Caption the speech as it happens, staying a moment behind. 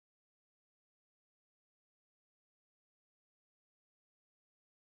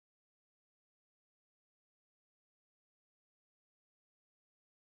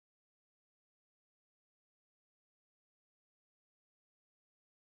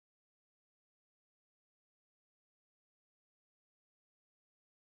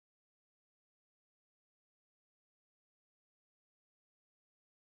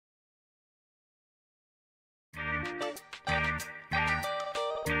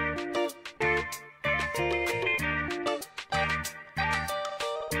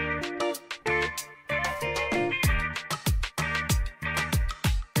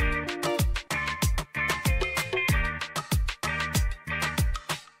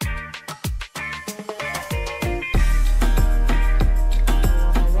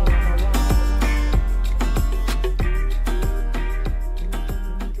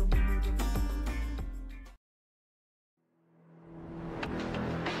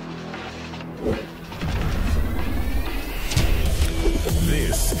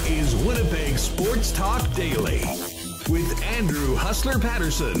This is Winnipeg Sports Talk Daily with Andrew Hustler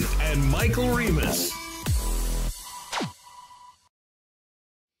Paterson and Michael Remis.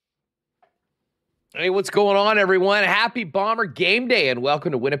 Hey, what's going on, everyone? Happy Bomber game day and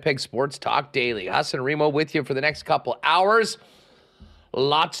welcome to Winnipeg Sports Talk Daily. Huss and Remo with you for the next couple hours.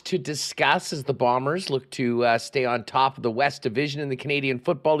 Lots to discuss as the Bombers look to stay on top of the West Division in the Canadian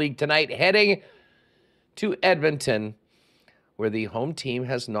Football League tonight, heading to Edmonton, where the home team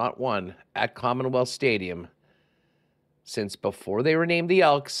has not won at Commonwealth Stadium since before they were named the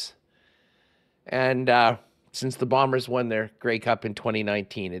Elks and since the Bombers won their Grey Cup in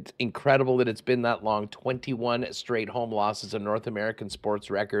 2019. It's incredible that it's been that long. 21 straight home losses, a North American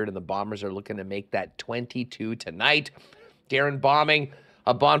sports record, and the Bombers are looking to make that 22 tonight. Darrin Bauming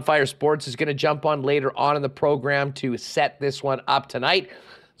of Bonfire Sports is going to jump on later on in the program to set this one up tonight,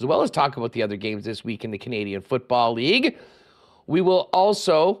 as well as talk about the other games this week in the Canadian Football League. We will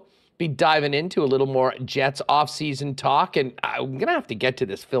also be diving into a little more Jets off-season talk, and I'm going to have to get to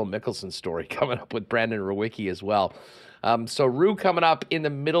this Phil Mickelson story coming up with Brandon Rewucki as well. So Rue coming up in the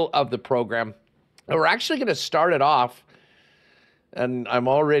middle of the program. We're actually going to start it off, and I'm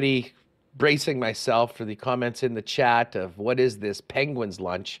already bracing myself for the comments in the chat of what is this Penguins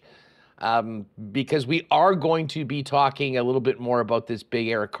lunch, because we are going to be talking a little bit more about this big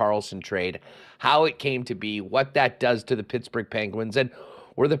Erik Karlsson trade, how it came to be, what that does to the Pittsburgh Penguins, and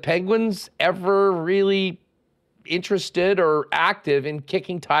were the Penguins ever really interested or active in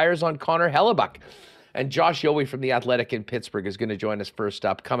kicking tires on Connor Hellebuck? And Josh Yohe from The Athletic in Pittsburgh is going to join us first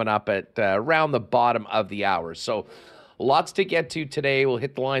up, coming up at around the bottom of the hour. So lots to get to today. We'll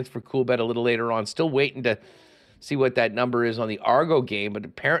hit the lines for Coolbet a little later on. Still waiting to see what that number is on the Argo game, but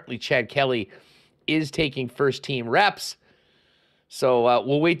apparently Chad Kelly is taking first-team reps. So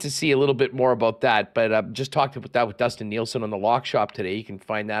we'll wait to see a little bit more about that. But just talked about that with Dustin Nielsen on the Lock Shop today. You can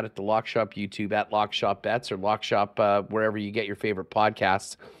find that at the Lock Shop YouTube at Lock Shop Bets or Lock Shop wherever you get your favorite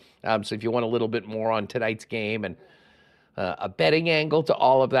podcasts. So if you want a little bit more on tonight's game and a betting angle to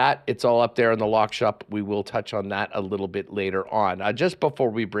all of that, it's all up there in the Lock Shop. We will touch on that a little bit later on. Just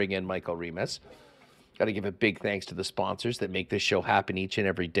before we bring in Michael Remis, got to give a big thanks to the sponsors that make this show happen each and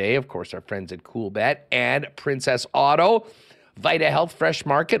every day. Of course, our friends at Coolbet and Princess Auto, Vita Health Fresh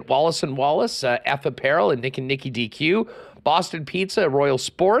Market, Wallace & Wallace, F Apparel, and Nick and Nicky DQ, Boston Pizza, Royal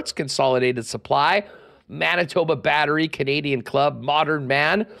Sports, Consolidated Supply, Manitoba Battery, Canadian Club, Modern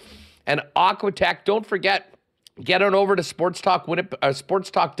Man, and Aquatech. Don't forget, get on over to Sports Talk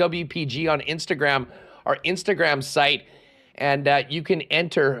WPG on Instagram, our Instagram site, and you can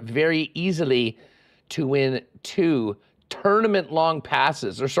enter very easily to win three tournament-long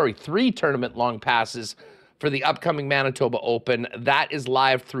passes for the upcoming Manitoba Open. That is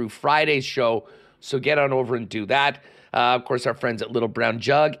live through Friday's show, so get on over and do that. Of course, our friends at Little Brown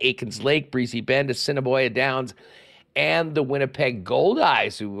Jug, Aikens Lake, Breezy Bend, Assiniboia Downs, and the Winnipeg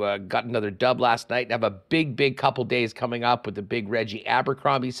Goldeyes, who got another dub last night and have a big couple days coming up with the big Reggie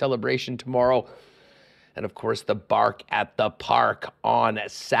Abercrombie celebration tomorrow. And, of course, the Bark at the Park on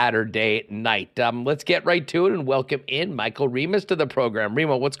Saturday night. Let's get right to it and welcome in Michael Remis to the program.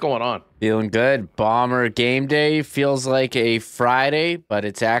 Remo, what's going on? Feeling good. Bomber game day feels like a Friday, but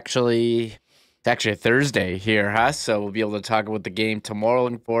it's actually a Thursday here, huh? So we'll be able to talk about the game tomorrow.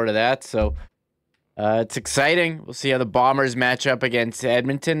 Looking forward to that. So it's exciting. We'll see how the Bombers match up against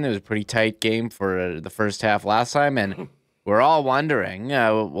Edmonton. It was a pretty tight game for the first half last time, and we're all wondering,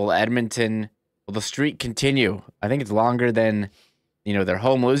 will the streak continue? I think it's longer than, their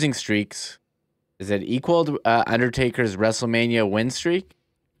home losing streaks. Is it equal to Undertaker's WrestleMania win streak?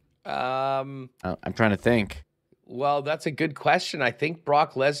 I'm trying to think. Well, that's a good question. I think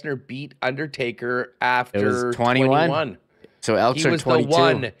Brock Lesnar beat Undertaker after 21. So Elks are 22. He was the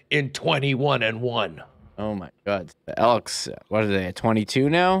one in 21-1. Oh my God. The Elks, what are they, at 22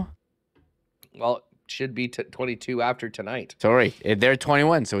 now? Well, should be 22 after tonight. Sorry, they're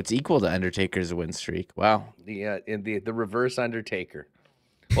 21, so it's equal to Undertaker's win streak. Wow. The reverse Undertaker.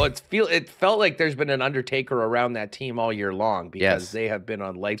 Well, it felt like there's been an Undertaker around that team all year long because they have been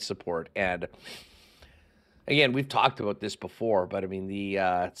on life support, and Again, we've talked about this before, but I mean,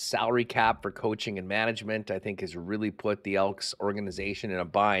 the salary cap for coaching and management, I think, has really put the Elks organization in a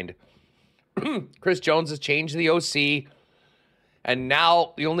bind. Chris Jones has changed the OC, and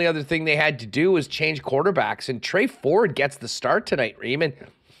now the only other thing they had to do was change quarterbacks, and Trey Ford gets the start tonight, Reem.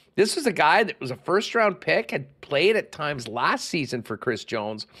 This was a guy that was a first-round pick, had played at times last season for Chris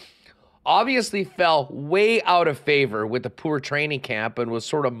Jones, obviously fell way out of favor with the poor training camp and was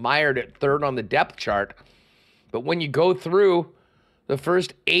sort of mired at third on the depth chart. But when you go through the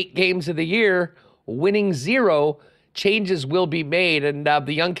first 8 games of the year, winning 0, changes will be made, and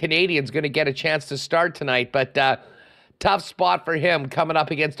the young Canadian's going to get a chance to start tonight. But tough spot for him coming up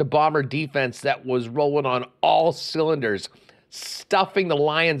against a Bomber defense that was rolling on all cylinders, stuffing the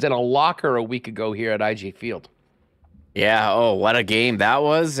Lions in a locker a week ago here at IG Field. Yeah, oh, what a game that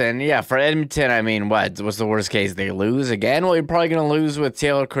was. And yeah, for Edmonton, I mean, what's the worst case? They lose again? Well, you're probably going to lose with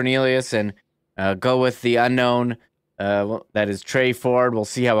Taylor Cornelius and go with the unknown. That is Trey Ford. We'll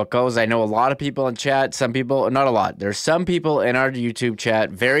see how it goes. I know a lot of people in chat, some people, not a lot. There's some people in our YouTube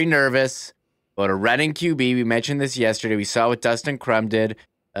chat very nervous about a running QB. We mentioned this yesterday. We saw what Dustin Crum did,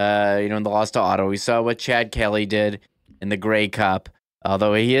 in the loss to Ottawa. We saw what Chad Kelly did in the Grey Cup.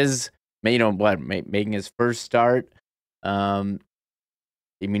 Although he is, making his first start.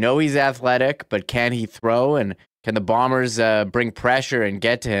 We know he's athletic, but can he throw? And can the Bombers bring pressure and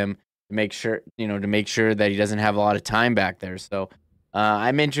get to him to make sure that he doesn't have a lot of time back there? So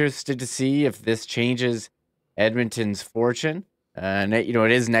I'm interested to see if this changes Edmonton's fortune. And it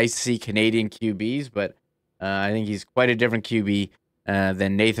is nice to see Canadian QBs, but I think he's quite a different QB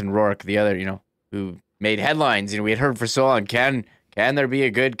than Nathan Rourke, the other, who made headlines. We had heard for so long, can there be a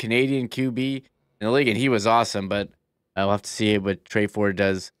good Canadian QB in the league? And he was awesome, but I'll have to see what Trey Ford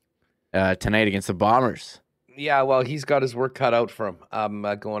does tonight against the Bombers. Yeah, well, he's got his work cut out for him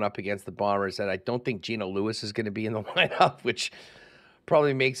going up against the Bombers, and I don't think Gino Lewis is going to be in the lineup, which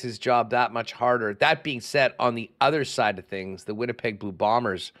probably makes his job that much harder. That being said, on the other side of things, the Winnipeg Blue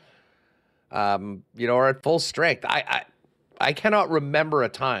Bombers, are at full strength. I cannot remember a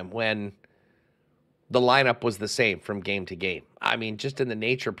time when the lineup was the same from game to game. I mean, just in the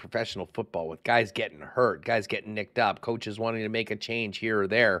nature of professional football, with guys getting hurt, guys getting nicked up, coaches wanting to make a change here or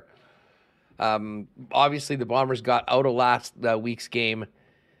there. Obviously, the Bombers got out of last week's game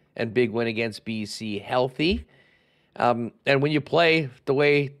and big win against BC healthy. And when you play the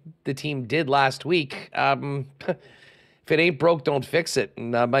way the team did last week, if it ain't broke, don't fix it.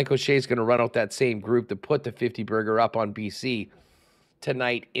 And Mike O'Shea's going to run out that same group to put the 50 burger up on BC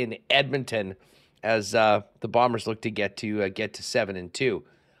tonight in Edmonton, as the Bombers look to get to 7-2.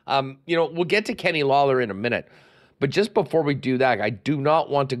 We'll get to Kenny Lawler in a minute, but just before we do that, I do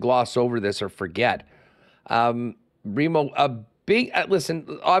not want to gloss over this or forget. Remo,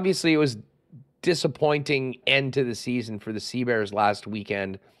 listen, obviously it was disappointing end to the season for the Seabears last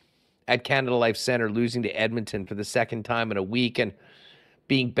weekend at Canada Life Centre, losing to Edmonton for the second time in a week and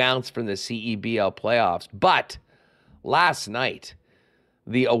being bounced from the CEBL playoffs. But last night,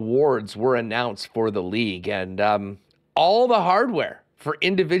 the awards were announced for the league, and all the hardware for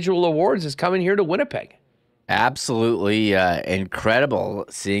individual awards is coming here to Winnipeg. Absolutely incredible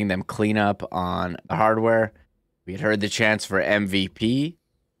seeing them clean up on the hardware. We had heard the chance for MVP,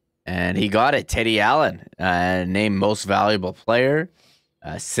 and he got it. Teddy Allen, named Most Valuable Player,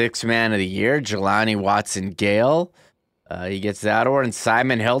 Sixth Man of the Year. Jelani Watson-Gale, he gets that award. And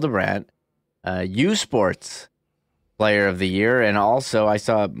Simon Hildebrandt, U Sports Player of the Year. And also I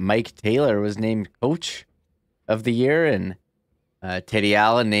saw Mike Taylor was named Coach of the Year, and Teddy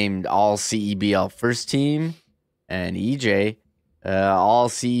Allen named All CEBL First Team, and EJ All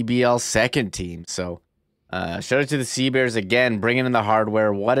CEBL Second Team. So shout out to the Seabears again, bringing in the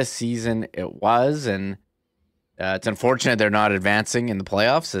hardware. What a season it was, and it's unfortunate they're not advancing in the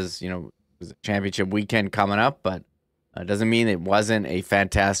playoffs, as it was a championship weekend coming up, but it doesn't mean it wasn't a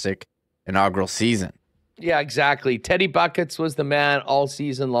fantastic inaugural season. Yeah, exactly. Teddy Buckets was the man all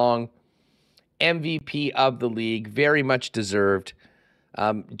season long. MVP of the league, very much deserved.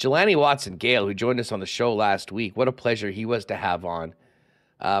 Jelani Watson-Gale, who joined us on the show last week, what a pleasure he was to have on.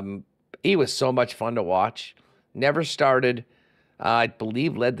 He was so much fun to watch. Never started, I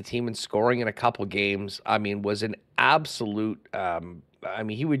believe led the team in scoring in a couple games. I mean, was an absolute,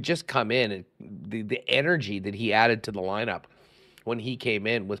 he would just come in, and the energy that he added to the lineup when he came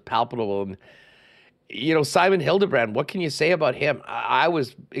in was palpable. And Simon Hildebrandt, what can you say about him? I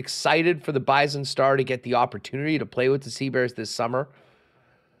was excited for the Bison Star to get the opportunity to play with the Seabears this summer.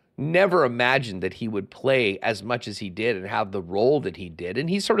 Never imagined that he would play as much as he did and have the role that he did. And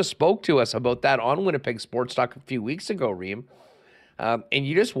he sort of spoke to us about that on Winnipeg Sports Talk a few weeks ago, Reem. And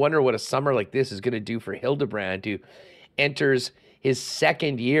you just wonder what a summer like this is going to do for Hildebrand, who enters his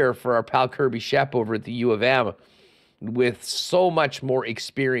second year for our pal Kirby Shep over at the U of M with so much more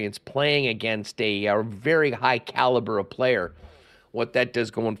experience playing against a very high caliber of player, what that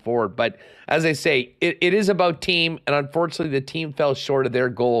does going forward. But as I say, it is about team, and unfortunately the team fell short of their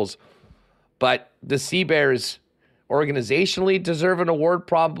goals. But the Sea Bears organizationally deserve an award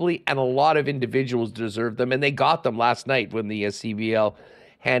probably, and a lot of individuals deserve them, and they got them last night when the CBL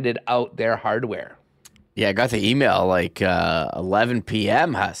handed out their hardware. Yeah, I got the email like 11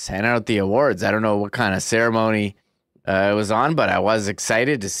 p.m. handing out the awards. I don't know what kind of ceremony it was on, but I was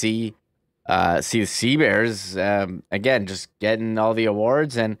excited to see the Sea Bears again, just getting all the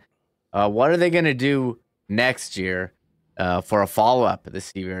awards. And what are they going to do next year for a follow-up of the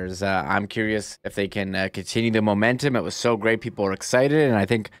Sea Bears? I'm curious if they can continue the momentum. It was so great. People are excited, and I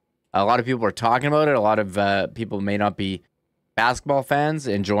think a lot of people are talking about it. A lot of people may not be basketball fans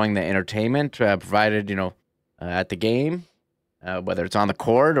enjoying the entertainment provided, at the game, whether it's on the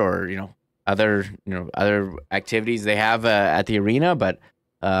court or, other activities they have at the arena. But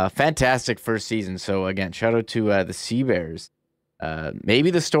fantastic first season. So again, shout out to the Sea Bears.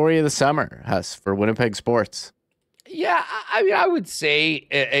 Maybe the story of the summer, Huss, for Winnipeg sports. Yeah, I mean, I would say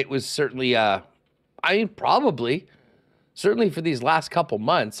it was certainly, probably, certainly for these last couple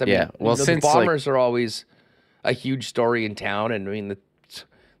months. I mean, since the Bombers are always a huge story in town, and I mean, it's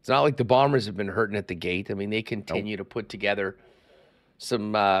not like the Bombers have been hurting at the gate. I mean, they continue to put together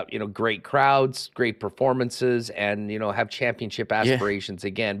some, great crowds, great performances, and, have championship aspirations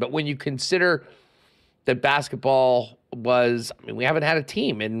again. But when you consider that basketball we haven't had a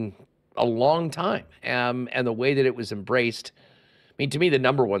team in a long time, and the way that it was embraced, I mean, to me, the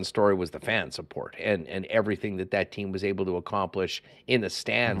number one story was the fan support and everything that team was able to accomplish in the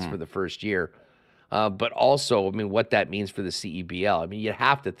stands for the first year. But also, I mean, what that means for the CEBL. I mean, you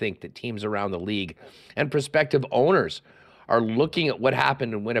have to think that teams around the league and prospective owners are looking at what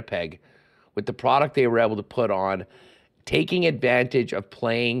happened in Winnipeg with the product they were able to put on, taking advantage of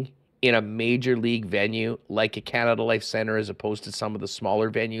playing in a major league venue like a Canada Life Center as opposed to some of the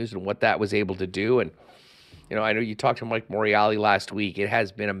smaller venues, and what that was able to do. And, I know you talked to Mike Moriali last week. It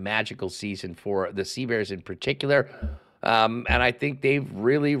has been a magical season for the Sea Bears in particular. And I think they've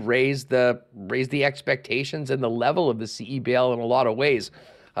really raised the expectations and the level of the CEBL in a lot of ways.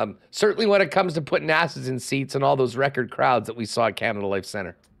 Certainly when it comes to putting asses in seats and all those record crowds that we saw at Canada Life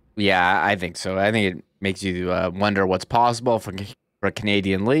Center. Yeah, I think so. I think it makes you wonder what's possible for a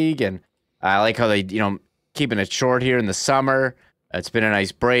Canadian league. And I like how they, keeping it short here in the summer. It's been a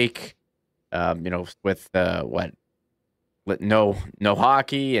nice break, with no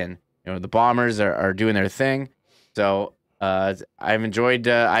hockey, and, the Bombers are doing their thing. So I've enjoyed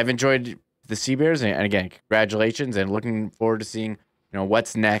the Sea Bears, and again, congratulations, and looking forward to seeing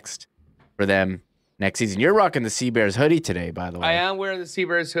what's next for them next season. You're rocking the Sea Bears hoodie today, by the way. I am wearing the Sea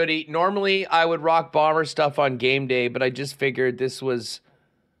Bears hoodie. Normally, I would rock Bomber stuff on game day, but I just figured this was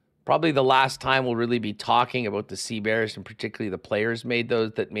probably the last time we'll really be talking about the Sea Bears, and particularly the players made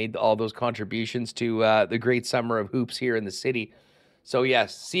all those contributions to the great summer of hoops here in the city. So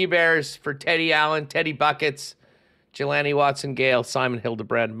yes, Sea Bears for Teddy Allen, Teddy Buckets, Jelani Watson-Gale, Simon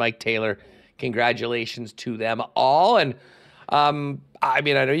Hildebrand, Mike Taylor. Congratulations to them all. And I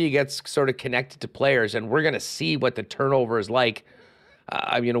know you get sort of connected to players, and we're going to see what the turnover is like.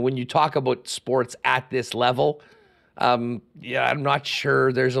 When you talk about sports at this level, I'm not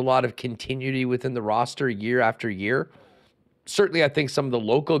sure there's a lot of continuity within the roster year after year. Certainly, I think some of the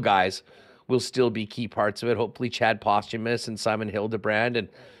local guys will still be key parts of it. Hopefully, Chad Posthumus and Simon Hildebrand and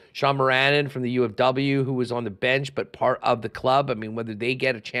Sean Moranin from the U of W, who was on the bench but part of the club. I mean, whether they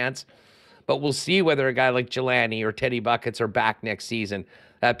get a chance. But we'll see whether a guy like Jelani or Teddy Buckets are back next season.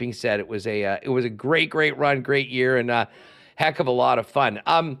 That being said, it was a great run, great year, and a heck of a lot of fun.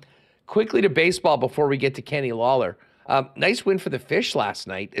 Quickly to baseball before we get to Kenny Lawler. Nice win for the Fish last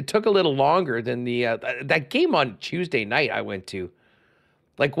night. It took a little longer than that game on Tuesday night I went to.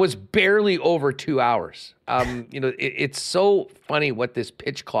 Was barely over 2 hours. It's so funny what this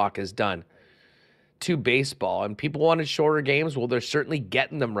pitch clock has done to baseball, and people wanted shorter games. Well, they're certainly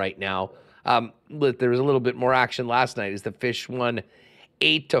getting them right now. There was a little bit more action last night as the Fish won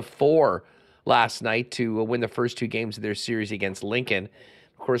 8-4 last night to win the first two games of their series against Lincoln.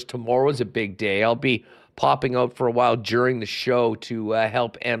 Of course, tomorrow's a big day. I'll be popping out for a while during the show to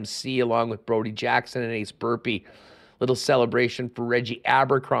help MC along with Brody Jackson and Ace Burpee. Little celebration for Reggie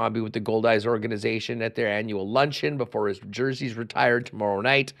Abercrombie with the Goldeyes organization at their annual luncheon before his jersey's retired tomorrow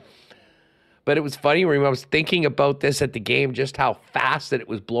night. But it was funny when I was thinking about this at the game, just how fast that it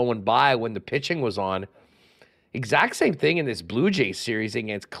was blowing by when the pitching was on. Exact same thing in this Blue Jays series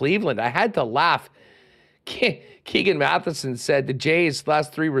against Cleveland. I had to laugh. Keegan Matheson said the Jays'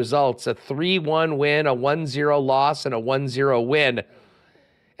 last 3 results, a 3-1 win, a 1-0 loss, and a 1-0 win.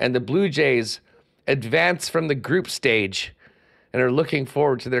 And the Blue Jays advance from the group stage and are looking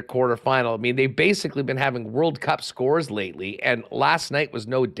forward to their quarterfinal. I mean, they've basically been having World Cup scores lately, and last night was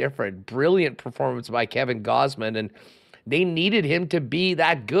no different. Brilliant performance by Kevin Gausman, and they needed him to be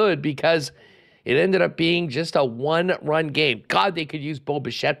that good because it ended up being just a 1-run game. God, they could use Bo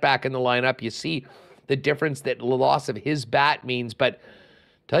Bichette back in the lineup. You see the difference that the loss of his bat means. But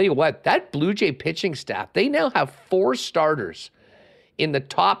tell you what, that Blue Jay pitching staff, they now have 4 starters in the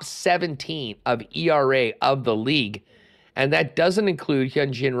top 17 of ERA of the league. And that doesn't include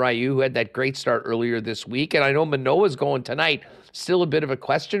Hyunjin Ryu, who had that great start earlier this week. And I know Manoah's going tonight, still a bit of a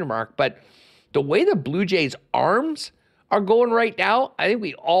question mark. But the way the Blue Jays' arms are going right now, I think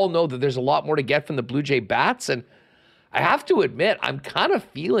we all know that there's a lot more to get from the Blue Jay bats. And I have to admit, I'm kind of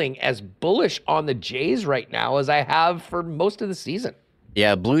feeling as bullish on the Jays right now as I have for most of the season.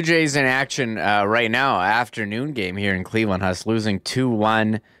 Yeah, Blue Jays in action right now, afternoon game here in Cleveland, Huss, losing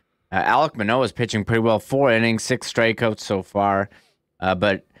 2-1. Alek Manoah is pitching pretty well, 4 innings, 6 strikeouts so far.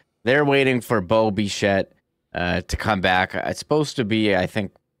 But they're waiting for Bo Bichette to come back. It's supposed to be, I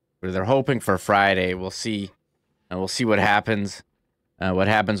think, they're hoping for Friday. We'll see. We'll see what happens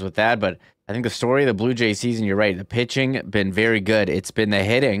with that. But I think the story of the Blue Jay season, you're right. The pitching been very good. It's been the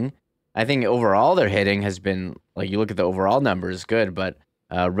hitting. I think overall their hitting has been, like, you look at the overall numbers, good. But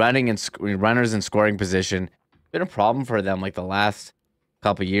runners in scoring position, been a problem for them like the last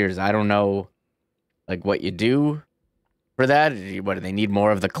couple years. I don't know, like, what you do for that. What do they need,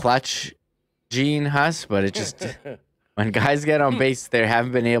 more of the clutch gene, Huss? But it just when guys get on base, they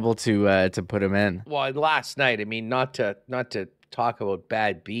haven't been able to put them in. Well, last night, I mean, not to talk about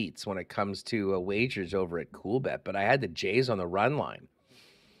bad beats when it comes to wagers over at Coolbet, but I had the Jays on the run line,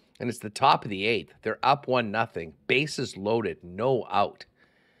 and it's the top of the 8th. They're up 1-0, bases loaded, no out,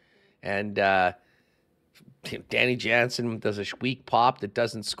 and Danny Jansen does a weak pop that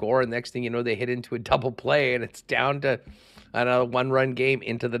doesn't score, and next thing you know, they hit into a double play, and it's down to another 1-run game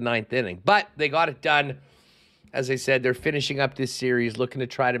into the 9th inning. But they got it done. As I said, they're finishing up this series, looking to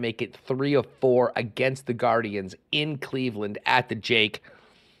try to make it 3 of 4 against the Guardians in Cleveland at the Jake.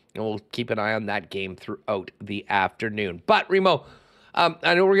 And we'll keep an eye on that game throughout the afternoon. But, Remo,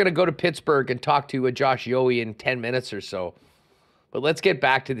 I know we're going to go to Pittsburgh and talk to Josh Yohe in 10 minutes or so. But let's get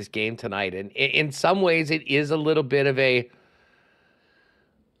back to this game tonight. And in some ways, it is a little bit of a,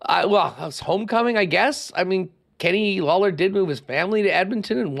 it's homecoming, I guess. I mean, Kenny Lawler did move his family to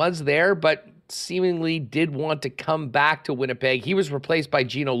Edmonton and was there, but seemingly did want to come back to Winnipeg. He was replaced by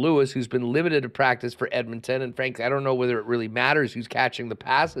Gino Lewis, who's been limited to practice for Edmonton. And frankly, I don't know whether it really matters who's catching the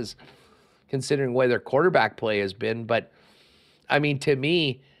passes, considering where their quarterback play has been. But, I mean, to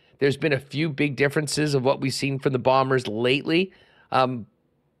me, there's been a few big differences of what we've seen from the Bombers lately.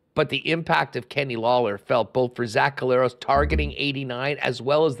 But the impact of Kenny Lawler felt both for Zach Collaros targeting 89 as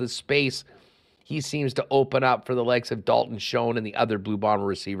well as the space he seems to open up for the likes of Dalton Schoen and the other Blue Bomber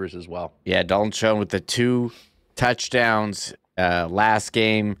receivers as well. Yeah, Dalton Schoen with the 2 touchdowns last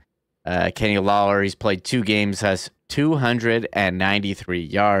game. Kenny Lawler, he's played 2 games, has 293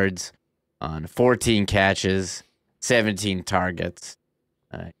 yards on 14 catches, 17 targets.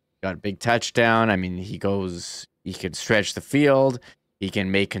 Got a big touchdown. I mean, he can stretch the field. He can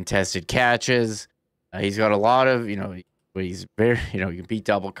make contested catches. He's got a lot of, he's very, he can beat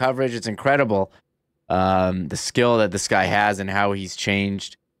double coverage. It's incredible, the skill that this guy has and how he's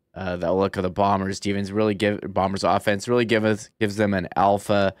changed the look of the Bombers. Bombers offense really gives them an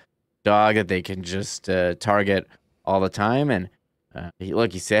alpha dog that they can just target all the time. And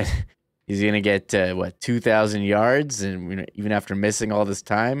he said he's going to get 2,000 yards, and even after missing all this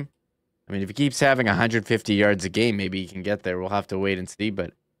time. I mean, if he keeps having 150 yards a game, maybe he can get there. We'll have to wait and see.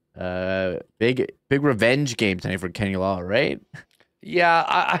 But big revenge game tonight for Kenny Lawler, right?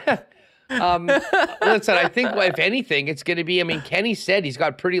 Yeah. Listen, I think if anything, it's going to be, I mean, Kenny said he's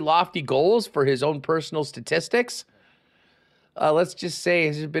got pretty lofty goals for his own personal statistics. Let's just say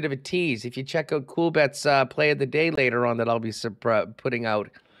it's a bit of a tease. If you check out Coolbet's play of the day later on that I'll be putting out,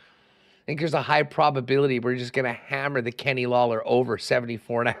 I think there's a high probability we're just going to hammer the Kenny Lawler over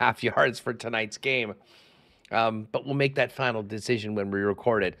 74.5 yards for tonight's game. But we'll make that final decision when we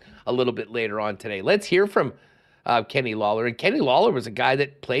record it a little bit later on today. Let's hear from Kenny Lawler. And Kenny Lawler was a guy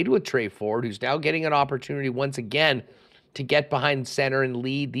that played with Trey Ford, who's now getting an opportunity once again to get behind center and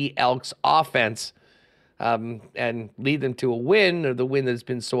lead the Elks offense. and lead them to a win, or the win that's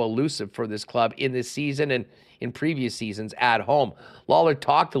been so elusive for this club in this season and in previous seasons at home. Lawler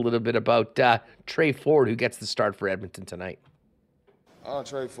talked a little bit about Trey Ford, who gets the start for Edmonton tonight.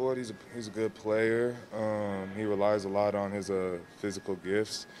 Trey Ford, he's a good player. He relies a lot on his physical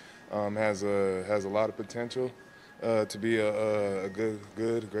gifts. Has a lot of potential to be a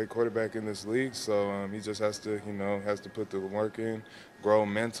great quarterback in this league. So he just has to put the work in, grow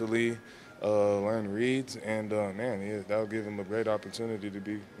mentally, learn reads, and that'll give him a great opportunity to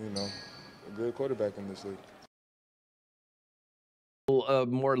be a good quarterback in this league.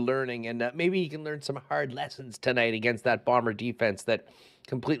 More learning, and maybe he can learn some hard lessons tonight against that Bomber defense that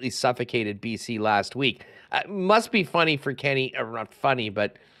completely suffocated BC last week. Must be funny for Kenny, or not funny,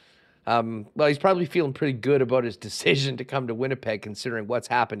 but well, he's probably feeling pretty good about his decision to come to Winnipeg, considering what's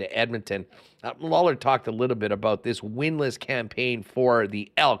happened to Edmonton. Lawler talked a little bit about this winless campaign for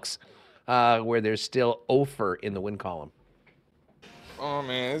the Elks, where there's still 0 in the win column. Oh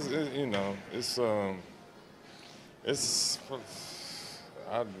man, it's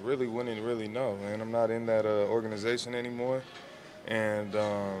I really wouldn't really know, man. I'm not in that organization anymore, and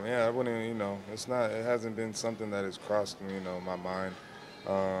I wouldn't, it hasn't been something that has crossed me, my mind.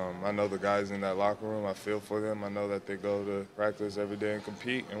 I know the guys in that locker room. I feel for them. I know that they go to practice every day and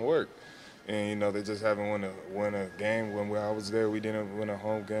compete and work, and they just haven't won a game. When I was there, we didn't win a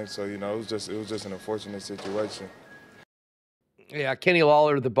home game, so it was just an unfortunate situation. Yeah, Kenny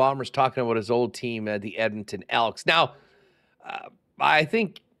Lawler, the Bombers, talking about his old team, the Edmonton Elks. Now, I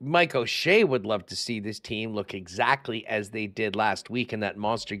think Mike O'Shea would love to see this team look exactly as they did last week in that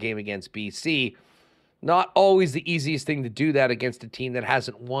monster game against BC. Not always the easiest thing to do that against a team that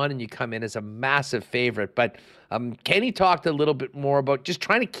hasn't won and you come in as a massive favorite. But Kenny talked a little bit more about just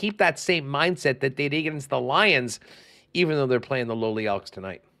trying to keep that same mindset that they did against the Lions, even though they're playing the lowly Elks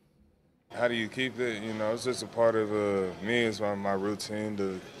tonight. How do you keep it? It's just a part of me. It's my routine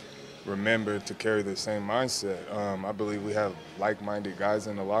to remember to carry the same mindset. I believe we have like-minded guys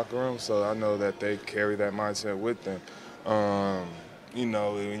in the locker room, so I know that they carry that mindset with them.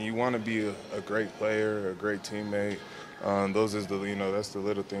 When you want to be a great player, a great teammate, those is that's the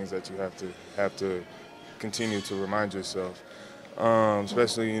little things that you have to continue to remind yourself.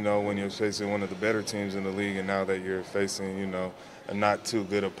 Especially when you're facing one of the better teams in the league, and now that you're facing a not too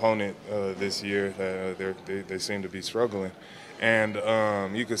good opponent this year, that they seem to be struggling. And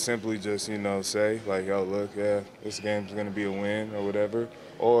you could simply just, say, like, yo, look, yeah, this game's going to be a win or whatever.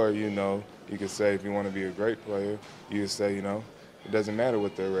 Or, you could say, if you want to be a great player, you could say, it doesn't matter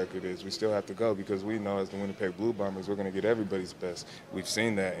what their record is. We still have to go, because we know as the Winnipeg Blue Bombers, we're going to get everybody's best. We've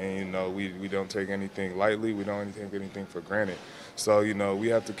seen that, and, we don't take anything lightly. We don't take anything for granted. So, we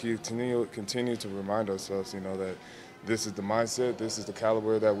have to continue to remind ourselves, that this is the mindset, this is the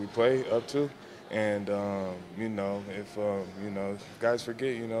caliber that we play up to. And, if guys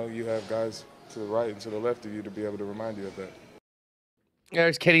forget, you have guys to the right and to the left of you to be able to remind you of that.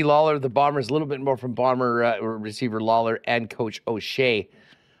 There's Kenny Lawler, the Bombers, a little bit more from Bomber receiver Lawler and Coach O'Shea.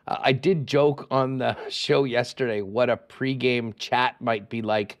 I did joke on the show yesterday what a pregame chat might be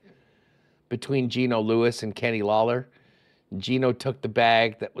like between Geno Lewis and Kenny Lawler. Geno took the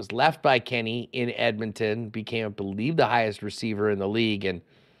bag that was left by Kenny in Edmonton, became, I believe, the highest receiver in the league, and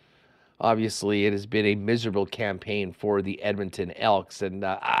obviously it has been a miserable campaign for the Edmonton Elks. And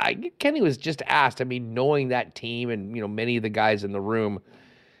Kenny was just asked, knowing that team and, many of the guys in the room,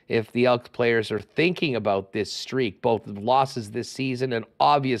 if the Elks players are thinking about this streak, both the losses this season and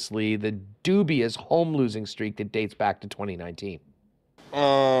obviously the dubious home losing streak that dates back to 2019.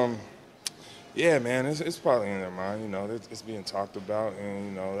 Yeah, man, it's probably in their mind. It's being talked about,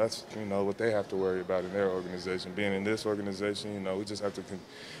 and that's what they have to worry about in their organization. Being in this organization, we just have to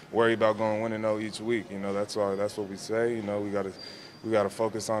worry about going 1-0 each week. That's what we say. We got to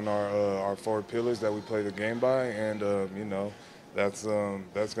focus on our 4 pillars that we play the game by, and that's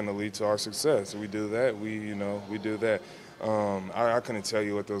going to lead to our success. We do that. We do that. I couldn't tell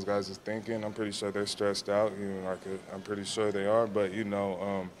you what those guys are thinking. I'm pretty sure they're stressed out. I'm pretty sure they are. But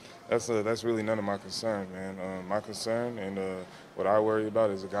that's really none of my concern, man. My concern and what I worry about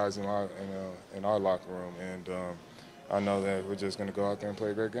is the guys in our locker room, and I know that we're just going to go out there and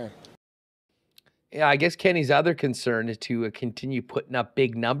play a great game. Yeah, I guess Kenny's other concern is to continue putting up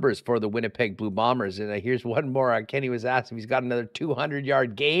big numbers for the Winnipeg Blue Bombers. And here's one more. Kenny was asked if he's got another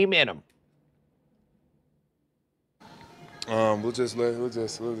 200-yard game in him. We'll just let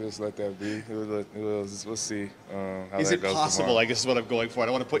that be. We'll see how is that it goes possible? tomorrow. I guess is what I'm going for. I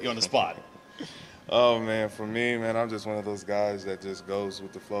don't want to put you on the spot. Oh, man, for me, man, I'm just one of those guys that just goes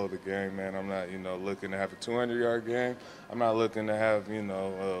with the flow of the game, man. I'm not, looking to have a 200-yard game. I'm not looking to have,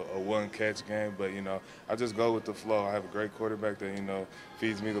 a one-catch game. But, I just go with the flow. I have a great quarterback that,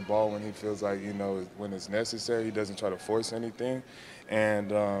 feeds me the ball when he feels like, when it's necessary. He doesn't try to force anything.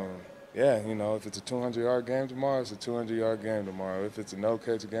 And, yeah, if it's a 200-yard game tomorrow, it's a 200-yard game tomorrow. If it's a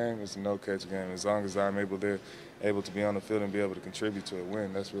no-catch game, it's a no-catch game. As long as I'm able to be on the field and be able to contribute to a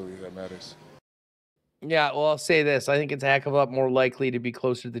win, that's really that matters. Yeah, well, I'll say this. I think it's a heck of a lot more likely to be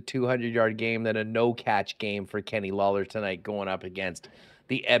closer to the 200-yard game than a no-catch game for Kenny Lawler tonight going up against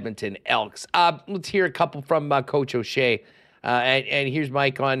the Edmonton Elks. Let's hear a couple from Coach O'Shea. And here's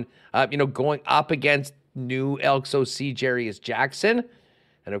Mike on, going up against new Elks OC Jarius Jackson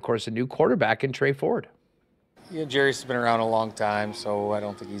and, of course, a new quarterback in Trey Ford. Yeah, Jarius has been around a long time, so I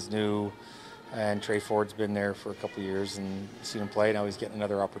don't think he's new. And Trey Ford's been there for a couple of years and seen him play. Now he's getting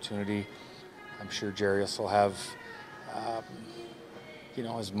another opportunity. I'm sure Jarius will have,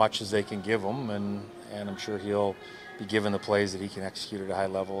 as much as they can give him, and I'm sure he'll be given the plays that he can execute at a high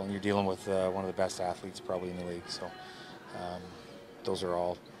level. And you're dealing with one of the best athletes probably in the league, so those are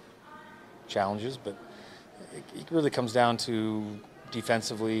all challenges. But it really comes down to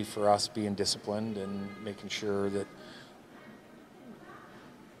defensively for us being disciplined and making sure that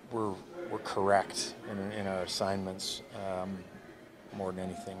we're correct in our assignments. More than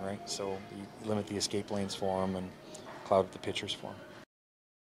anything, right? So you limit the escape lanes for him and cloud the pitchers for him.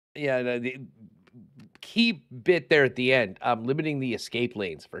 Yeah, the key bit there at the end, limiting the escape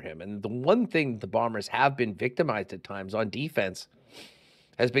lanes for him. And the one thing the Bombers have been victimized at times on defense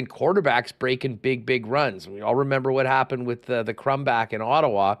has been quarterbacks breaking big runs. We all remember what happened with the Crumback in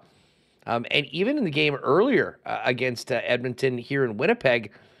Ottawa. And even in the game earlier against Edmonton here in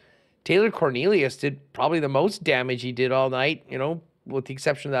Winnipeg, Taylor Cornelius did probably the most damage he did all night, with the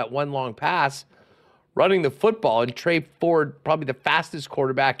exception of that one long pass, running the football. And Trey Ford, probably the fastest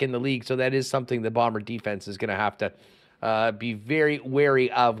quarterback in the league. So that is something the Bomber defense is going to have to be very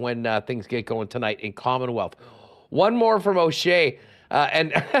wary of when things get going tonight in Commonwealth. One more from O'Shea.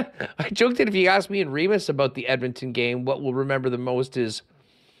 And I joked that if you asked me and Remis about the Edmonton game, what we'll remember the most is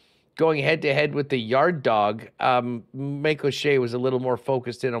going head-to-head with the yard dog. Mike O'Shea was a little more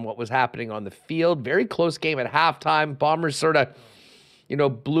focused in on what was happening on the field. Very close game at halftime. Bombers sort of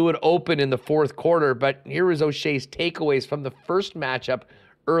blew it open in the fourth quarter. But here was O'Shea's takeaways from the first matchup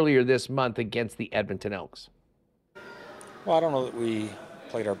earlier this month against the Edmonton Elks. Well, I don't know that we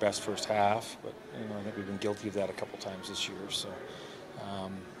played our best first half, but I think we've been guilty of that a couple times this year. So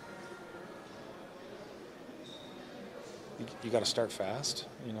you got to start fast.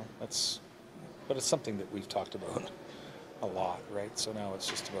 But it's something that we've talked about a lot, right? So now it's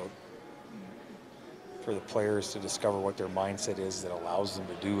just about for the players to discover what their mindset is that allows them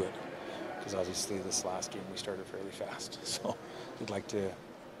to do it. Because obviously this last game we started fairly fast. So you'd like to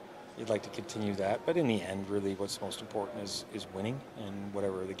continue that. But in the end, really what's most important is winning, and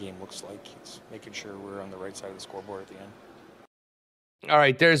whatever the game looks like, it's making sure we're on the right side of the scoreboard at the end. All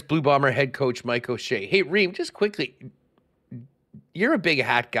right, there's Blue Bomber head coach Mike O'Shea. Hey, Reem, just quickly, you're a big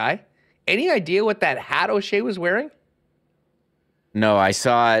hat guy. Any idea what that hat O'Shea was wearing? No, I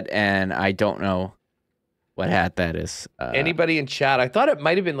saw it, and I don't know what hat that is. Anybody in chat? I thought it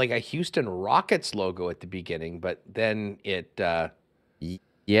might have been like a Houston Rockets logo at the beginning, but then it...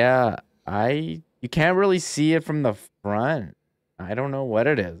 Yeah, you can't really see it from the front. I don't know what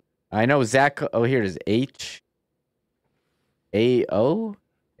it is. I know Zach... Oh, here it is. H-A-O?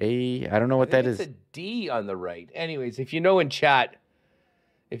 I don't know what that is. It's a D on the right. Anyways, if you know in chat,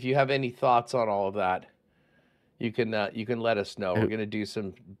 if you have any thoughts on all of that, you can let us know. We're going to do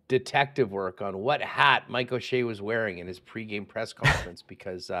some detective work on what hat Mike O'Shea was wearing in his pregame press conference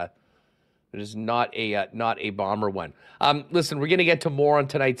because it is not a Bomber one. Listen, we're going to get to more on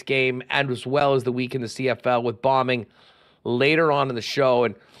tonight's game and as well as the week in the CFL with Bauming later on in the show.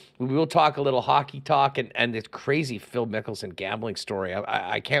 And we will talk a little hockey talk and this crazy Phil Mickelson gambling story.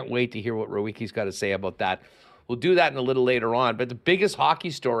 I can't wait to hear what Rewucki's got to say about that. We'll do that in a little later on. But the biggest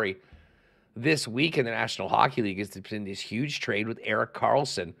hockey story this week in the National Hockey League has been this huge trade with Erik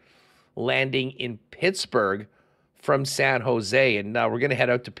Karlsson landing in Pittsburgh from San Jose. And we're going to head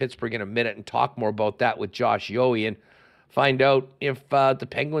out to Pittsburgh in a minute and talk more about that with Josh Yohe and find out if the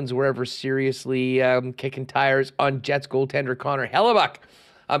Penguins were ever seriously kicking tires on Jets goaltender Connor Hellebuck.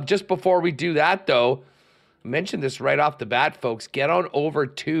 Just before we do that, though, I mentioned this right off the bat, folks. Get on over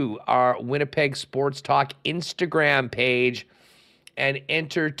to our Winnipeg Sports Talk Instagram page and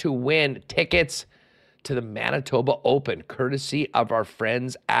enter to win tickets to the Manitoba Open, courtesy of our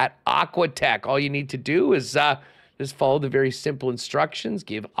friends at Aquatech. All you need to do is Just follow the very simple instructions.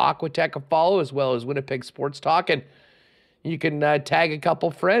 Give Aquatech a follow as well as Winnipeg Sports Talk. And you can tag a couple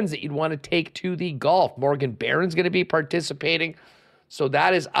friends that you'd want to take to the golf. Morgan Barron's going to be participating. So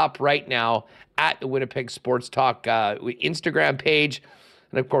that is up right now at the Winnipeg Sports Talk Instagram page.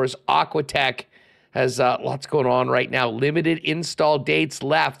 And, of course, Aquatech has lots going on right now. Limited install dates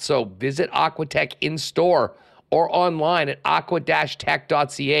left. So visit Aquatech in-store or online at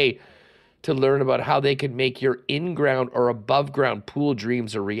aqua-tech.ca to learn about how they can make your in-ground or above-ground pool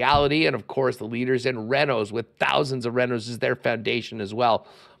dreams a reality. And, of course, the leaders in renos with thousands of renos is their foundation as well.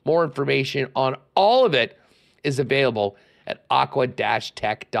 More information on all of it is available at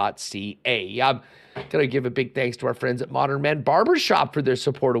aqua-tech.ca. I'm going to give a big thanks to our friends at Modern Man Barbershop for their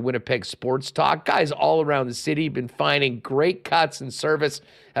support of Winnipeg Sports Talk. Guys all around the city have been finding great cuts and service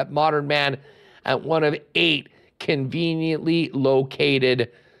at Modern Man at one of 8 conveniently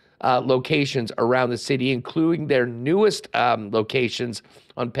located locations around the city, including their newest locations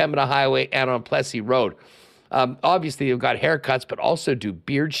on Pembina Highway and on Plessis Road. Obviously, they've got haircuts, but also do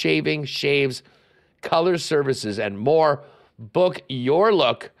beard shaving, shaves, color services, and more. Book your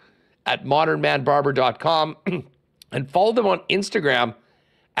look at modernmanbarber.com and follow them on Instagram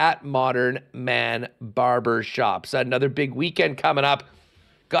at Modern Man Barber Shops. Another big weekend coming up.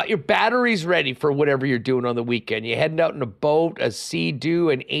 Got your batteries ready for whatever you're doing on the weekend. You're heading out in a boat, a Sea-Doo,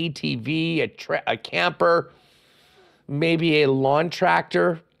 an ATV, a camper, maybe a lawn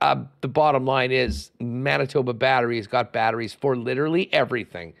tractor. The bottom line is Manitoba Battery has got batteries for literally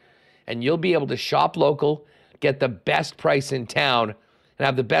everything. And you'll be able to shop local, get the best price in town, and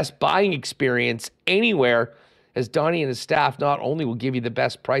have the best buying experience anywhere, as Donnie and his staff not only will give you the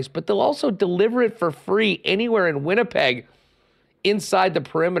best price, but they'll also deliver it for free anywhere in Winnipeg inside the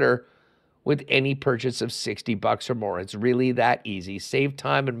perimeter with any purchase of $60 or more. It's really that easy. Save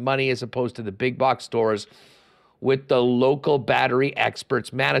time and money as opposed to the big box stores with the local battery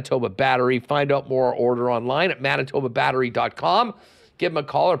experts, Manitoba Battery. Find out more or order online at manitobabattery.com. Give them a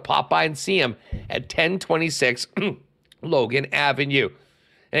call or pop by and see them at 1026 Logan Avenue.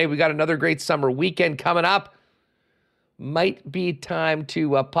 Hey, we got another great summer weekend coming up. Might be time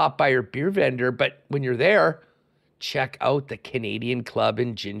to pop by your beer vendor, but when you're there, check out the Canadian Club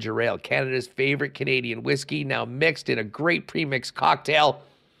and Ginger Ale, Canada's favorite Canadian whiskey, now mixed in a great pre-mixed cocktail,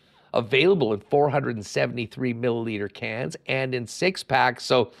 available in 473 milliliter cans and in 6-packs.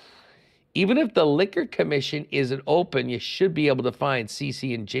 So even if the Liquor Commission isn't open, you should be able to find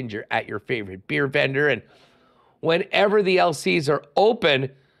CC and Ginger at your favorite beer vendor. And whenever the LCs are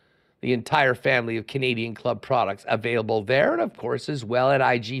open, the entire family of Canadian Club products available there. And of course, as well at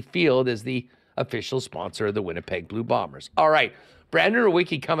IG Field as the official sponsor of the Winnipeg Blue Bombers. All right, Brandon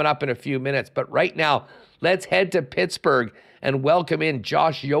Rewucki coming up in a few minutes, but right now, let's head to Pittsburgh and welcome in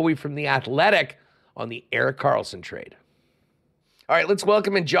Josh Yohe from The Athletic on the Erik Karlsson trade. All right, let's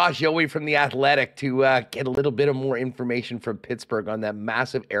welcome in Josh Yohe from The Athletic to get a little bit of more information from Pittsburgh on that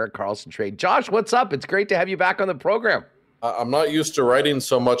massive Erik Karlsson trade. Josh, what's up? It's great to have you back on the program. I'm not used to writing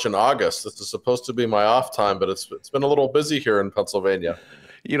so much in August. This is supposed to be my off time, but it's been a little busy here in Pennsylvania.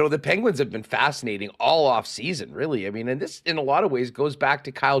 You know, the Penguins have been fascinating all off season, really. I mean, and this in a lot of ways goes back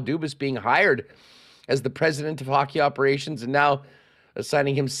to Kyle Dubas being hired as the president of hockey operations and now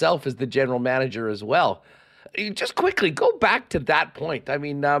assigning himself as the general manager as well. Just quickly, go back to that point. I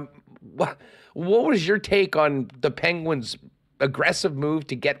mean, what was your take on the Penguins' aggressive move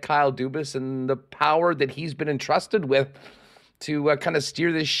to get Kyle Dubas and the power that he's been entrusted with to kind of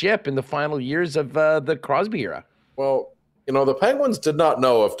steer this ship in the final years of the Crosby era? Well, you know, the Penguins did not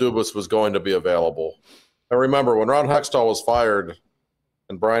know if Dubas was going to be available. I remember when Ron Hextall was fired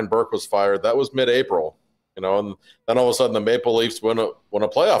and Brian Burke was fired, that was mid-April, you know, and then all of a sudden the Maple Leafs win a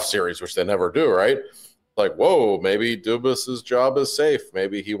playoff series, which they never do, right? Like, whoa, maybe Dubas's job is safe.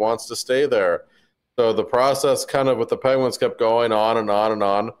 Maybe he wants to stay there. So the process kind of with the Penguins kept going on and on and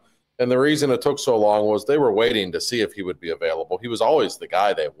on. And the reason it took so long was they were waiting to see if he would be available. He was always the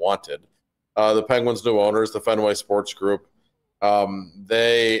guy they wanted. The Penguins' new owners, the Fenway Sports Group,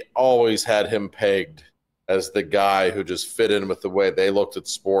 they always had him pegged as the guy who just fit in with the way they looked at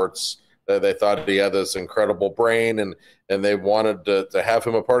sports. They thought he had this incredible brain, and they wanted to have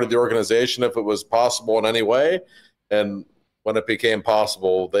him a part of the organization if it was possible in any way. And when it became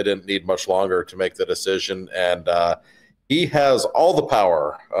possible, they didn't need much longer to make the decision. And he has all the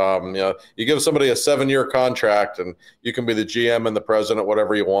power. You know, you give somebody a 7-year contract, and you can be the GM and the president,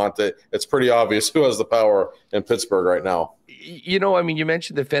 whatever you want. It's pretty obvious who has the power in Pittsburgh right now. You know, I mean, you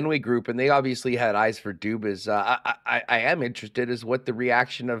mentioned the Fenway Group, and they obviously had eyes for Dubas. I am interested as what the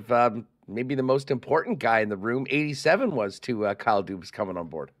reaction of maybe the most important guy in the room, 87, was to Kyle Dubas coming on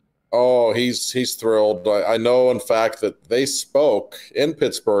board. Oh, he's thrilled. I know, in fact, that they spoke in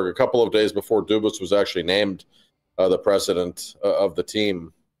Pittsburgh a couple of days before Dubas was actually named the president of the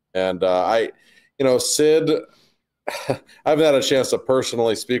team. And Sid, I haven't had a chance to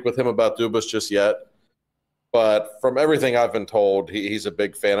personally speak with him about Dubas just yet. But from everything I've been told, he's a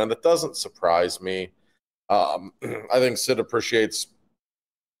big fan, and it doesn't surprise me. I think Sid appreciates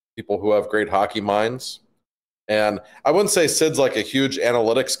people who have great hockey minds. And I wouldn't say Sid's like a huge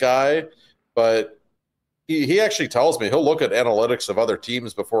analytics guy, but he actually tells me he'll look at analytics of other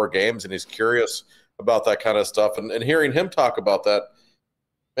teams before games, and he's curious about that kind of stuff. And hearing him talk about that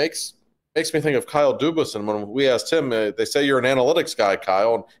makes me think of Kyle Dubas. And when we asked him, they say you're an analytics guy,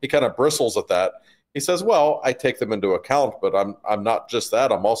 Kyle, and he kind of bristles at that. He says, well, I take them into account, but I'm not just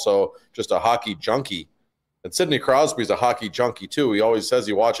that. I'm also just a hockey junkie. And Sidney Crosby's a hockey junkie, too. He always says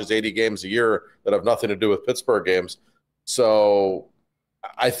he watches 80 games a year that have nothing to do with Pittsburgh games. So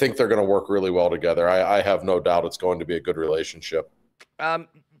I think they're going to work really well together. I have no doubt it's going to be a good relationship. At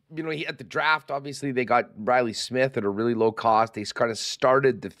the draft, obviously, they got Riley Smith at a really low cost. They kind of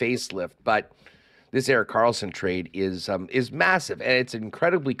started the facelift, but this Erik Karlsson trade is massive, and it's an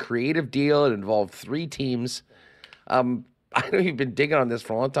incredibly creative deal. It involved 3 teams. I know you've been digging on this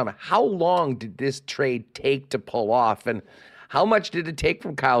for a long time. How long did this trade take to pull off, and how much did it take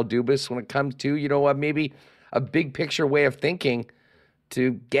from Kyle Dubas when it comes to, maybe a big picture way of thinking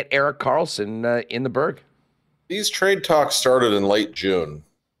to get Erik Karlsson in the Berg? These trade talks started in late June,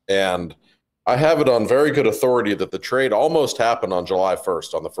 and I have it on very good authority that the trade almost happened on July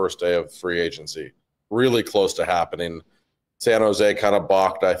 1st, on the first day of free agency. Really close to happening. San Jose kind of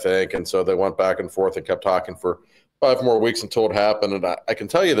balked, I think, and so they went back and forth and kept talking for 5 more weeks until it happened. And I can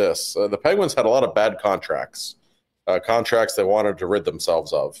tell you this, the Penguins had a lot of bad contracts they wanted to rid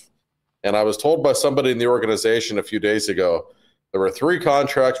themselves of. And I was told by somebody in the organization a few days ago, there were 3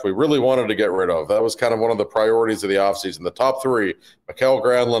 contracts we really wanted to get rid of. That was kind of one of the priorities of the offseason. The top 3, Mikael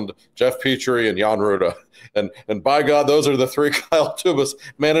Granlund, Jeff Petrie, and Jan Rutta. And by God, those are the 3 Kyle Dubas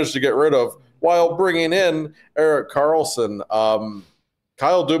managed to get rid of while bringing in Erik Karlsson.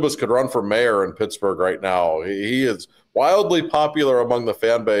 Kyle Dubas could run for mayor in Pittsburgh right now. He is wildly popular among the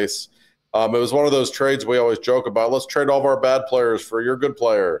fan base. It was one of those trades we always joke about. Let's trade all of our bad players for your good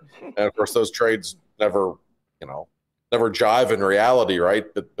player. And, of course, those trades never jive in reality, right?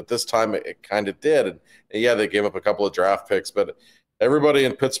 But this time it kind of did. And, yeah, they gave up a couple of draft picks. But everybody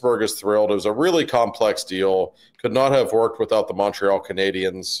in Pittsburgh is thrilled. It was a really complex deal. Could not have worked without the Montreal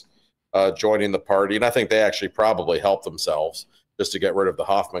Canadiens joining the party. And I think they actually probably helped themselves just to get rid of the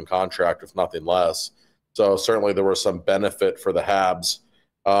Hoffman contract, if nothing less. So certainly there was some benefit for the Habs.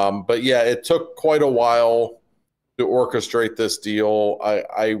 But, yeah, it took quite a while to orchestrate this deal.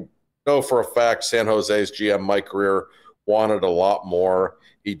 I know for a fact San Jose's GM Mike Greer wanted a lot more.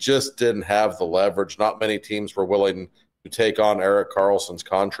 He just didn't have the leverage. Not many teams were willing to take on Erik Karlsson's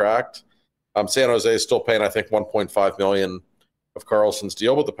contract. San Jose is still paying, I think, $1.5 million of Karlsson's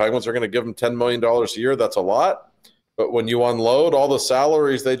deal, but the Penguins are going to give him $10 million a year. That's a lot. But when you unload all the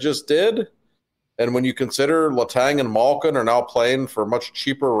salaries they just did, and when you consider Letang and Malkin are now playing for much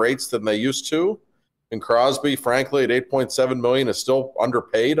cheaper rates than they used to, and Crosby, frankly, at $8.7 million is still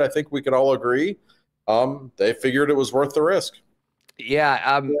underpaid, I think we can all agree. They figured it was worth the risk.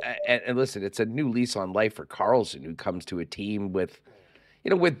 Yeah, and listen, it's a new lease on life for Karlsson, who comes to a team with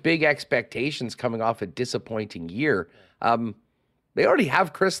big expectations coming off a disappointing year. They already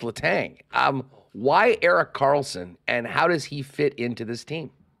have Chris Letang. Why Erik Karlsson, and how does he fit into this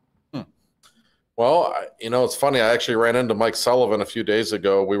team? Well, it's funny. I actually ran into Mike Sullivan a few days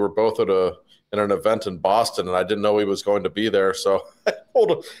ago. We were both at an event in Boston, and I didn't know he was going to be there. So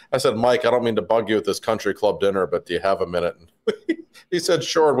I said, Mike, I don't mean to bug you at this country club dinner, but do you have a minute? And he said,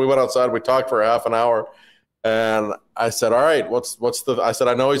 sure. And we went outside. We talked for half an hour. And I said, all right, I said,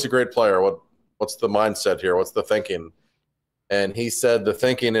 I know he's a great player. What's the mindset here? What's the thinking? And he said the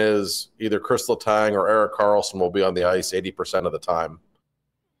thinking is either Chris Letang or Erik Karlsson will be on the ice 80% of the time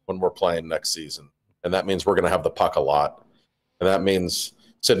when we're playing next season. And that means we're going to have the puck a lot. And that means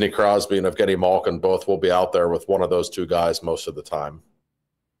Sidney Crosby and Evgeny Malkin both will be out there with one of those 2 guys most of the time.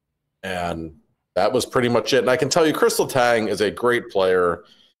 And that was pretty much it. And I can tell you, Chris Letang is a great player,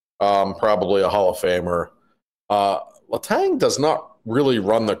 probably a Hall of Famer. Letang does not really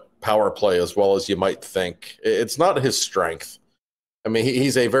run the power play as well as you might think. It's not his strength. I mean,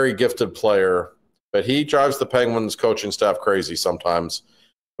 he's a very gifted player, but he drives the Penguins coaching staff crazy sometimes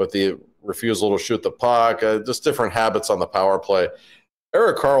with the refusal to shoot the puck, just different habits on the power play.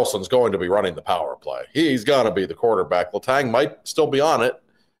 Erik Karlsson's going to be running the power play. He's going to be the quarterback. Letang might still be on it,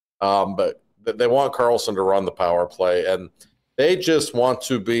 but they want Karlsson to run the power play. And They just want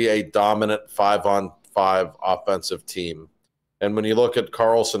to be a dominant 5-on-5 offensive team. And when you look at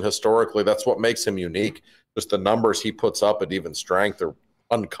Karlsson historically, that's what makes him unique. Just the numbers he puts up at even strength are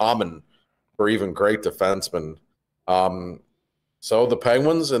uncommon for even great defensemen. So the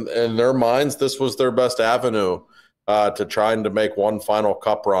Penguins, in their minds, this was their best avenue to trying to make one final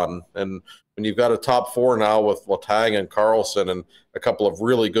cup run. And when you've got a top four now with Letang and Karlsson and a couple of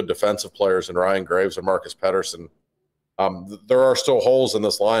really good defensive players in Ryan Graves and Marcus Paterson, there are still holes in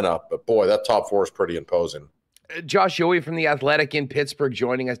this lineup. But, boy, that top four is pretty imposing. Josh Yohe from The Athletic in Pittsburgh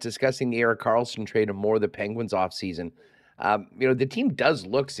joining us, discussing the Erik Karlsson trade and more of the Penguins offseason. The team does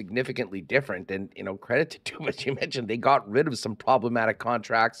look significantly different. And, credit to Dubas, you mentioned they got rid of some problematic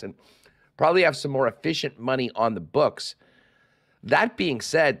contracts and probably have some more efficient money on the books. That being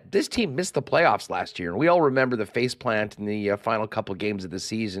said, this team missed the playoffs last year. And we all remember the faceplant in the final couple games of the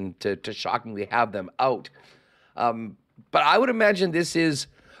season to shockingly have them out. But I would imagine this is,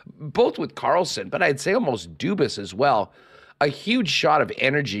 both with Karlsson, but I'd say almost Dubas as well, a huge shot of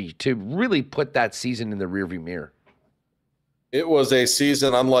energy to really put that season in the rearview mirror. It was a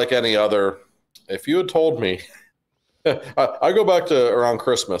season unlike any other. If you had told me, I go back to around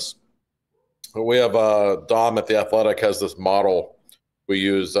Christmas. We have Dom at The Athletic has this model we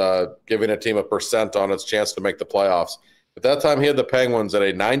use, giving a team a percent on its chance to make the playoffs. At that time, he had the Penguins at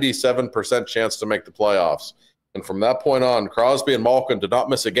a 97% chance to make the playoffs. And from that point on, Crosby and Malkin did not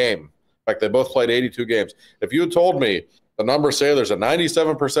miss a game. In fact, they both played 82 games. If you had told me the numbers say there's a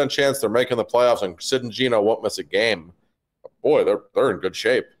 97% chance they're making the playoffs and Sid and Gino won't miss a game, boy, they're in good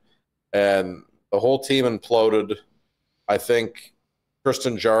shape. And the whole team imploded. I think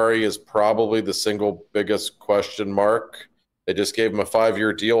Tristan Jarry is probably the single biggest question mark. They just gave him a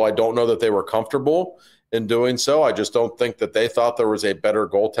 5-year deal. I don't know that they were comfortable in doing so. I just don't think that they thought there was a better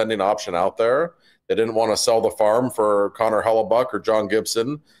goaltending option out there. They didn't want to sell the farm for Connor Hellebuck or John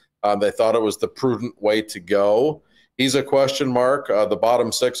Gibson. They thought it was the prudent way to go. He's a question mark. The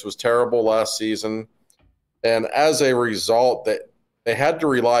bottom six was terrible last season. And as a result, they had to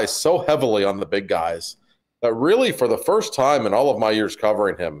rely so heavily on the big guys that really for the first time in all of my years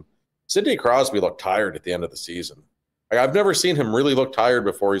covering him, Sidney Crosby looked tired at the end of the season. I've never seen him really look tired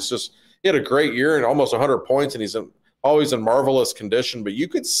before. He had a great year and almost 100 points, and he's always in marvelous condition, but you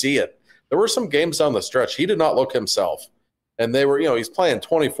could see it. There were some games down the stretch. He did not look himself. And they were, he's playing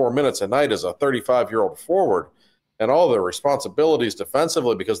 24 minutes a night as a 35-year-old forward, and all the responsibilities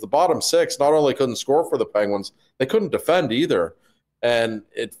defensively, because the bottom six not only couldn't score for the Penguins, they couldn't defend either. And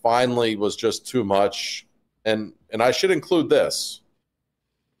it finally was just too much. And I should include this,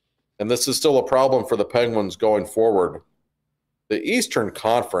 and this is still a problem for the Penguins going forward. The Eastern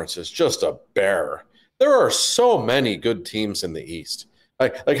Conference is just a bear. There are so many good teams in the East.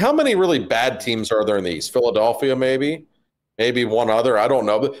 Like how many really bad teams are there in the East? Philadelphia, maybe one other. I don't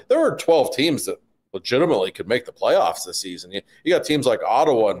know. But there are 12 teams that legitimately could make the playoffs this season. You got teams like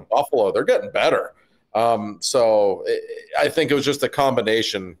Ottawa and Buffalo. They're getting better. So I think it was just a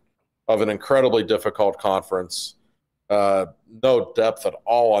combination of an incredibly difficult conference. No depth at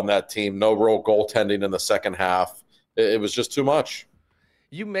all on that team. No real goaltending in the second half. It was just too much.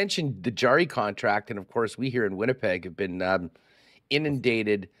 You mentioned the Jarry contract, and of course we here in Winnipeg have been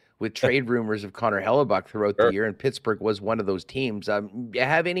inundated with trade rumors of Connor Hellebuck throughout the year, and Pittsburgh was one of those teams. You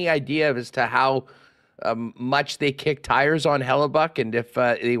have any idea as to how much they kicked tires on Hellebuck, and if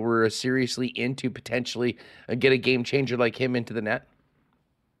they were seriously into potentially get a game changer like him into the net?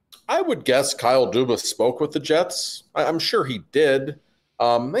 I would guess Kyle Dubas spoke with the Jets. I'm sure he did.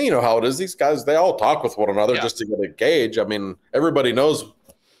 You know how it is. These guys, they all talk with one another just to get a gauge. I mean, everybody knows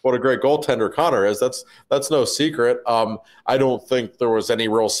what a great goaltender Connor is. That's no secret. I don't think there was any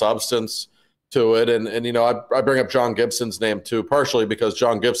real substance to it. And I bring up John Gibson's name too, partially because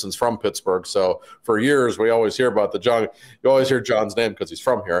John Gibson's from Pittsburgh. So for years, we always hear about you always hear John's name because he's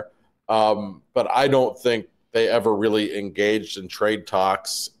from here. But I don't think they ever really engaged in trade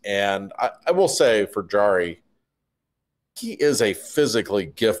talks. And I will say for Jarry, he is a physically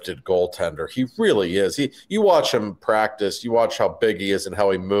gifted goaltender. He really is. You watch him practice, you watch how big he is and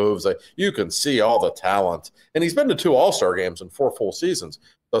how he moves. You can see all the talent. And he's been to 2 All-Star games in 4 full seasons.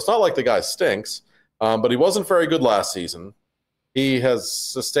 So it's not like the guy stinks, but he wasn't very good last season. He has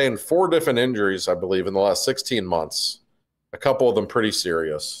sustained 4 different injuries, I believe, in the last 16 months, a couple of them pretty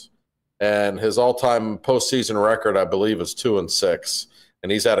serious. And his all-time postseason record, I believe, is 2-6.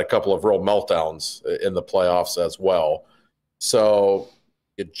 And he's had a couple of real meltdowns in the playoffs as well. So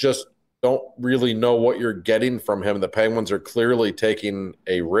you just don't really know what you're getting from him. The Penguins are clearly taking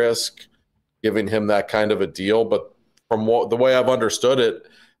a risk, giving him that kind of a deal. But from the way I've understood it,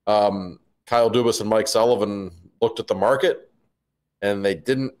 Kyle Dubas and Mike Sullivan looked at the market and they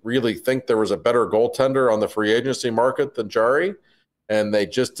didn't really think there was a better goaltender on the free agency market than Jarry, and they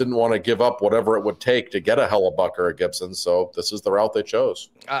just didn't want to give up whatever it would take to get a Hellebuck or a Gibson. So this is the route they chose.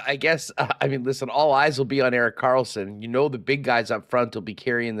 I guess, I mean, listen, all eyes will be on Erik Karlsson. You know, the big guys up front will be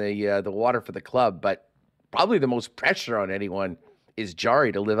carrying the water for the club, but probably the most pressure on anyone is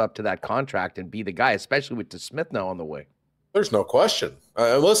Jarry to live up to that contract and be the guy, especially with DeSmith now on the way. There's no question.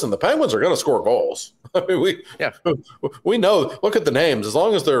 Listen, the Penguins are going to score goals. I mean, we know. Look at the names. As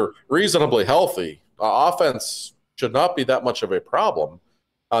long as they're reasonably healthy, offense should not be that much of a problem.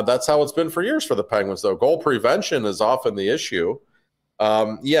 That's how it's been for years for the Penguins, though. Goal prevention is often the issue.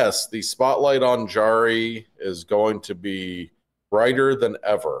 Yes, the spotlight on Jarry is going to be brighter than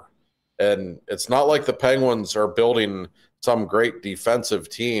ever. And it's not like the Penguins are building some great defensive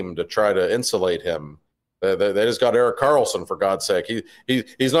team to try to insulate him. They just got Erik Karlsson, for God's sake.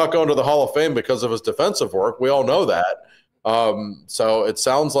 He's not going to the Hall of Fame because of his defensive work. We all know that. So it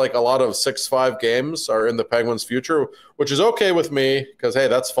sounds like a lot of 6-5 games are in the Penguins' future, which is okay with me because, hey,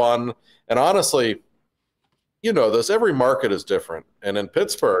 that's fun. And honestly, you know this, every market is different. And in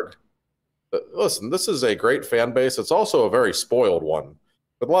Pittsburgh, listen, this is a great fan base. It's also a very spoiled one.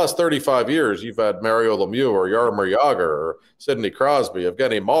 For the last 35 years, you've had Mario Lemieux or Jaromir Jagr or Sidney Crosby,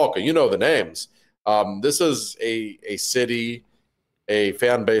 Evgeny Malkin. You know the names. This is a city, a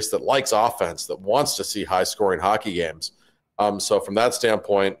fan base that likes offense, that wants to see high-scoring hockey games. So from that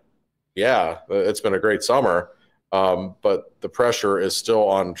standpoint, yeah, it's been a great summer. But the pressure is still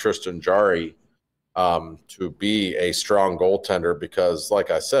on Tristan Jarry to be a strong goaltender because, like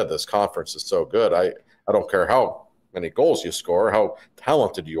I said, this conference is so good. I don't care how many goals you score, how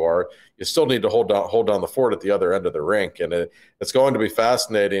talented you are, you still need to hold down the fort at the other end of the rink. And it's going to be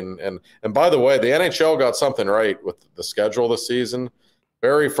fascinating. And by the way, the NHL got something right with the schedule this season.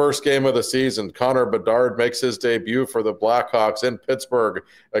 Very first game of the season, Connor Bedard makes his debut for the Blackhawks in Pittsburgh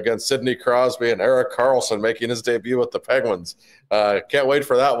against Sidney Crosby and Erik Karlsson making his debut with the Penguins. Can't wait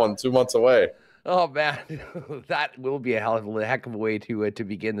for that one, 2 months away. Oh, man, that will be a heck of a way to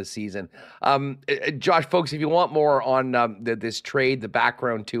begin the season. Josh, folks, if you want more on this trade, the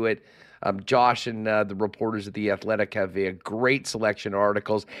background to it, Josh and the reporters at The Athletic have a great selection of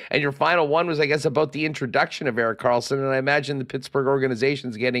articles. And your final one was, I guess, about the introduction of Erik Karlsson. And I imagine the Pittsburgh organization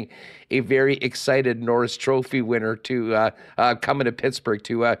is getting a very excited Norris Trophy winner to coming to Pittsburgh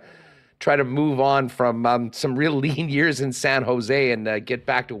to try to move on from some real lean years in San Jose and get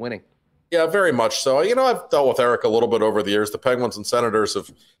back to winning. Yeah, very much so. You know, I've dealt with Erik a little bit over the years. The Penguins and Senators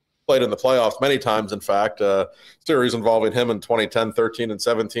have played in the playoffs many times, in fact. Series involving him in 2010, 13, and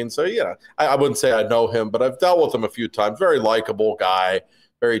 17. So, yeah, I wouldn't say I know him, but I've dealt with him a few times. Very likable guy,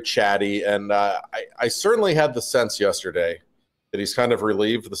 very chatty. And I certainly had the sense yesterday that he's kind of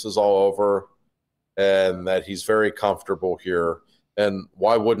relieved this is all over and that he's very comfortable here. And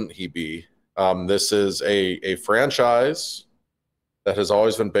why wouldn't he be? This is a franchise that has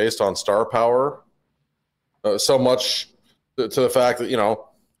always been based on star power, so much to the fact that, you know,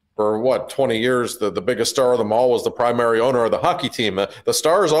 for 20 years, the biggest star of them all was the primary owner of the hockey team. The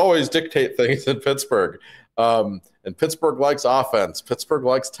stars always dictate things in Pittsburgh. And Pittsburgh likes offense. Pittsburgh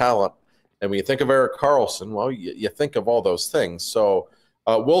likes talent. And when you think of Erik Karlsson, well, you think of all those things. So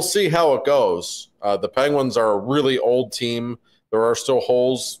we'll see how it goes. The Penguins are a really old team. There are still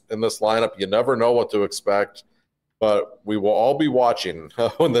holes in this lineup. You never know what to expect. But we will all be watching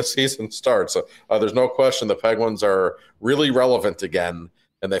when the season starts. There's no question the Penguins are really relevant again,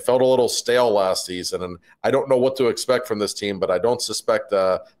 and they felt a little stale last season. And I don't know what to expect from this team, but I don't suspect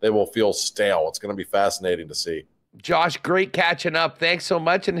they will feel stale. It's going to be fascinating to see. Josh, great catching up. Thanks so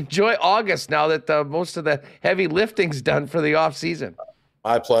much, and enjoy August now that most of the heavy lifting's done for the off season.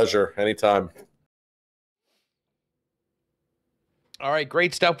 My pleasure. Anytime. All right,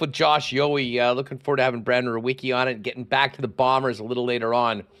 great stuff with Josh Yohe. Looking forward to having Brandon Rewucki on it and getting back to the Bombers a little later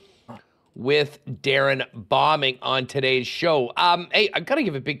on with Darrin Bauming on today's show. Hey, I've got to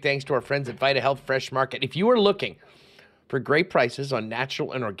give a big thanks to our friends at Vita Health Fresh Market. If you are looking for great prices on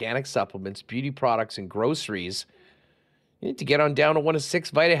natural and organic supplements, beauty products, and groceries, you need to get on down to one of 6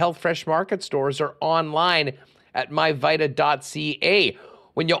 Vita Health Fresh Market stores or online at myvita.ca.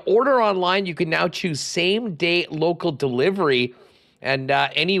 When you order online, you can now choose same-day local delivery. And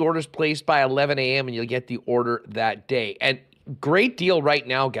any orders placed by 11 a.m. and you'll get the order that day. And great deal right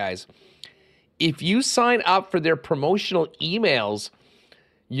now, guys. If you sign up for their promotional emails,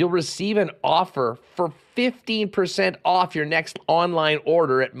 you'll receive an offer for 15% off your next online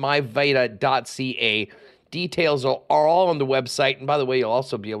order at myvita.ca. Details are all on the website. And by the way, you'll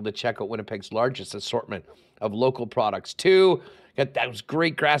also be able to check out Winnipeg's largest assortment of local products too. Got those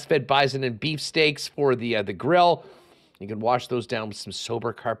great grass-fed bison and beef steaks for the grill. You can wash those down with some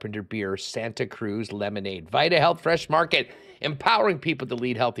Sober Carpenter beer, Santa Cruz lemonade. Vita Health Fresh Market, empowering people to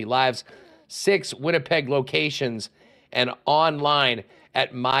lead healthy lives. 6 Winnipeg locations and online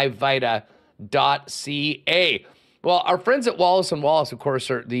at myvita.ca. Well, our friends at Wallace & Wallace, of course,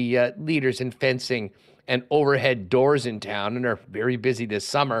 are the leaders in fencing and overhead doors in town, and are very busy this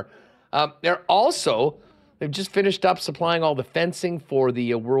summer. They've just finished up supplying all the fencing for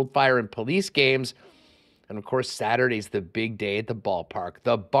the World Fire and Police games. And, of course, Saturday's the big day at the ballpark,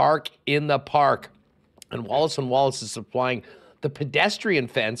 the Bark in the Park. And Wallace & Wallace is supplying the pedestrian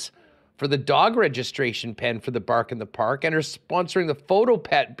fence for the dog registration pen for the Bark in the Park, and are sponsoring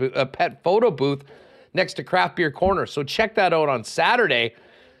the pet photo booth next to Craft Beer Corner. So check that out on Saturday.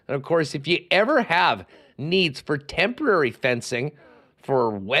 And, of course, if you ever have needs for temporary fencing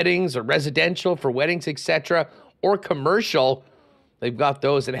for weddings or residential, for weddings, etc., or commercial, they've got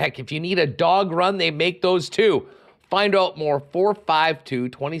those. And heck, if you need a dog run, they make those too. Find out more,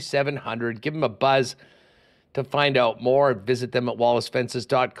 452-2700. Give them a buzz to find out more. Visit them at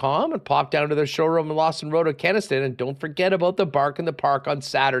wallacefences.com and pop down to their showroom in Lawson Road at Kenaston. And don't forget about the Bark in the Park on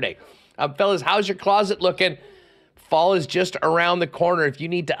Saturday. Fellas, how's your closet looking? Fall is just around the corner. If you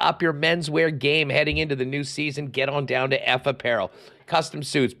need to up your menswear game heading into the new season, get on down to F Apparel. Custom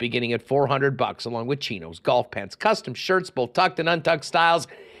suits beginning at $400, along with chinos, golf pants, custom shirts, both tucked and untucked styles,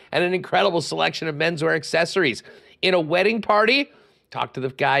 and an incredible selection of menswear accessories. In a wedding party, talk to the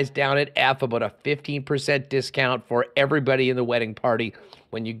guys down at F about a 15% discount for everybody in the wedding party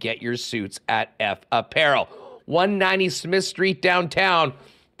when you get your suits at F Apparel. 190 Smith Street downtown.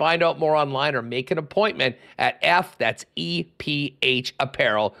 Find out more online or make an appointment at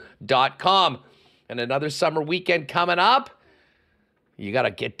EPHapparel.com. And another summer weekend coming up. You got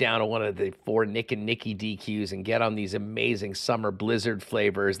to get down to one of the 4 Nick and Nicky DQs and get on these amazing summer blizzard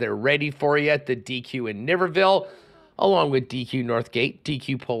flavors. They're ready for you at the DQ in Niverville, along with DQ Northgate,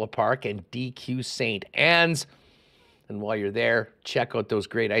 DQ Polo Park, and DQ St. Anne's. And while you're there, check out those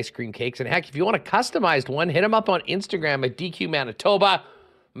great ice cream cakes. And heck, if you want a customized one, hit them up on Instagram at DQ Manitoba.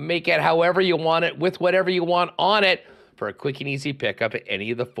 Make it however you want it, with whatever you want on it, for a quick and easy pickup at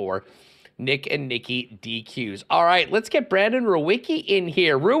any of the 4 Nick and Nicky DQs. All right, let's get Brandon Rewucki in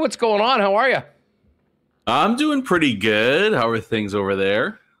here. Rew, what's going on? How are you? I'm doing pretty good. How are things over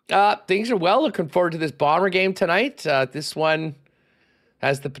there? Things are well. Looking forward to this Bomber game tonight. This one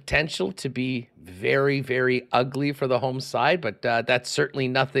has the potential to be very, very ugly for the home side, but that's certainly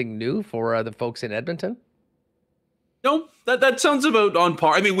nothing new for the folks in Edmonton. No, that sounds about on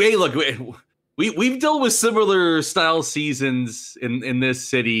par. I mean, we've dealt with similar style seasons in this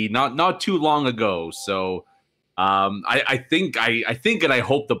city not too long ago. So I think and I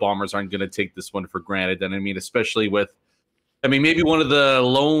hope the Bombers aren't going to take this one for granted. And I mean, especially with, maybe one of the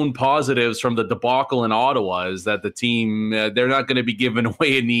lone positives from the debacle in Ottawa is that the team, they're not going to be giving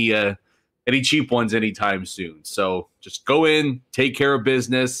away any cheap ones anytime soon. So just go in, take care of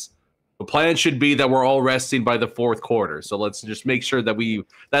business. The plan should be that we're all resting by the 4th quarter. So let's just make sure that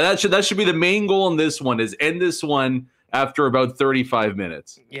that should be the main goal in this one, is end this one after about 35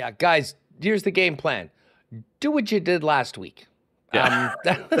 minutes. Yeah, guys, here's the game plan. Do what you did last week. Yeah.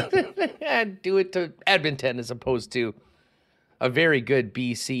 And do it to Edmonton as opposed to a very good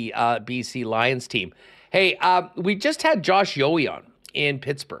BC Lions team. Hey, we just had Josh Yohe on in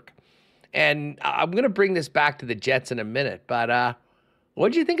Pittsburgh. And I'm going to bring this back to the Jets in a minute, but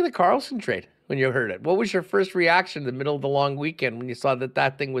what did you think of the Karlsson trade when you heard it? What was your first reaction in the middle of the long weekend when you saw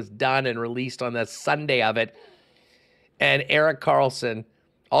that thing was done and released on the Sunday of it? And Erik Karlsson,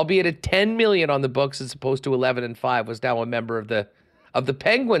 albeit at $10 million on the books as opposed to 11-5, was now a member of the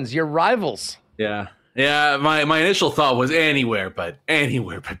Penguins, your rivals. Yeah. My initial thought was anywhere but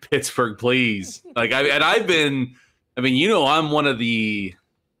Pittsburgh, please. I'm one of the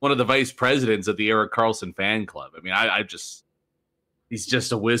vice presidents of the Erik Karlsson fan club. He's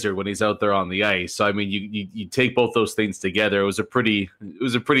just a wizard when he's out there on the ice. So you take both those things together. It was a pretty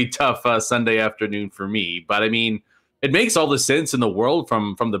tough Sunday afternoon for me. But it makes all the sense in the world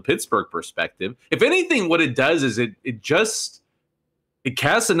from the Pittsburgh perspective. If anything, what it does is it casts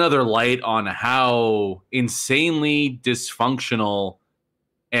another light on how insanely dysfunctional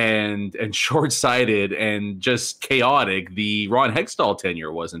and short-sighted and just chaotic the Ron Hextall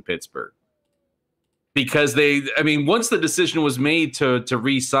tenure was in Pittsburgh. Because once the decision was made to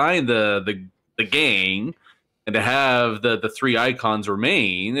re-sign the gang and to have the 3 icons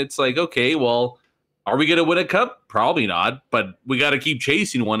remain, it's like, okay, well, are we going to win a cup? Probably not, but we got to keep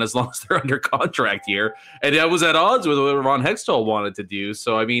chasing one as long as they're under contract here. And that was at odds with what Ron Hextall wanted to do.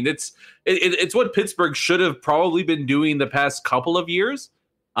 So, it's what Pittsburgh should have probably been doing the past couple of years.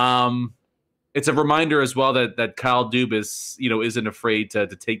 it's a reminder as well that Kyle Dubas, isn't afraid to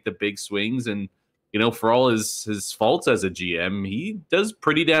take the big swings. And, for all his faults as a GM, he does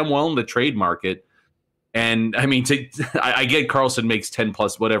pretty damn well in the trade market. And I mean, I get Karlsson makes 10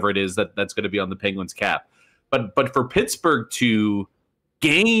 plus whatever it is that's going to be on the Penguins cap. But for Pittsburgh to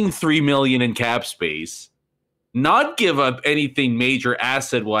gain $3 million in cap space, not give up anything major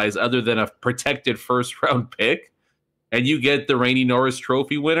asset-wise other than a protected first-round pick, and you get the reigning Norris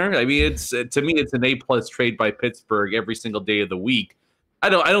Trophy winner. I mean, to me, it's an A-plus trade by Pittsburgh every single day of the week. I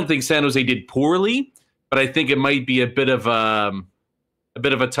don't think San Jose did poorly, but I think it might be a bit of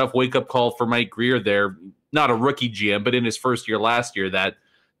a tough wake-up call for Mike Greer there. Not a rookie GM, but in his first year last year, that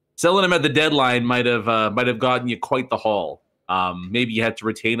selling him at the deadline might have gotten you quite the haul. Maybe you had to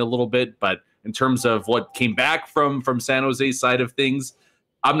retain a little bit, but in terms of what came back from San Jose's side of things,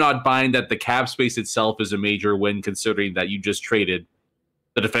 I'm not buying that the cap space itself is a major win, considering that you just traded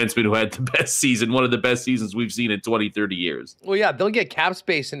the defenseman who had the best season, one of the best seasons we've seen in 20, 30 years. Well, yeah, they'll get cap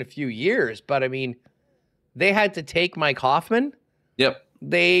space in a few years, but I mean, they had to take Mike Hoffman. Yep.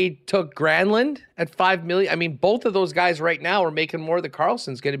 They took Granlund at $5 million. I mean, both of those guys right now are making more than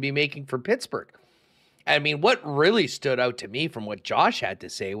Karlsson's going to be making for Pittsburgh. I mean, what really stood out to me from what Josh had to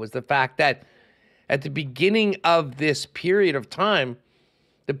say was the fact that at the beginning of this period of time,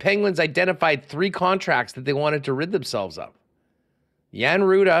 the Penguins identified 3 contracts that they wanted to rid themselves of. Jan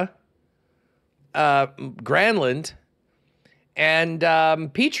Ruda, Granlund, and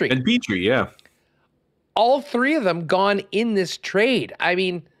Petrie. And Petrie, yeah. All 3 of them gone in this trade. I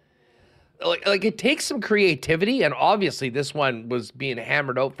mean, like it takes some creativity, and obviously this one was being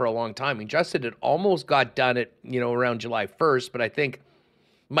hammered out for a long time. I mean, Justin had almost got done at, around July 1st, but I think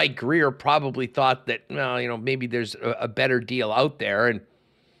Mike Greer probably thought that, well, maybe there's a better deal out there, and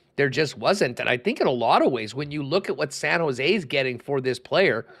there just wasn't. And I think in a lot of ways, when you look at what San Jose is getting for this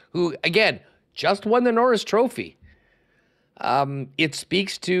player, who, again, just won the Norris Trophy, it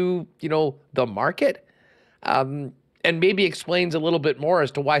speaks to, the market, and maybe explains a little bit more as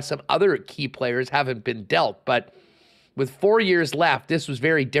to why some other key players haven't been dealt. But with 4 years left, this was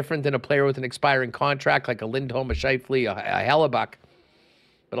very different than a player with an expiring contract like a Lindholm, a Scheifele, a Hellebuck.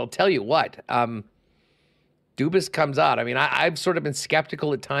 But I'll tell you what, Dubas comes out. I mean, I've sort of been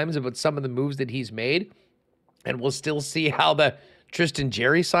skeptical at times about some of the moves that he's made, and we'll still see how the Tristan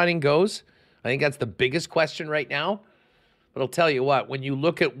Jerry signing goes. I think that's the biggest question right now. But I'll tell you what, when you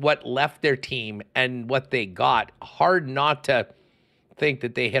look at what left their team and what they got, hard not to think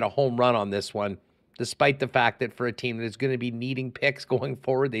that they hit a home run on this one, despite the fact that for a team that is going to be needing picks going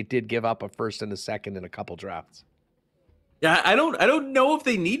forward, they did give up a first and a second in a couple drafts. Yeah, I don't know if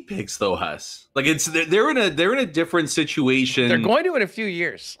they need picks though, Huss. Like they're in a different situation. They're going to in a few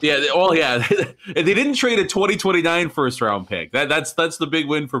years. Yeah, they didn't trade a 2029 first round pick. That's the big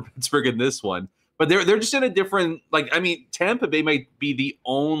win for Pittsburgh in this one. But they're just in a different, Tampa Bay might be the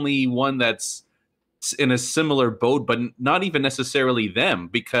only one that's in a similar boat, but not even necessarily them,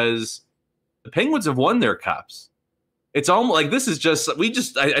 because the Penguins have won their cups. It's almost like this is just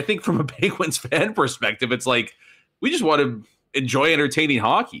I think from a Penguins fan perspective, it's like we just want to enjoy entertaining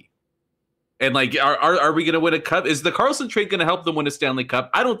hockey. And are we going to win a cup? Is the Karlsson trade going to help them win a Stanley Cup?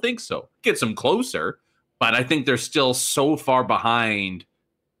 I don't think so. Gets them closer, but I think they're still so far behind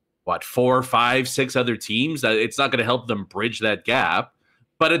 4, 5, 6 other teams that it's not going to help them bridge that gap.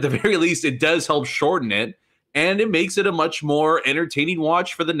 But at the very least, it does help shorten it, and it makes it a much more entertaining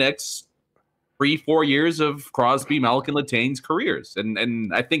watch for the next 3-4 years of Crosby, Malkin, Letang's careers.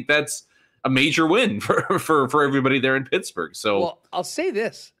 And I think that's a major win for everybody there in Pittsburgh. So, well, I'll say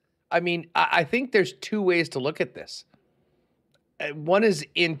this. I mean, I think there's 2 ways to look at this. One is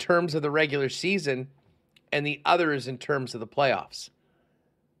in terms of the regular season, and the other is in terms of the playoffs.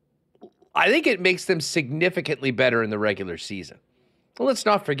 I think it makes them significantly better in the regular season. Well, let's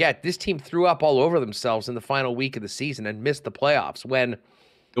not forget, this team threw up all over themselves in the final week of the season and missed the playoffs when,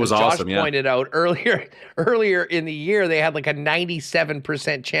 it was as awesome, Josh pointed out earlier in the year, they had like a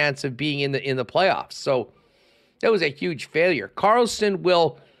 97% chance of being in the playoffs. So that was a huge failure. Karlsson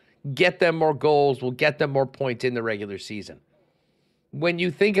will get them more goals, will get them more points in the regular season. When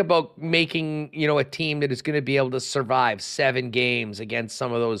you think about making, a team that is going to be able to survive 7 games against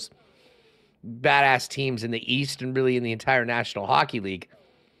some of those badass teams in the East and really in the entire National Hockey League,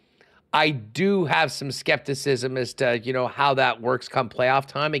 I do have some skepticism as to, how that works come playoff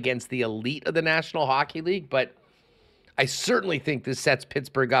time against the elite of the National Hockey League. But I certainly think this sets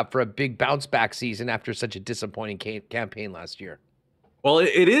Pittsburgh up for a big bounce back season after such a disappointing campaign last year. Well,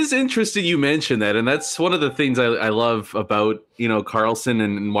 it is interesting you mentioned that. And that's one of the things I love about, Karlsson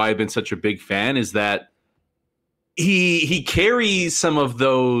and why I've been such a big fan is that he carries some of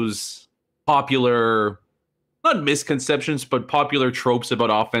those popular, not misconceptions, but popular tropes about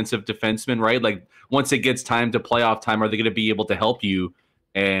offensive defensemen, right? Like once it gets time to playoff time, are they going to be able to help you?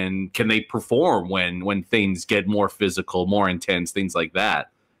 And can they perform when things get more physical, more intense, things like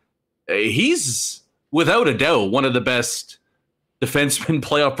that? He's without a doubt one of the best defenseman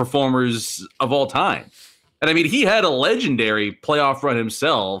playoff performers of all time. And I mean, he had a legendary playoff run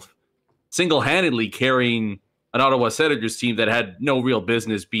himself, single-handedly carrying an Ottawa Senators team that had no real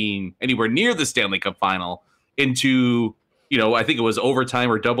business being anywhere near the Stanley Cup final into, I think it was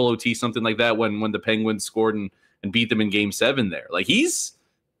overtime or double OT, something like that, when the Penguins scored and beat them in Game 7 there. Like, he's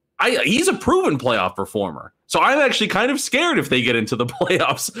a proven playoff performer. So I'm actually kind of scared if they get into the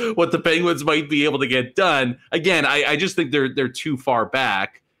playoffs, what the Penguins might be able to get done. Again, I just think they're too far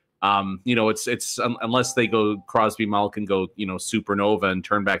back. It's unless they go Crosby, Malkin go, supernova and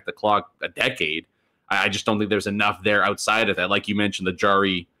turn back the clock a decade. I just don't think there's enough there outside of that. Like you mentioned, the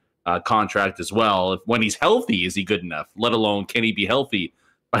Jarry contract as well. When he's healthy, is he good enough? Let alone can he be healthy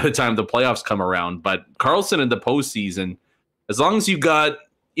by the time the playoffs come around? But Karlsson in the postseason, as long as you got,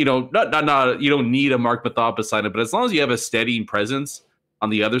 not you don't need a Mark Mathop beside him, but as long as you have a steadying presence on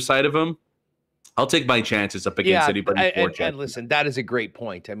the other side of him, I'll take my chances up against anybody. And listen, that is a great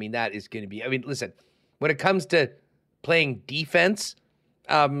point. I mean, that is going to be. I mean, listen, when it comes to playing defense,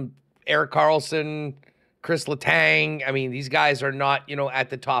 Erik Karlsson, Chris Letang, I mean, these guys are not, at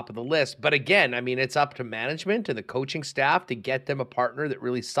the top of the list. But again, I mean, it's up to management and the coaching staff to get them a partner that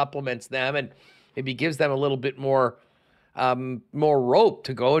really supplements them and maybe gives them a little bit more rope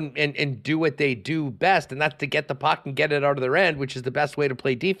to go and do what they do best. And that's to get the puck and get it out of their end, which is the best way to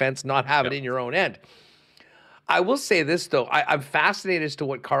play defense, not have it in your own end. I will say this, though. I'm fascinated as to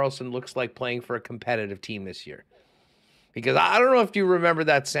what Karlsson looks like playing for a competitive team this year. Because I don't know if you remember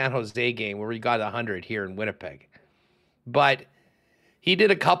that San Jose game where he got 100 here in Winnipeg. But he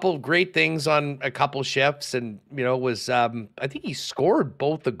did a couple of great things on a couple shifts and, was, I think he scored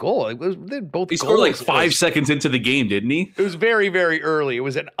both the goal. He scored like 5 seconds into the game, didn't he? It was very, very early. It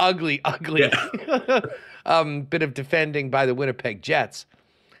was an ugly bit of defending by the Winnipeg Jets.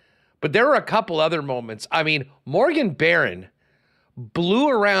 But there were a couple other moments. I mean, Morgan Barron blew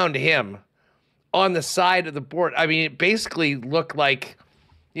around him on the side of the board. I mean, it basically looked like,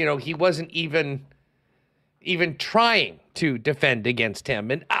 he wasn't even trying to defend against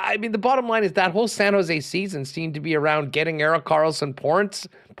him. And I mean, the bottom line is that whole San Jose season seemed to be around getting Erik Karlsson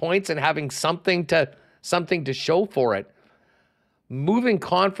points and having something to show for it. Moving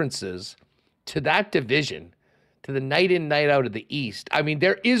conferences to that division, to the night in, night out of the East. I mean,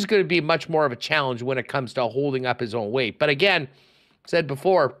 there is going to be much more of a challenge when it comes to holding up his own weight. But again, said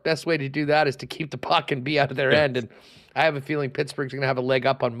before, best way to do that is to keep the puck and be out of their end. And I have a feeling Pittsburgh's going to have a leg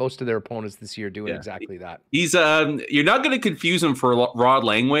up on most of their opponents this year doing exactly that. He's you're not going to confuse him for Rod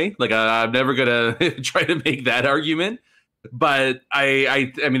Langway. Like I'm never going to try to make that argument. But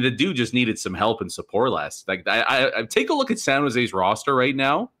I mean, the dude just needed some help and support last. Like I take a look at San Jose's roster right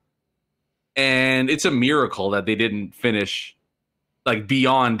now, and it's a miracle that they didn't finish like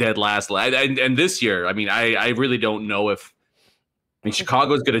beyond dead last. And this year, I mean, I really don't know if. I mean,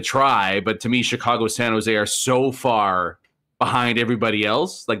 Chicago's going to try, but to me, Chicago and San Jose are so far behind everybody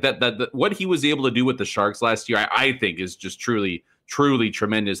else. Like that what he was able to do with the Sharks last year, I think is just truly, truly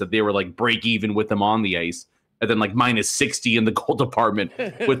tremendous. That they were like break even with them on the ice, and then like minus 60 in the goal department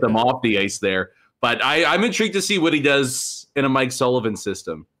with them off the ice there. But I'm intrigued to see what he does in a Mike Sullivan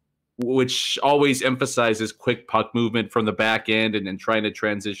system, which always emphasizes quick puck movement from the back end and trying to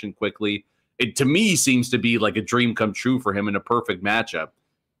transition quickly. It, to me, seems to be like a dream come true for him in a perfect matchup.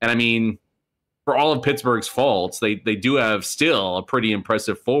 And I mean, for all of Pittsburgh's faults, they do have still a pretty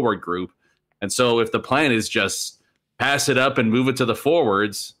impressive forward group. And so if the plan is just pass it up and move it to the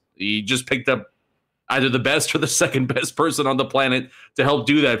forwards, you just picked up either the best or the second best person on the planet to help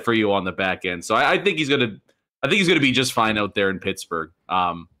do that for you on the back end. So I think he's gonna be just fine out there in Pittsburgh.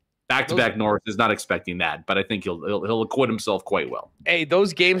 Back-to-back North is not expecting that, but I think he'll acquit himself quite well. Hey,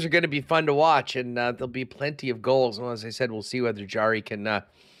 those games are going to be fun to watch, and there'll be plenty of goals. And as I said, we'll see whether Jarry can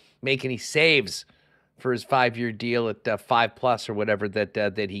make any saves for his 5-year deal at 5+ or whatever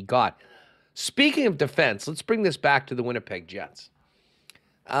that he got. Speaking of defense, let's bring this back to the Winnipeg Jets.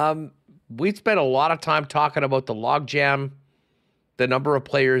 We spent a lot of time talking about the logjam, the number of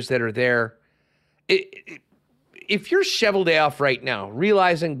players that are there. If you're Cheveldayoff right now,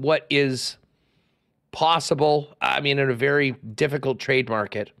 realizing what is possible, I mean, in a very difficult trade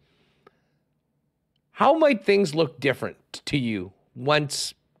market, how might things look different to you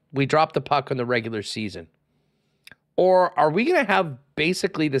once we drop the puck on the regular season? Or are we going to have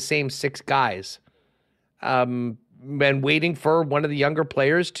basically the same 6 guys, and waiting for one of the younger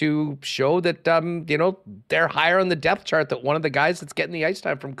players to show that, they're higher on the depth chart than one of the guys that's getting the ice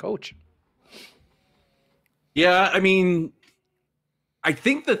time from coach. Yeah, I mean, I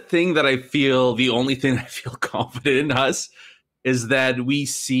think the only thing I feel confident in us is that we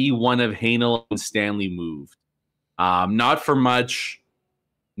see one of Hainel and Stanley moved. Not for much,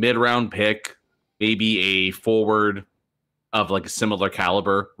 mid-round pick, maybe a forward of like a similar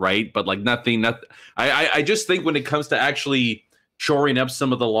caliber, right? But like nothing. I just think when it comes to actually shoring up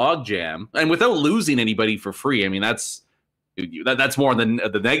some of the logjam and without losing anybody for free, I mean, that's more on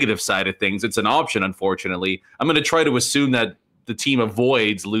the negative side of things. It's an option, unfortunately. I'm going to try to assume that the team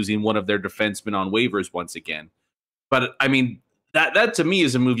avoids losing one of their defensemen on waivers once again. But I mean, that to me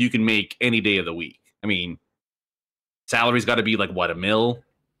is a move you can make any day of the week. I mean, salary's got to be like what, $1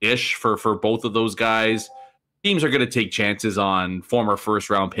 million-ish for both of those guys. Teams are going to take chances on former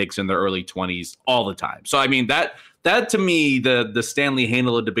first-round picks in their early 20s all the time. So, I mean, that to me, the Stanley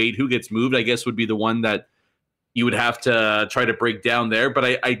Hainel debate, who gets moved, I guess would be the one that you would have to try to break down there.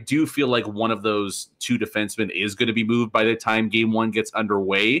 But I do feel like one of those two defensemen is going to be moved by the time Game 1 gets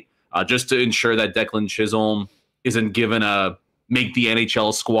underway, just to ensure that Declan Chisholm isn't given a make the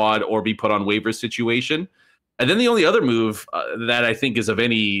NHL squad or be put on waivers situation. And then the only other move that I think is of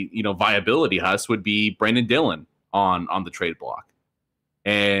any viability, Huss, would be Brandon Dillon on the trade block.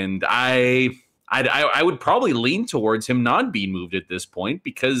 And I would probably lean towards him not being moved at this point,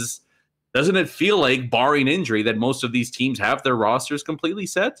 because doesn't it feel like, barring injury, that most of these teams have their rosters completely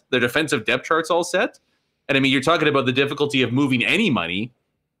set, their defensive depth charts all set? And I mean, you're talking about the difficulty of moving any money.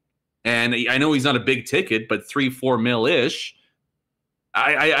 And I know he's not a big ticket, but $3-4 million-ish.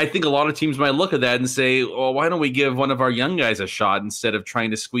 I think a lot of teams might look at that and say, well, why don't we give one of our young guys a shot instead of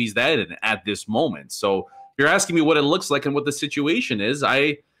trying to squeeze that in at this moment? So if you're asking me what it looks like and what the situation is,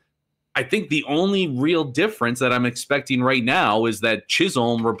 I think the only real difference that I'm expecting right now is that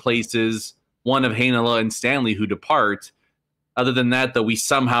Chisholm replaces one of Hainela and Stanley who depart. Other than that, we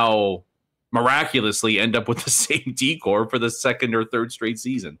somehow miraculously end up with the same decor for the second or third straight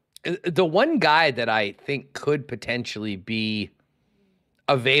season. The one guy that I think could potentially be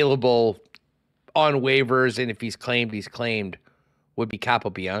available on waivers, and if he's claimed, would be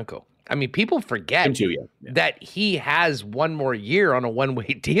Capobianco. I mean, people forget that he has one more year on a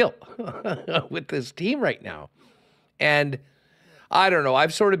one-way deal with this team right now. And I don't know.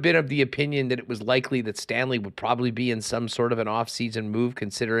 I've sort of been of the opinion that it was likely that Stanley would probably be in some sort of an off-season move,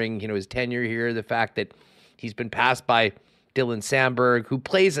 considering, his tenure here, the fact that he's been passed by Dylan Sandberg, who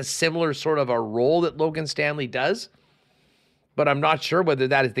plays a similar sort of a role that Logan Stanley does. But I'm not sure whether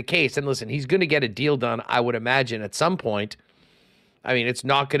that is the case. And listen, he's going to get a deal done, I would imagine, at some point. I mean, it's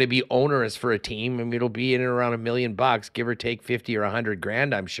not going to be onerous for a team. I mean, it'll be in and around $1 million, give or take 50 or 100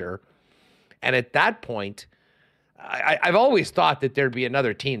 grand, I'm sure. And at that point, I've always thought that there'd be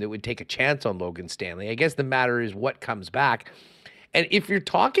another team that would take a chance on Logan Stanley. I guess the matter is what comes back. And if you're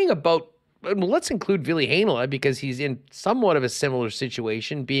talking about, let's include Ville Heinola, because he's in somewhat of a similar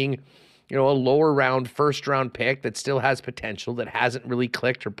situation, being a lower round, first round pick that still has potential, that hasn't really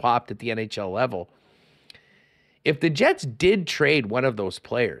clicked or popped at the NHL level. If the Jets did trade one of those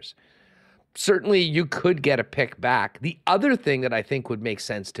players, certainly you could get a pick back. The other thing that I think would make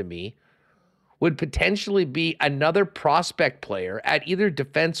sense to me would potentially be another prospect player at either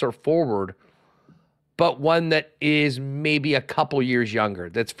defense or forward, but one that is maybe a couple years younger,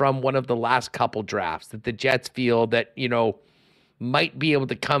 that's from one of the last couple drafts, that the Jets feel that, might be able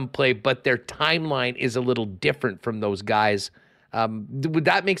to come play, but their timeline is a little different from those guys. Would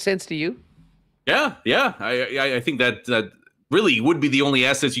that make sense to you? Yeah. I think that really would be the only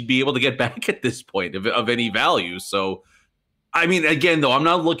assets you'd be able to get back at this point of any value. So, I mean, again, though, I'm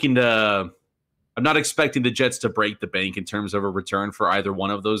not expecting the Jets to break the bank in terms of a return for either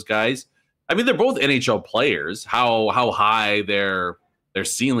one of those guys. I mean, they're both NHL players. How high their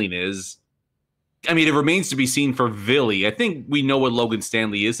ceiling is, I mean, it remains to be seen for Ville. I think we know what Logan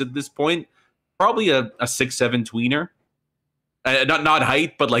Stanley is at this point. Probably a 6'7" tweener. Not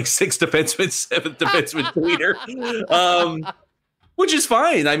height, but like 6 defenseman, 7th defenseman tweener. Which is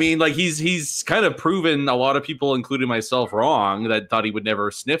fine. I mean, like he's kind of proven a lot of people, including myself, wrong that thought he would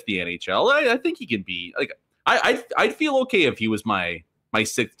never sniff the NHL. I think he can be like I'd feel okay if he was my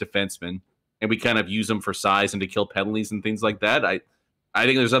 6th defenseman and we kind of use him for size and to kill penalties and things like that. I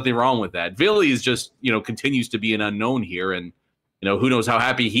think there's nothing wrong with that. Ville is just, continues to be an unknown here. And, who knows how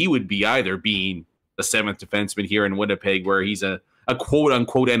happy he would be either being the 7th defenseman here in Winnipeg, where he's a quote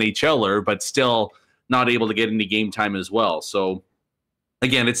unquote NHLer, but still not able to get into game time as well. So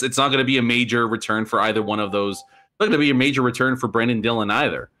again, it's not going to be a major return for either one of those. It's not going to be a major return for Brandon Dillon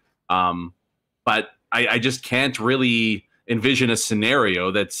either. But I just can't really envision a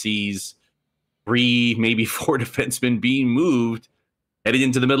scenario that sees 3, maybe 4 defensemen being moved heading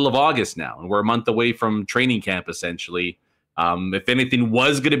into the middle of August now. And we're a month away from training camp, essentially. If anything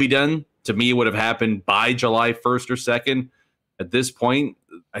was going to be done, to me, it would have happened by July 1st or 2nd. At this point,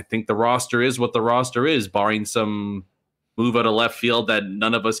 I think the roster is what the roster is, barring some move out of left field that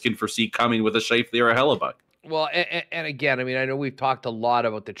none of us can foresee coming with a Scheifele or a Hellebuck. Well, and again, I mean, I know we've talked a lot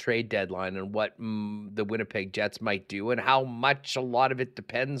about the trade deadline and what the Winnipeg Jets might do and how much a lot of it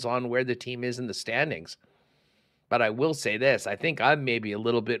depends on where the team is in the standings. But I will say this, I think I'm maybe a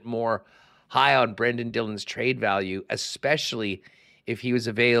little bit more high on Brendan Dillon's trade value, especially if he was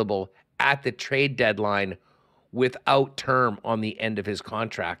available at the trade deadline without term on the end of his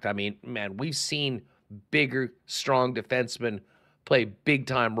contract. I mean, man, we've seen bigger, strong defensemen play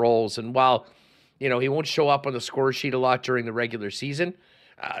big-time roles. And while, you know, he won't show up on the score sheet a lot during the regular season,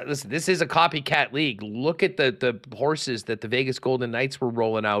 listen, this is a copycat league. Look at the horses that the Vegas Golden Knights were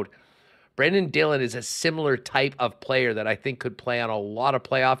rolling out. Brendan Dillon is a similar type of player that I think could play on a lot of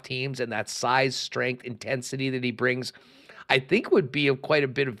playoff teams, and that size, strength, intensity that he brings, I think would be of quite a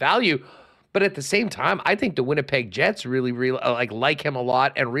bit of value. But at the same time, I think the Winnipeg Jets really like him a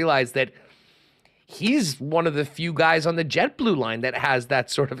lot and realize that he's one of the few guys on the JetBlue line that has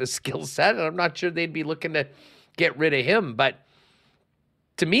that sort of a skill set. And I'm not sure they'd be looking to get rid of him. But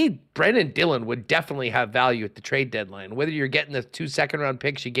to me, Brendan Dillon would definitely have value at the trade deadline. Whether you're getting the 2 second-round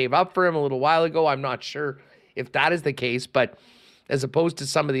picks you gave up for him a little while ago, I'm not sure if that is the case. But as opposed to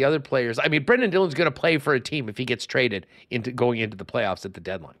some of the other players, I mean, Brendan Dillon's going to play for a team if he gets traded into going into the playoffs at the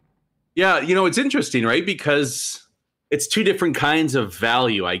deadline. Yeah, you know, it's interesting, right? Because it's 2 different kinds of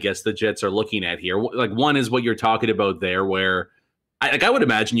value, I guess, the Jets are looking at here. Like, one is what you're talking about there, where I would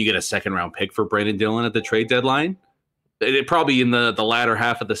imagine you get a second-round pick for Brendan Dillon at the trade deadline. It probably in the latter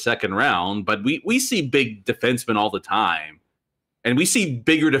half of the second round, but we see big defensemen all the time. And we see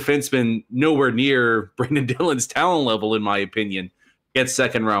bigger defensemen nowhere near Brendan Dillon's talent level, in my opinion, get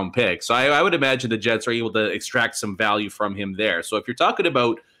second-round picks. So I would imagine the Jets are able to extract some value from him there. So if you're talking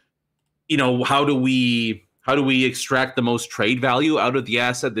about, you know, how do we extract the most trade value out of the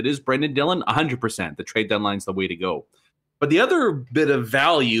asset that is Brendan Dillon? 100%. The trade deadline's the way to go. But the other bit of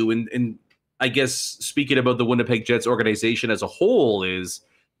value, and I guess speaking about the Winnipeg Jets organization as a whole, is,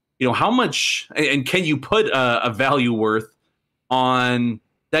 you know, how much and can you put a value worth on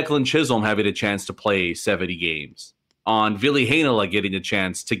Declan Chisholm having a chance to play 70 games, on Ville Heinola getting a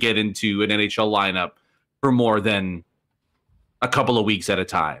chance to get into an NHL lineup for more than a couple of weeks at a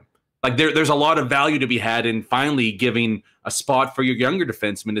time? Like, there's a lot of value to be had in finally giving a spot for your younger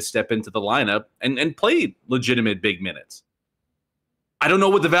defenseman to step into the lineup and play legitimate big minutes. I don't know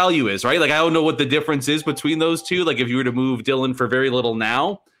what the value is, right? Like, I don't know what the difference is between those two. Like, if you were to move Dillon for very little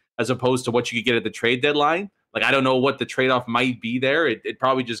now, as opposed to what you could get at the trade deadline, like, I don't know what the trade-off might be there. It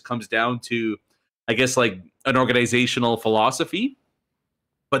probably just comes down to, I guess, like an organizational philosophy.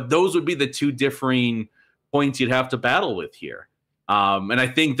 But those would be the 2 differing points you'd have to battle with here. And I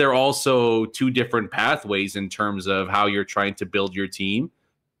think they're also 2 different pathways in terms of how you're trying to build your team.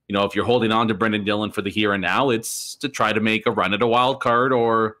 You know, if you're holding on to Brendan Dillon for the here and now, it's to try to make a run at a wild card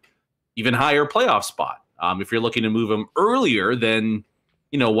or even higher playoff spot. If you're looking to move him earlier, then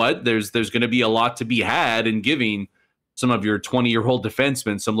you know what? There's going to be a lot to be had in giving some of your 20-year-old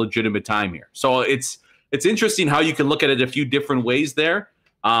defensemen some legitimate time here. So it's interesting how you can look at it a few different ways there.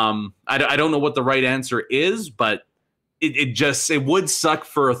 I don't know what the right answer is, but it would suck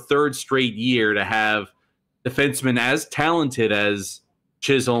for a 3rd straight year to have defensemen as talented as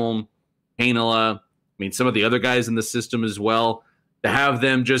Chisholm, Heinola, I mean, some of the other guys in the system as well, to have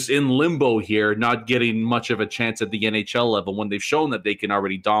them just in limbo here, not getting much of a chance at the NHL level when they've shown that they can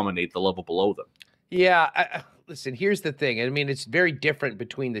already dominate the level below them. Yeah, listen, here's the thing. I mean, it's very different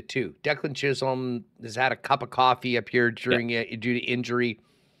between the 2. Declan Chisholm has had a cup of coffee up here due to injury,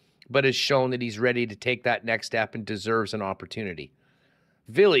 but has shown that he's ready to take that next step and deserves an opportunity.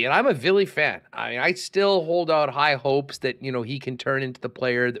 Ville, and I'm a Ville fan. I mean, I still hold out high hopes that, you know, he can turn into the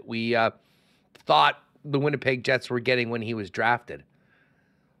player that we thought the Winnipeg Jets were getting when he was drafted.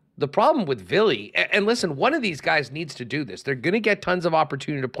 The problem with Ville, and listen, one of these guys needs to do this. They're going to get tons of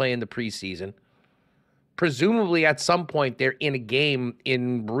opportunity to play in the preseason. Presumably at some point they're in a game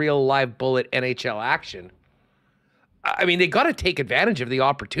in real live bullet NHL action. I mean, they got to take advantage of the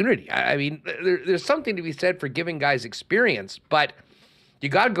opportunity. I mean, there's something to be said for giving guys experience, but you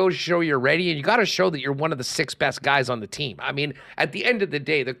got to go show you're ready, and you got to show that you're one of the 6 best guys on the team. I mean, at the end of the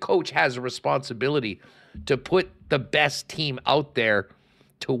day, the coach has a responsibility to put the best team out there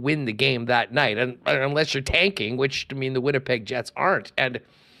to win the game that night. And unless you're tanking, which, I mean, the Winnipeg Jets aren't. And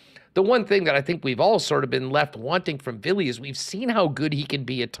the one thing that I think we've all sort of been left wanting from Billy is we've seen how good he can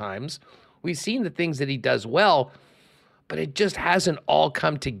be at times. We've seen the things that he does well, but it just hasn't all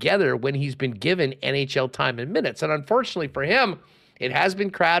come together when he's been given NHL time and minutes. And unfortunately for him, it has been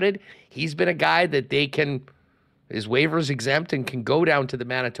crowded. He's been a guy that his waivers exempt and can go down to the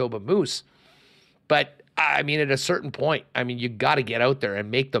Manitoba Moose. But I mean, at a certain point, I mean, you got to get out there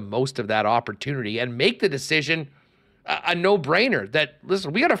and make the most of that opportunity and make the decision a no-brainer that,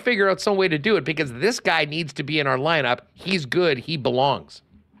 listen, we got to figure out some way to do it because this guy needs to be in our lineup. He's good. He belongs.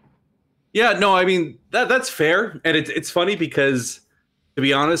 Yeah, no, I mean, that's fair. And it's funny because, to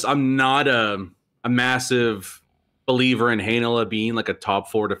be honest, I'm not a massive believer in Heinola being like a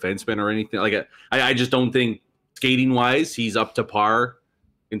top 4 defenseman or anything. Like, I just don't think skating-wise he's up to par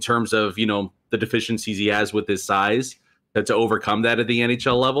in terms of, you know, the deficiencies he has with his size to overcome that at the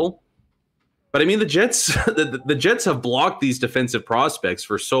NHL level. But I mean, the Jets, the Jets have blocked these defensive prospects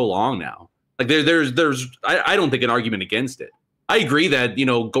for so long now. Like I don't think an argument against it. I agree that, you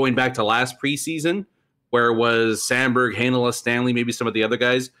know, going back to last preseason, where it was Sandberg, Heinola, Stanley, maybe some of the other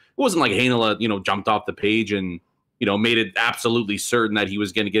guys, it wasn't like Heinola, you know, jumped off the page and, you know, made it absolutely certain that he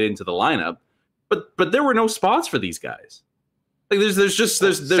was going to get into the lineup. But there were no spots for these guys. Like there's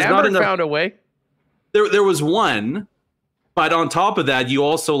not enough. Found a way. There was one. But on top of that, you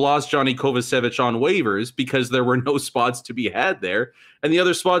also lost Johnny Kovacevic on waivers because there were no spots to be had there. And the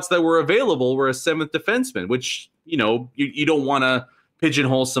other spots that were available were a 7th defenseman, which, you know, you don't want to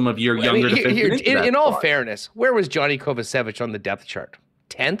pigeonhole some of your younger defensemen. In all fairness, where was Johnny Kovacevic on the depth chart?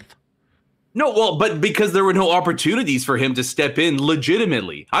 10th? No, well, but because there were no opportunities for him to step in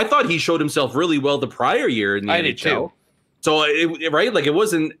legitimately. I thought he showed himself really well the prior year in the NHL. Did too. So, right? Like, it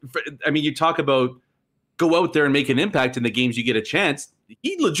wasn't, I mean, you talk about go out there and make an impact in the games you get a chance.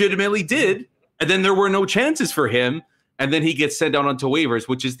 He legitimately did. And then there were no chances for him. And then he gets sent out onto waivers,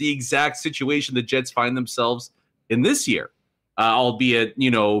 which is the exact situation the Jets find themselves in this year. Albeit,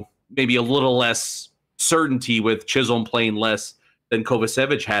 you know, maybe a little less certainty with Chisholm playing less than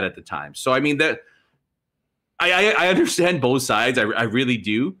Kovacevic had at the time. So, I mean, that I understand both sides. I really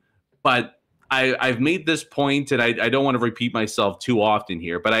do. But I've made this point, and I don't want to repeat myself too often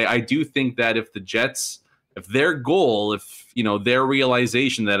here, but I do think that if the Jets, if their goal, if, you know, their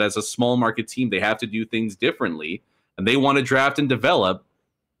realization that as a small market team, they have to do things differently and they want to draft and develop,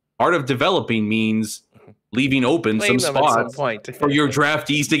 part of developing means leaving open some spots for your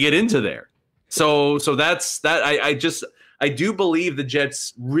draftees to get into there. So that's that. I do believe the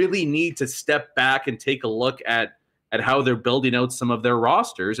Jets really need to step back and take a look at how they're building out some of their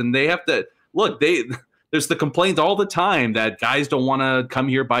rosters, and they have to look, there's the complaint all the time that guys don't want to come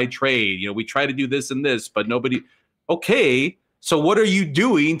here by trade. You know, we try to do this and this, but nobody. Okay, so what are you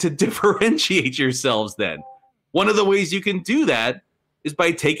doing to differentiate yourselves then? One of the ways you can do that is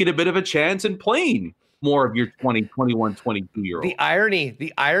by taking a bit of a chance and playing more of your 20, 21, 22-year-old.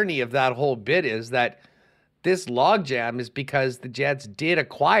 The irony of that whole bit is that this logjam is because the Jets did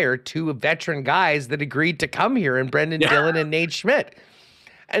acquire 2 veteran guys that agreed to come here, and Brendan Dillon and Nate Schmidt.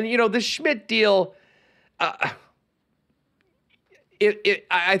 And, you know, the Schmidt deal, I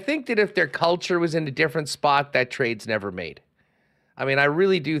think that if their culture was in a different spot, that trade's never made. I mean, I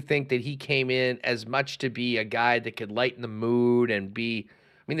really do think that he came in as much to be a guy that could lighten the mood and be,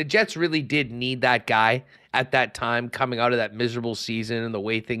 I mean, the Jets really did need that guy at that time coming out of that miserable season and the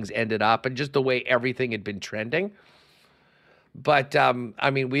way things ended up and just the way everything had been trending. But, I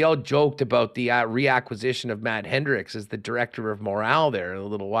mean, we all joked about the reacquisition of Matt Hendricks as the director of morale there a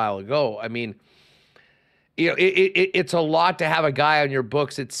little while ago. I mean, you know, it's a lot to have a guy on your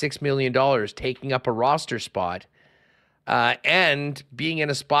books at $6 million taking up a roster spot and being in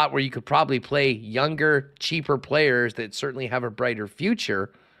a spot where you could probably play younger, cheaper players that certainly have a brighter future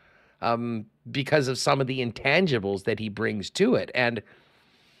because of some of the intangibles that he brings to it. And,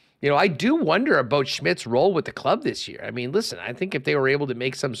 you know, I do wonder about Schmidt's role with the club this year. I mean, listen, I think if they were able to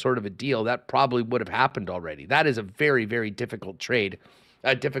make some sort of a deal, that probably would have happened already. That is a very, very difficult trade,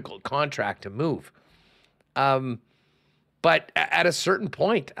 a difficult contract to move. But at a certain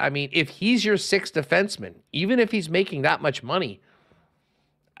point, I mean, if he's your 6th defenseman, even if he's making that much money,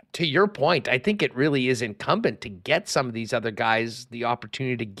 to your point, I think it really is incumbent to get some of these other guys the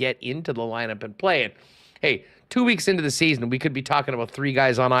opportunity to get into the lineup and play. And hey, 2 weeks into the season, we could be talking about 3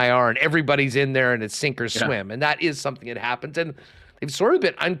 guys on IR and everybody's in there and it's sink or swim. And that is something that happens. And they've sort of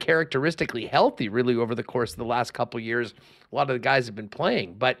been uncharacteristically healthy really over the course of the last couple of years. A lot of the guys have been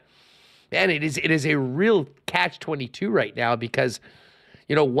playing, but man, it is a real catch-22 right now because,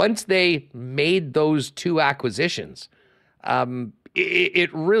 you know, once they made those 2 acquisitions,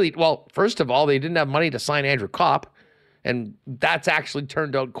 it really, well, first of all, they didn't have money to sign Andrew Kopp. And that's actually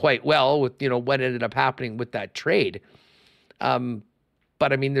turned out quite well with, what ended up happening with that trade.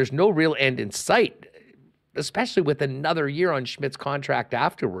 But I mean, there's no real end in sight, especially with another year on Schmidt's contract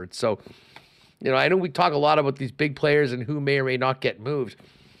afterwards. So, I know we talk a lot about these big players and who may or may not get moved.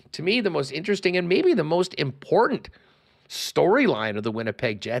 To me, the most interesting and maybe the most important storyline of the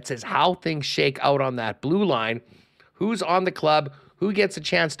Winnipeg Jets is how things shake out on that blue line. Who's on the club? Who gets a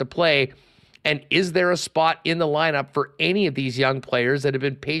chance to play? And is there a spot in the lineup for any of these young players that have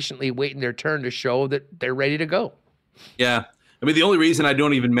been patiently waiting their turn to show that they're ready to go? Yeah. I mean, the only reason I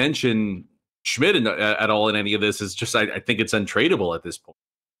don't even mention Schmidt at all in any of this is just I think it's untradeable at this point.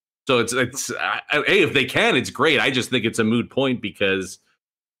 So it's hey, if they can, it's great. I just think it's a moot point because,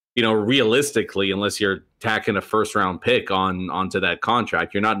 realistically, unless you're tacking a first-round pick onto that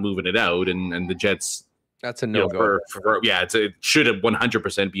contract, you're not moving it out. And the Jets... That's a no-go. It should have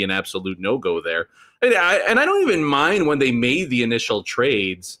 100% be an absolute no-go there. And I don't even mind when they made the initial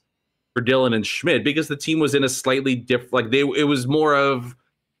trades for Dillon and Schmidt because the team was in a slightly different... it was more of,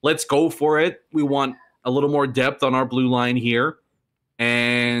 let's go for it. We want a little more depth on our blue line here.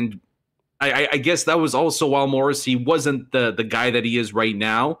 And I guess that was also while Morrissey wasn't the guy that he is right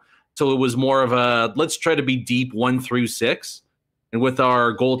now. So it was more of a, let's try to be deep 1 through 6. And with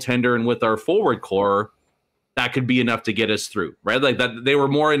our goaltender and with our forward core, that could be enough to get us through, right? Like that, they were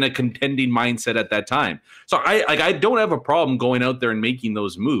more in a contending mindset at that time. So I don't have a problem going out there and making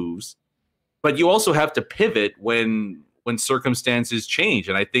those moves, but you also have to pivot when circumstances change.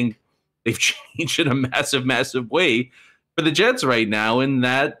 And I think they've changed in a massive, massive way for the Jets right now in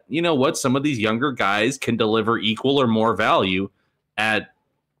that, some of these younger guys can deliver equal or more value at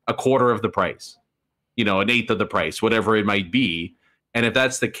a quarter of the price, an eighth of the price, whatever it might be. And if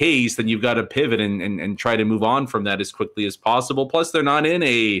that's the case, then you've got to pivot and try to move on from that as quickly as possible. Plus, they're not in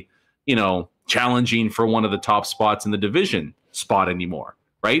a, challenging for one of the top spots in the division spot anymore,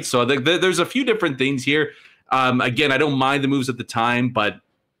 right? So there's a few different things here. Again, I don't mind the moves at the time, but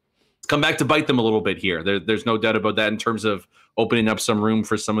come back to bite them a little bit here. There's no doubt about that in terms of opening up some room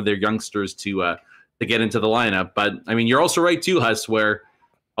for some of their youngsters to get into the lineup. But, I mean, you're also right, too, Huss, where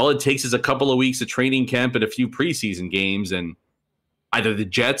all it takes is a couple of weeks of training camp and a few preseason games, and either the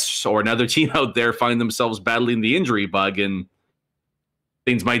Jets or another team out there find themselves battling the injury bug, and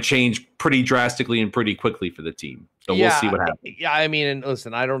things might change pretty drastically and pretty quickly for the team. So we'll see what happens. Yeah, I mean, and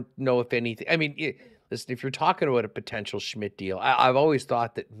listen, I don't know if anything. I mean, listen, if you're talking about a potential Schmidt deal, I've always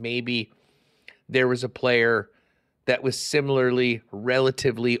thought that maybe there was a player that was similarly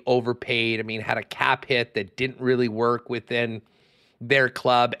relatively overpaid. I mean, had a cap hit that didn't really work within their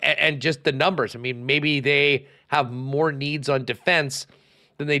club, and just the numbers. I mean, maybe they have more needs on defense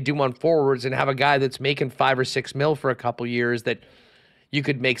than they do on forwards, and have a guy that's making $5 or $6 million for a couple years that you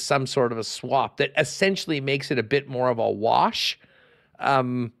could make some sort of a swap that essentially makes it a bit more of a wash. But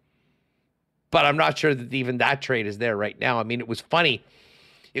I'm not sure that even that trade is there right now. I mean, it was funny.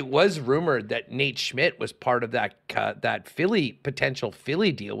 It was rumored that Nate Schmidt was part of that potential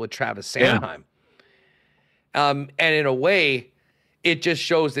Philly deal with Travis Sanheim. Yeah. And in a way, it just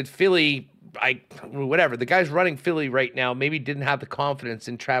shows that Philly, the guys running Philly right now maybe didn't have the confidence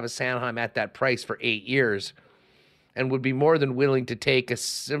in Travis Sanheim at that price for 8 years and would be more than willing to take a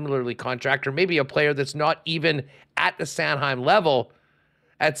similarly contract, or maybe a player that's not even at the Sanheim level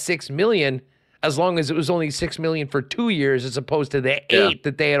at $6 million, as long as it was only $6 million for 2 years as opposed to the 8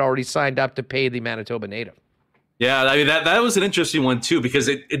 that they had already signed up to pay the Manitoba native. Yeah, I mean, that was an interesting one too, because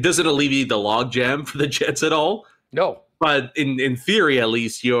it doesn't alleviate the logjam for the Jets at all. No. But in theory, at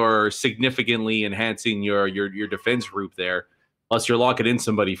least, you're significantly enhancing your defense group there. Plus, you're locking in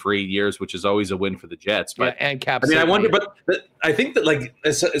somebody for 8 years, which is always a win for the Jets. But and cap. I mean, I wonder, but I think that, like,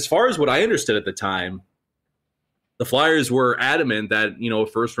 as far as what I understood at the time, the Flyers were adamant that a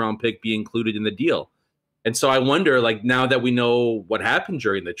first round pick be included in the deal. And so I wonder, like, now that we know what happened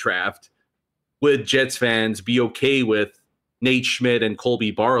during the draft, would Jets fans be okay with Nate Schmidt and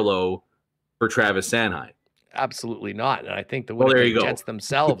Colby Barlow for Travis Sanheim? Absolutely not. And I think the Winnipeg Jets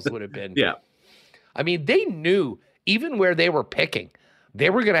themselves would have been. Yeah. I mean, they knew even where they were picking, they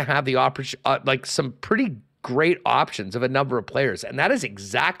were going to have the like some pretty great options of a number of players. And that is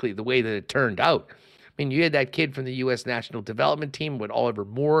exactly the way that it turned out. I mean, you had that kid from the U.S. National Development Team with Oliver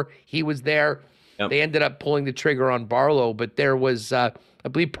Moore. He was there. Yep. They ended up pulling the trigger on Barlow, but there was, I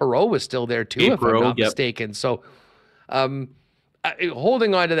believe Perreault was still there too, if I'm not mistaken. So,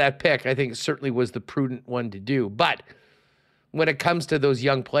 holding on to that pick, I think certainly was the prudent one to do. But when it comes to those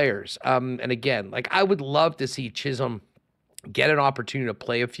young players, and again, like, I would love to see Chisholm get an opportunity to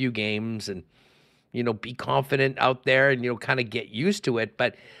play a few games and be confident out there and, kind of get used to it.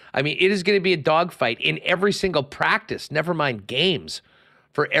 But, I mean, it is going to be a dogfight in every single practice, never mind games,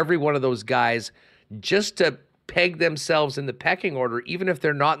 for every one of those guys just to peg themselves in the pecking order, even if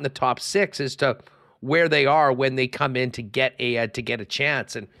they're not in the top 6, as to where they are when they come in to get a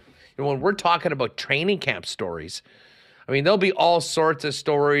chance. And when we're talking about training camp stories, I mean, there'll be all sorts of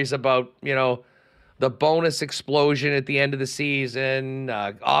stories about, the bonus explosion at the end of the season,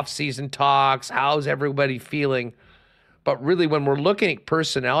 off-season talks, how's everybody feeling? But really, when we're looking at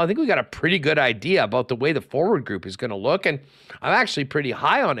personnel, I think we got a pretty good idea about the way the forward group is going to look. And I'm actually pretty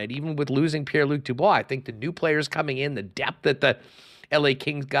high on it, even with losing Pierre-Luc Dubois. I think the new players coming in, the depth that the LA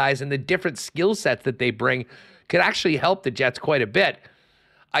Kings guys and the different skill sets that they bring could actually help the Jets quite a bit.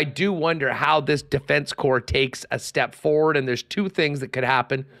 I do wonder how this defense core takes a step forward. And there's two things that could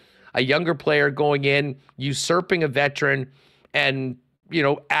happen. A younger player going in, usurping a veteran, and,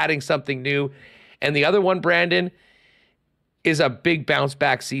 adding something new. And the other one, Brandon, is a big bounce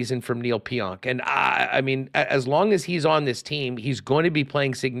back season from Neil Pionk. And I mean, as long as he's on this team, he's going to be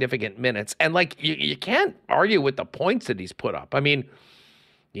playing significant minutes. And you can't argue with the points that he's put up. I mean,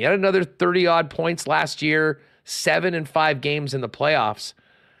 he had another 30 odd points last year, 7 in 5 games in the playoffs.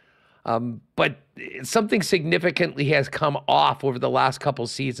 But something significantly has come off over the last couple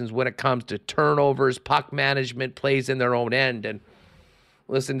seasons when it comes to turnovers, puck management, plays in their own end. And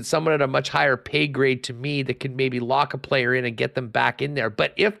listen, someone at a much higher pay grade to me that could maybe lock a player in and get them back in there.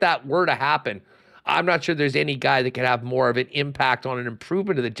 But if that were to happen, I'm not sure there's any guy that could have more of an impact on an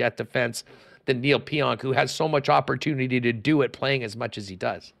improvement of the Jet defense than Neil Pionk, who has so much opportunity to do it playing as much as he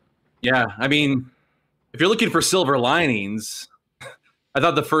does. Yeah, I mean, if you're looking for silver linings, I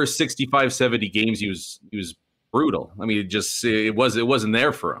thought the first 65, 70 games he was brutal. I mean, it wasn't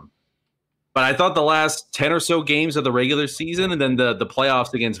there for him. But I thought the last 10 or so games of the regular season and then the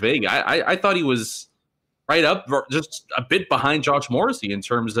playoffs against Vegas, I thought he was right up, just a bit behind Josh Morrissey in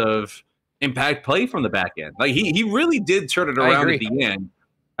terms of impact play from the back end. Like he really did turn it around at the end.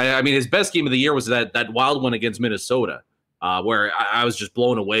 I mean, his best game of the year was that wild one against Minnesota, where I was just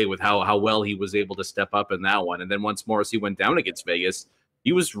blown away with how well he was able to step up in that one. And then once Morrissey went down against Vegas,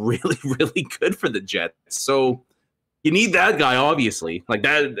 he was really, really good for the Jets. So you need that guy, obviously. Like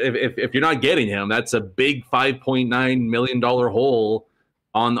that, if you're not getting him, that's a big $5.9 million hole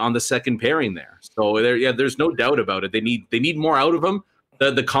on the second pairing there. So there's no doubt about it. They need more out of him.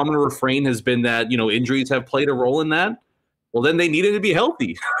 The common refrain has been that injuries have played a role in that. Well, then they need him to be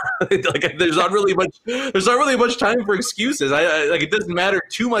healthy. Like there's not really much time for excuses. Like it doesn't matter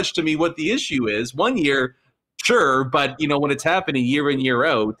too much to me what the issue is. 1 year, sure, but when it's happening year in, year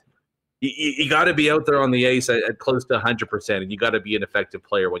out, you got to be out there on the ice at close to 100%, and you got to be an effective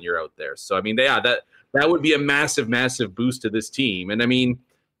player when you're out there. So, I mean, that would be a massive, massive boost to this team. And, I mean,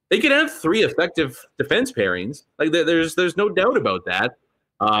 they could have 3 effective defense pairings. Like, there's no doubt about that.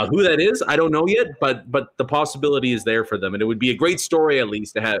 Who that is, I don't know yet, but the possibility is there for them, and it would be a great story at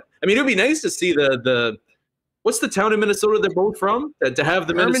least to have. I mean, it would be nice to see the what's the town in Minnesota they're both from? To have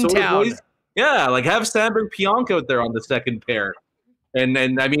the Minnesota boys. Yeah, like have Sandberg Pionk out there on the second pair. And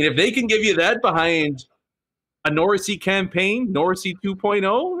I mean, if they can give you that behind a Norrisy campaign, Norrisy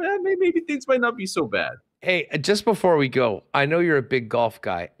 2.0, maybe things might not be so bad. Hey, just before we go, I know you're a big golf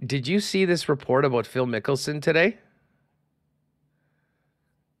guy. Did you see this report about Phil Mickelson today?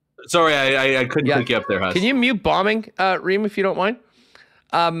 Sorry, I couldn't pick you up there, Huss. Can you mute Bauming, Reem, if you don't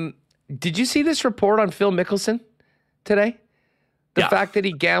mind? Did you see this report on Phil Mickelson today? The fact that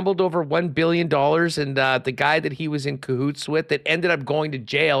he gambled over $1 billion and the guy that he was in cahoots with that ended up going to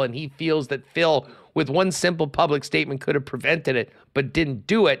jail, and he feels that Phil, with one simple public statement, could have prevented it but didn't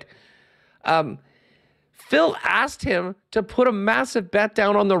do it. Phil asked him to put a massive bet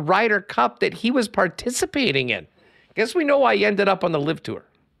down on the Ryder Cup that he was participating in. Guess we know why he ended up on the Live Tour.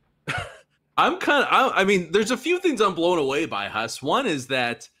 I mean, there's a few things I'm blown away by, Huss. One is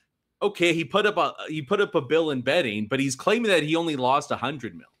that, okay, he put up a bill in betting, but he's claiming that he only lost $100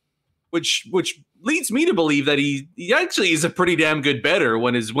 million, which leads me to believe that he actually is a pretty damn good bettor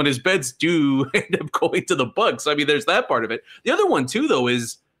when his bets do end up going to the books. I mean, there's that part of it. The other one too, though,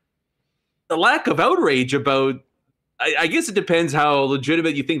 is the lack of outrage about. I guess it depends how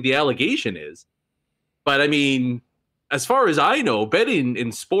legitimate you think the allegation is, but I mean, as far as I know, betting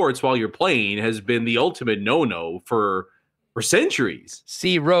in sports while you're playing has been the ultimate no-no for centuries.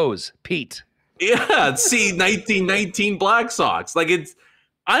 See Rose, Pete. Yeah, see 1919 Black Sox. Like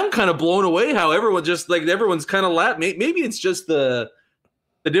I'm kind of blown away how everyone's kind of laughing. Maybe it's just the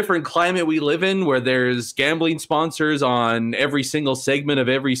different climate we live in where there's gambling sponsors on every single segment of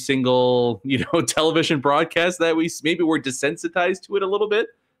every single, television broadcast that we're desensitized to it a little bit.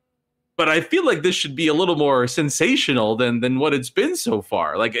 but I feel like this should be a little more sensational than what it's been so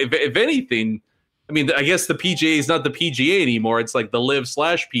far. Like, if anything, I mean, I guess the PGA is not the PGA anymore. It's like the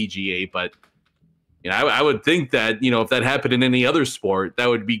LIV/PGA. But I would think that if that happened in any other sport, that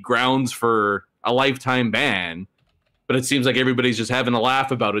would be grounds for a lifetime ban. But it seems like everybody's just having a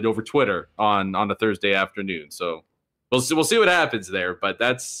laugh about it over Twitter on a Thursday afternoon. So we'll see what happens there. But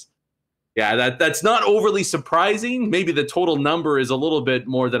that's not overly surprising. Maybe the total number is a little bit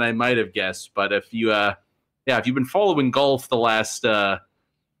more than I might have guessed. But if you've been following golf the last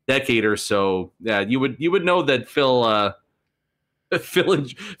decade or so, you would know that Phil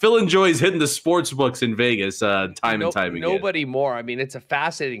enjoys hitting the sports books in Vegas time and time again. Nobody more. I mean, it's a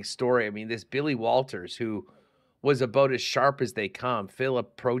fascinating story. I mean, this Billy Walters, who was about as sharp as they come, Phil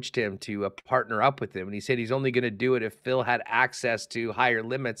approached him to partner up with him, and he said he's only going to do it if Phil had access to higher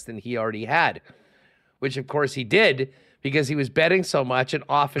limits than he already had, which of course he did because he was betting so much and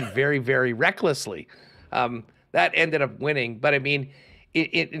often very, very recklessly. That ended up winning. But I mean,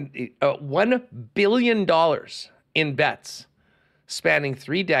 $1 billion in bets spanning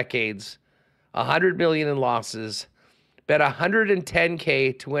 3 decades, $100 million in losses, bet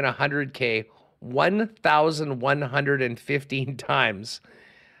 $110K to win $100K, 1,115 times.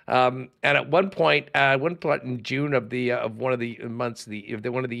 And at one point in June of one of the months,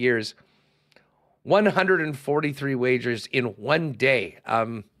 one of the years, 143 wagers in one day.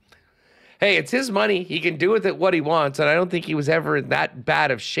 Hey, it's his money. He can do with it what he wants. And I don't think he was ever in that bad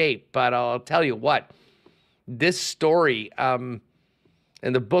of shape, but I'll tell you what, this story, and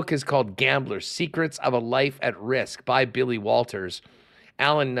the book is called Gamblers: Secrets of a Life at Risk by Billy Walters.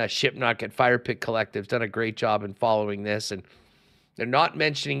 Alan Shipnock at Fire Pit Collective done a great job in following this, and they're not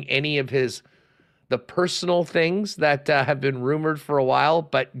mentioning any of the personal things that have been rumored for a while,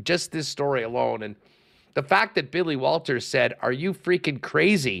 but just this story alone. And the fact that Billy Walters said, "Are you freaking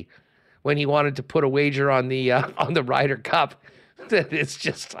crazy?" when he wanted to put a wager on the Ryder Cup, it's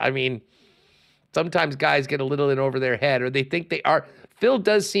just, I mean, sometimes guys get a little in over their head, or they think they are. Phil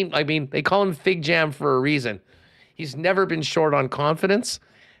does seem, I mean, they call him Fig Jam for a reason. He's never been short on confidence,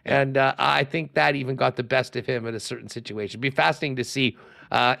 and I think that even got the best of him at a certain situation. It'd be fascinating to see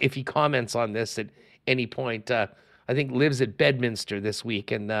if he comments on this at any point. I think lives at Bedminster this week,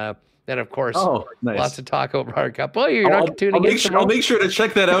 and then, of course, nice. Lots of talk about Ryder Cup. Oh, you're not tuning in. I'll make sure to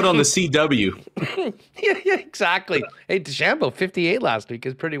check that out on the CW. yeah, exactly. Hey, DeChambeau, 58 last week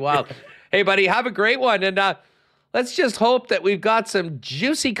is pretty wild. Hey, buddy, have a great one, and let's just hope that we've got some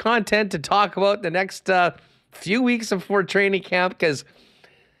juicy content to talk about the next few weeks before training camp, because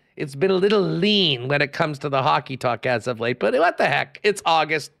it's been a little lean when it comes to the hockey talk as of late. But what the heck? It's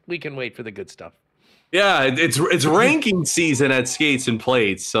August. We can wait for the good stuff. Yeah, it's ranking season at Skates and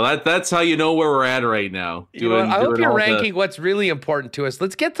Plates, so that's how you know where we're at right now. I hope you're ranking what's really important to us.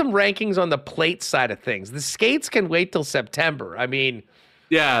 Let's get some rankings on the plate side of things. The skates can wait till September. I mean,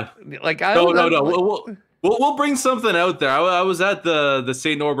 yeah, like no. We'll bring something out there. I was at the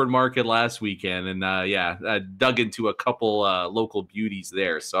St. Norbert Market last weekend, and I dug into a couple local beauties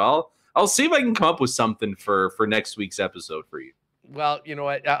there. So I'll see if I can come up with something for next week's episode for you. Well, you know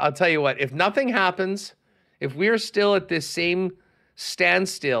what? I'll tell you what. If nothing happens, if we're still at this same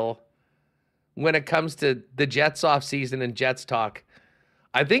standstill when it comes to the Jets off season and Jets talk,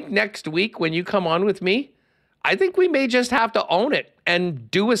 I think next week when you come on with me, I think we may just have to own it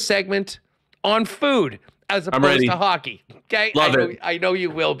and do a segment on food as opposed to hockey. Okay? I know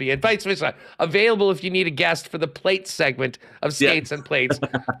you will be. And vice versa. Available if you need a guest for the plate segment of Skates and Plates.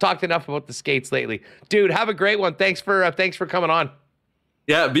 Talked enough about the skates lately. Dude, have a great one. Thanks for coming on.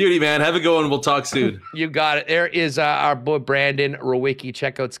 Yeah, beauty, man. Have a good one. We'll talk soon. You got it. There is our boy Brandon Rewucki.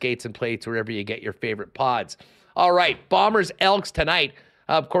 Check out Skates and Plates wherever you get your favorite pods. All right, Bombers Elks tonight.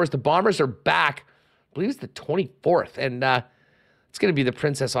 Of course, the Bombers are back. I believe it's the 24th, and it's going to be the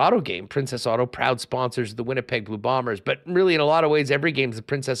Princess Auto game. Princess Auto, proud sponsors of the Winnipeg Blue Bombers. But really, in a lot of ways, every game is a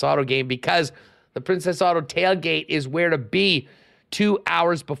Princess Auto game, because the Princess Auto tailgate is where to be 2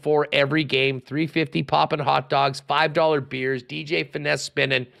 hours before every game. $3.50 popping hot dogs, $5 beers, DJ Finesse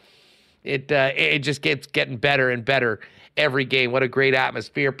spinning. It just gets getting better and better every game. What a great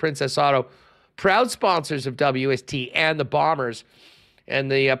atmosphere. Princess Auto, proud sponsors of WST and the Bombers,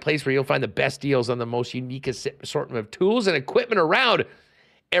 and the place where you'll find the best deals on the most unique assortment of tools and equipment around.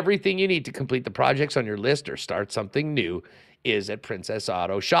 Everything you need to complete the projects on your list or start something new is at Princess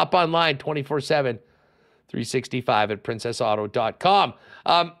Auto. Shop online 24/7, 365 at princessauto.com.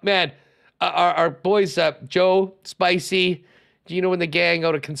 Man, our boys, Joe, Spicy, Gino and the gang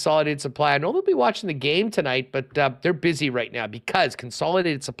out of Consolidated Supply. I know they'll be watching the game tonight, but they're busy right now because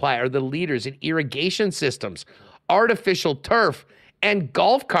Consolidated Supply are the leaders in irrigation systems, artificial turf, and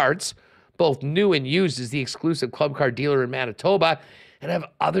golf carts both new and used, is the exclusive club car dealer in Manitoba, and have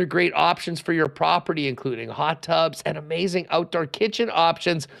other great options for your property, including hot tubs and amazing outdoor kitchen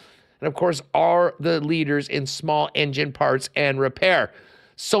options. And of course, are the leaders in small engine parts and repair.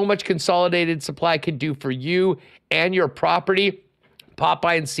 So much consolidated supply can do for you and your property. Pop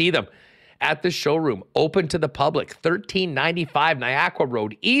by and see them at the showroom, open to the public, 1395 Niagara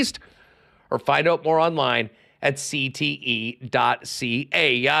Road East, or find out more online at cte.ca.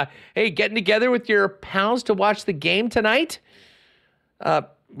 Hey, getting together with your pals to watch the game tonight?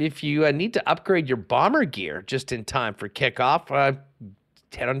 If you need to upgrade your Bomber gear just in time for kickoff,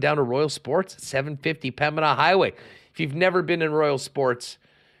 head on down to Royal Sports at 750 Pembina Highway. If you've never been in Royal Sports,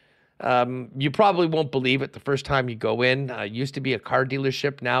 you probably won't believe it the first time you go in. Used to be a car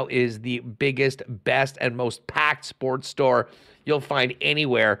dealership, now is the biggest, best, and most packed sports store you'll find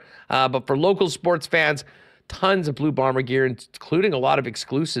anywhere. But for local sports fans, tons of Blue Bomber gear, including a lot of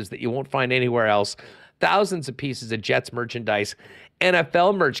exclusives that you won't find anywhere else. Thousands of pieces of Jets merchandise,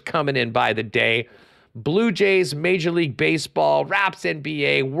 NFL merch coming in by the day, Blue Jays, Major League Baseball, Raps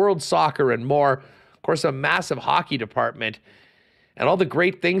NBA, World Soccer, and more. Of course, a massive hockey department, and all the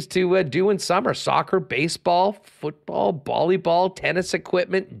great things to do in summer: soccer, baseball, football, volleyball, tennis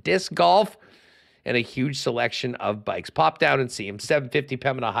equipment, disc golf, and a huge selection of bikes. Pop down and see them, 750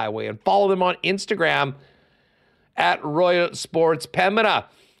 Pembina Highway, and follow them on Instagram at Royal Sports Pembina.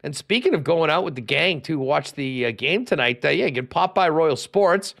 And speaking of going out with the gang to watch the game tonight, you can pop by Royal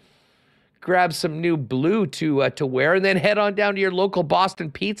Sports, grab some new blue to wear, and then head on down to your local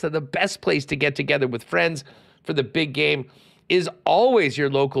Boston Pizza. The best place to get together with friends for the big game is always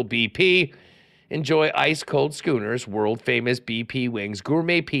your local BP. Enjoy ice-cold schooners, world-famous BP wings,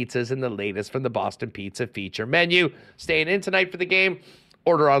 gourmet pizzas, and the latest from the Boston Pizza feature menu. Staying in tonight for the game?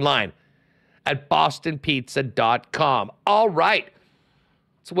 Order online at bostonpizza.com. All right.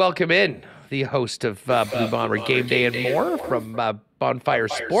 Let's welcome in the host of Blue Bomber Game Day and more from Bonfire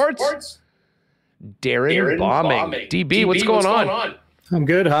Sports, Darrin Bauming. DB, what's going on? I'm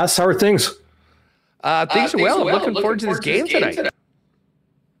good, Huss. How are things? Things are well. I'm looking forward to this game tonight.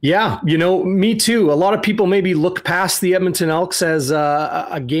 Yeah, me too. A lot of people maybe look past the Edmonton Elks as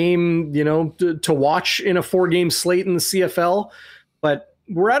a game, to watch in a 4-game slate in the CFL. But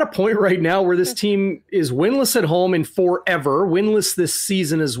we're at a point right now where this team is winless at home in forever, winless this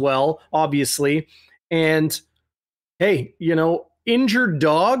season as well, obviously. And hey, injured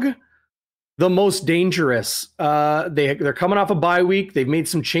dog, the most dangerous. They're coming off a bye week. They've made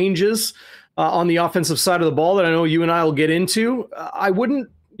some changes on the offensive side of the ball that I know you and I will get into. I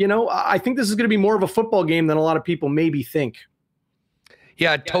think this is going to be more of a football game than a lot of people maybe think.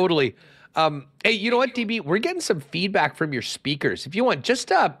 Yeah, totally. Hey, you know what, DB? We're getting some feedback from your speakers. If you want,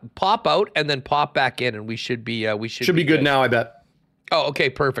 just pop out and then pop back in, and we should be good now, I bet. Oh, okay,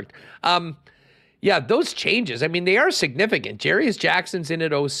 perfect. Yeah, those changes, they are significant. Jarius Jackson's in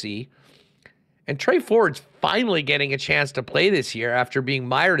at OC, and Trey Ford's finally getting a chance to play this year after being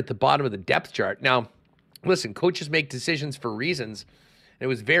mired at the bottom of the depth chart. Now, listen, coaches make decisions for reasons. It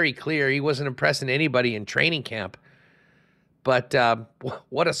was very clear he wasn't impressing anybody in training camp. But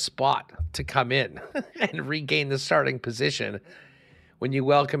what a spot to come in and regain the starting position when you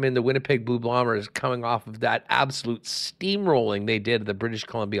welcome in the Winnipeg Blue Bombers coming off of that absolute steamrolling they did the British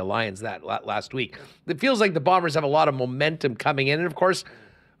Columbia Lions that last week. It feels like the Bombers have a lot of momentum coming in. And, of course,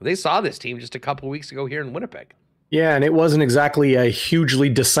 they saw this team just a couple of weeks ago here in Winnipeg. Yeah, and it wasn't exactly a hugely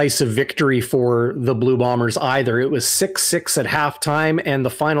decisive victory for the Blue Bombers either. It was 6-6 at halftime, and the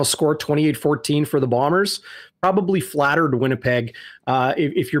final score, 28-14 for the Bombers. Probably flattered Winnipeg,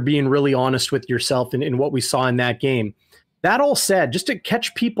 if you're being really honest with yourself in what we saw in that game. That all said, just to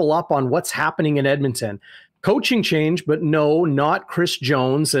catch people up on what's happening in Edmonton, coaching change, but no, not Chris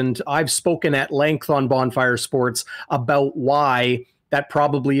Jones. And I've spoken at length on Bonfire Sports about why that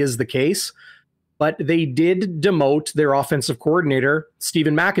probably is the case. But they did demote their offensive coordinator,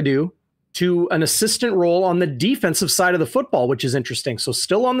 Stephen McAdoo, to an assistant role on the defensive side of the football, which is interesting. So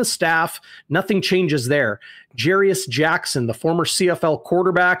still on the staff, nothing changes there. Jarius Jackson, the former CFL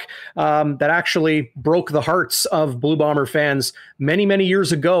quarterback that actually broke the hearts of Blue Bomber fans many, many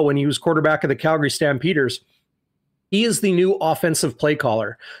years ago when he was quarterback of the Calgary Stampeders. He is the new offensive play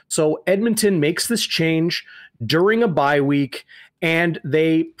caller. So Edmonton makes this change during a bye week, and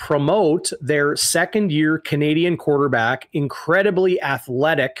they promote their second-year Canadian quarterback, incredibly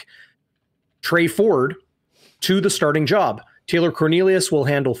athletic Trey Ford, to the starting job. Taylor Cornelius will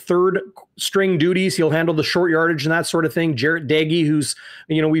handle third string duties. He'll handle the short yardage and that sort of thing. Jarrett Daggy, who's,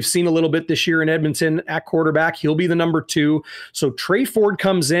 we've seen a little bit this year in Edmonton at quarterback, he'll be the number 2. So Trey Ford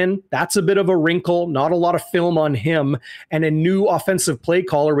comes in. That's a bit of a wrinkle, not a lot of film on him, and a new offensive play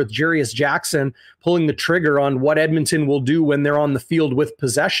caller with Jarius Jackson pulling the trigger on what Edmonton will do when they're on the field with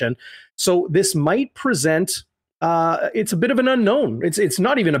possession. So this might present it's a bit of an unknown. It's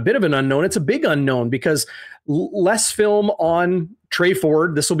not even a bit of an unknown. It's a big unknown because less film on Trey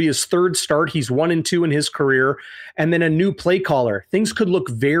Ford. This will be his 3rd start. He's 1-2 in his career. And then a new play caller. Things could look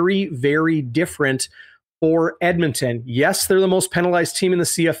very, very different for Edmonton. Yes, they're the most penalized team in the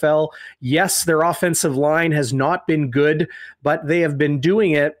CFL. Yes, their offensive line has not been good, but they have been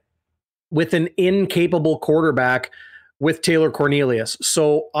doing it with an incapable quarterback with Taylor Cornelius.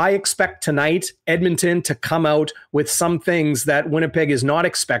 So I expect tonight Edmonton to come out with some things that Winnipeg is not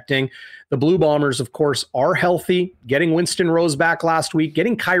expecting. The Blue Bombers, of course, are healthy, getting Winston Rose back last week,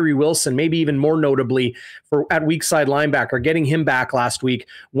 getting Kyrie Wilson, maybe even more notably at weak side linebacker, getting him back last week.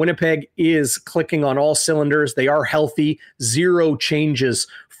 Winnipeg is clicking on all cylinders. They are healthy, 0 changes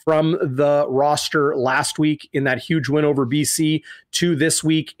from the roster last week in that huge win over BC to this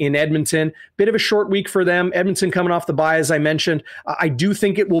week in Edmonton. Bit of a short week for them. Edmonton coming off the bye, as I mentioned. I do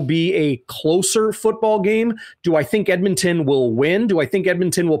think it will be a closer football game. Do I think Edmonton will win? Do I think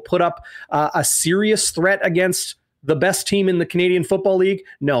Edmonton will put up a serious threat against the best team in the Canadian Football League?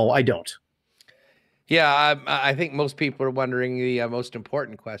 No, I don't. Yeah, I think most people are wondering the most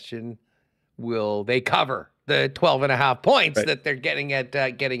important question: will they cover the 12.5 points that they're getting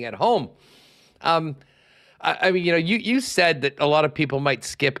at home? I mean, you said that a lot of people might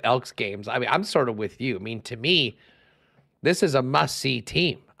skip Elks games. I mean, I'm sort of with you. I mean, to me, this is a must-see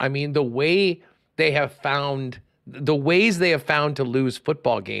team. I mean, the ways they have found to lose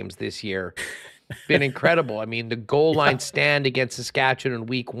football games this year been incredible. I mean, the goal line stand against Saskatchewan in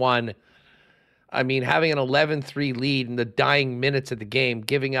week 1. I mean, having an 11-3 lead in the dying minutes of the game,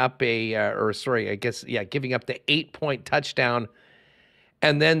 giving up giving up the 8-point touchdown,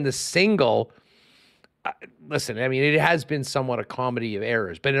 and then the single. Listen, I mean, it has been somewhat a comedy of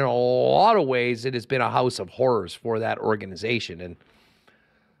errors, but in a lot of ways, it has been a house of horrors for that organization. And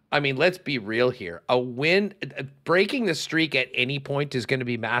I mean, let's be real here. A win, breaking the streak at any point is going to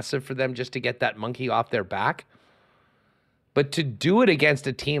be massive for them just to get that monkey off their back. But to do it against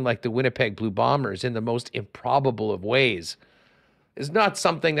a team like the Winnipeg Blue Bombers in the most improbable of ways is not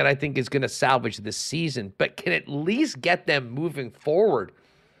something that I think is going to salvage this season, but can at least get them moving forward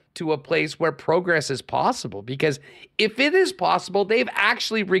to a place where progress is possible. Because if it is possible, they've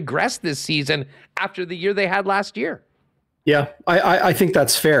actually regressed this season after the year they had last year. Yeah, I think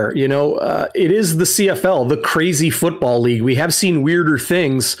that's fair. It is the CFL, the crazy football league. We have seen weirder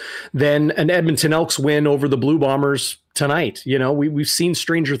things than an Edmonton Elks win over the Blue Bombers tonight. We've seen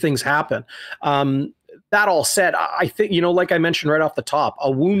stranger things happen. That all said, I think, like I mentioned right off the top,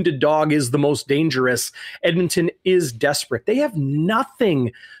 a wounded dog is the most dangerous. Edmonton is desperate. They have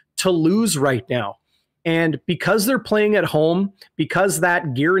nothing to lose right now. And because they're playing at home, because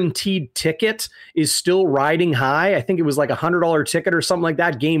that guaranteed ticket is still riding high, I think it was like $100 ticket or something like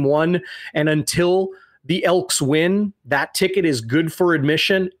that, game 1. And until the Elks win, that ticket is good for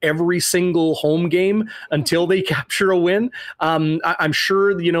admission every single home game until they capture a win. I'm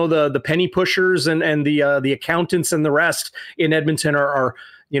sure, the penny pushers and the accountants and the rest in Edmonton are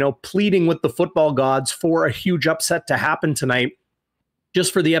pleading with the football gods for a huge upset to happen tonight,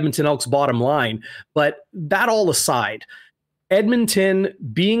 just for the Edmonton Elks bottom line. But that all aside, Edmonton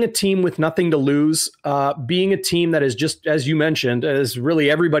being a team with nothing to lose, being a team that is just, as you mentioned, as really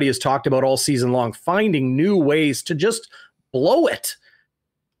everybody has talked about all season long, finding new ways to just blow it.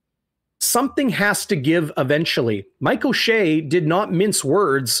 Something has to give eventually. Mike O'Shea did not mince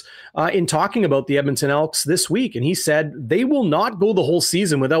words in talking about the Edmonton Elks this week, and he said they will not go the whole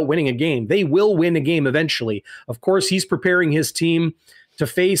season without winning a game. They will win a game eventually. Of course, he's preparing his team to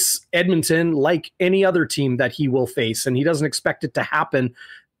face Edmonton like any other team that he will face, and he doesn't expect it to happen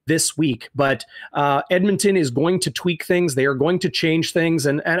this week. But Edmonton is going to tweak things. They are going to change things.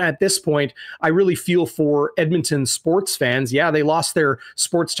 And at this point, I really feel for Edmonton sports fans. Yeah, they lost their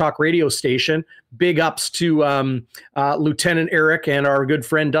sports talk radio station. Big ups to Lieutenant Erik and our good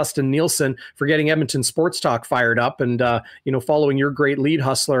friend Dustin Nielsen for getting Edmonton Sports Talk fired up and, following your great lead,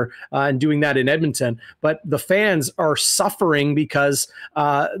 Hustler, and doing that in Edmonton. But the fans are suffering because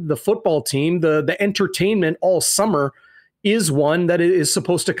the football team, the entertainment all summer is one that is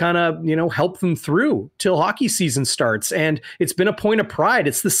supposed to kind of, help them through till hockey season starts. And it's been a point of pride.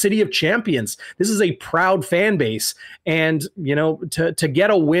 It's the city of champions. This is a proud fan base. And, to get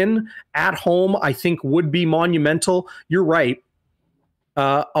a win at home, I think would be monumental. You're right.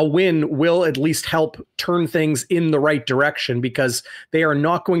 A win will at least help turn things in the right direction, because they are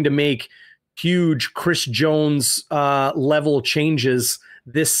not going to make huge Chris Jones level changes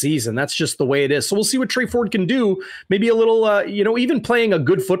this season. That's just the way it is. So we'll see what Tre Ford can do. Maybe a little, even playing a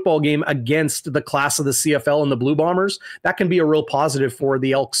good football game against the class of the CFL and the Blue Bombers, that can be a real positive for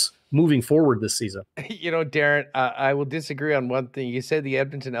the Elks moving forward this season. Darrin, I will disagree on one thing. You said the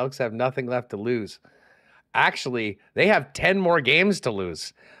Edmonton Elks have nothing left to lose. Actually, they have 10 more games to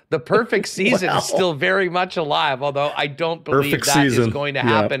lose. The perfect season is still very much alive, although I don't believe that is going to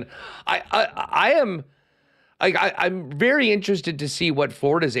happen. Yeah. I'm very interested to see what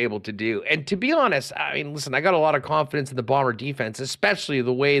Ford is able to do. And to be honest, listen, I got a lot of confidence in the Bomber defense, especially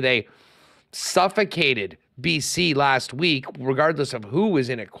the way they suffocated BC last week, regardless of who was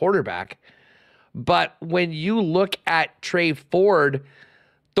in at quarterback. But when you look at Tre Ford,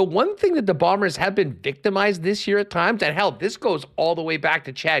 the one thing that the Bombers have been victimized this year at times, and hell, this goes all the way back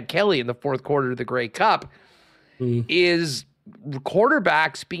to Chad Kelly in the fourth quarter of the Grey Cup, is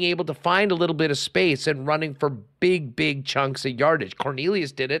quarterbacks being able to find a little bit of space and running for big chunks of yardage.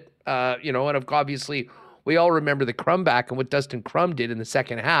 Cornelius did it, and obviously we all remember the Crumback and what Dustin Crum did in the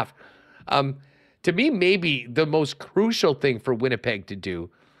second half. To me, maybe the most crucial thing for Winnipeg to do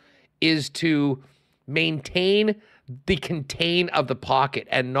is to maintain the contain of the pocket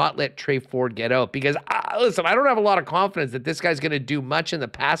and not let Tre Ford get out. Because, listen, I don't have a lot of confidence that this guy's going to do much in the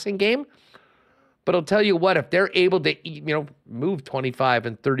passing game. But I'll tell you what, if they're able to, move 25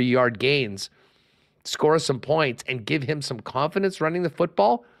 and 30-yard gains, score some points, and give him some confidence running the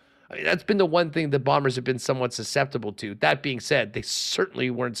football, that's been the one thing the Bombers have been somewhat susceptible to. That being said, they certainly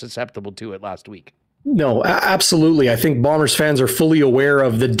weren't susceptible to it last week. No, absolutely. I think Bombers fans are fully aware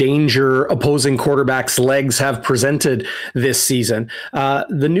of the danger opposing quarterbacks' legs have presented this season.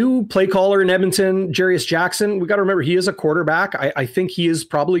 The new play caller in Edmonton, Jarius Jackson, we got to remember he is a quarterback. I think he is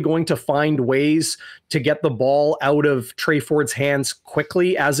probably going to find ways to get the ball out of Tre Ford's hands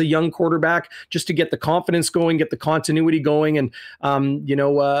quickly as a young quarterback, just to get the confidence going, get the continuity going, and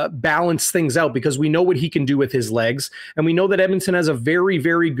balance things out, because we know what he can do with his legs. And we know that Edmonton has a very,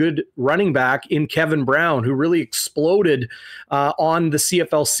 very good running back in Kevin Brown, who really exploded on the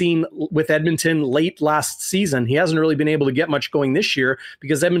CFL scene with Edmonton late last season. He hasn't really been able to get much going this year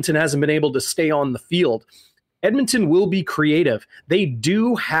because Edmonton hasn't been able to stay on the field. Edmonton will be creative. They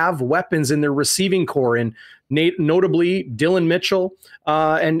do have weapons in their receiving core, and notably Dylan Mitchell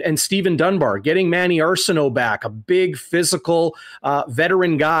and Stephen Dunbar. Getting Manny Arsenault back, a big physical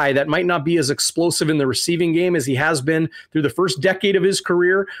veteran guy that might not be as explosive in the receiving game as he has been through the first decade of his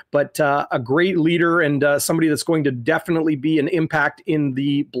career, but a great leader and somebody that's going to definitely be an impact in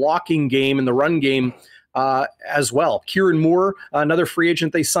the blocking game and the run game as well. Kieran Moore, another free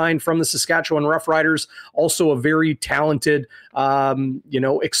agent they signed from the Saskatchewan Roughriders, also a very talented,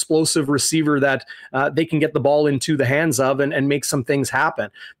 explosive receiver that they can get the ball into the hands of and make some things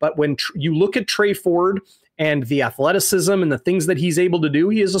happen. But when you look at Tre Ford and the athleticism and the things that he's able to do,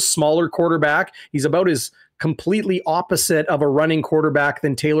 he is a smaller quarterback. He's about as completely opposite of a running quarterback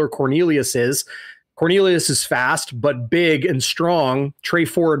than Taylor Cornelius is. Cornelius is fast, but big and strong. Tre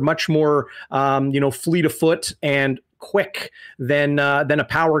Ford, much more, fleet of foot and quick than a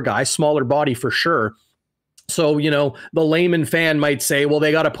power guy, smaller body for sure. So, the layman fan might say, well,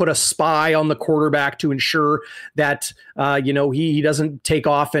 they got to put a spy on the quarterback to ensure that, he doesn't take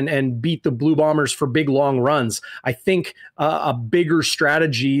off and beat the Blue Bombers for big, long runs. I think a bigger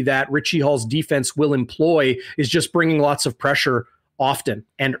strategy that Richie Hall's defense will employ is just bringing lots of pressure often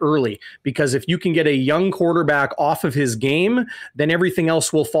and early, because if you can get a young quarterback off of his game, then everything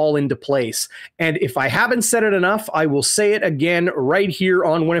else will fall into place. And if I haven't said it enough, I will say it again right here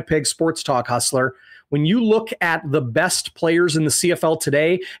on Winnipeg Sports Talk, Hustler. When you look at the best players in the CFL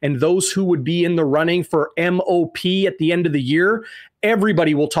today and those who would be in the running for MOP at the end of the year,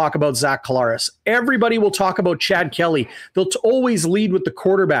 everybody will talk about Zach Collaris. Everybody will talk about Chad Kelly. They'll always lead with the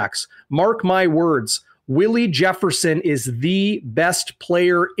quarterbacks. Mark my words. Willie Jefferson is the best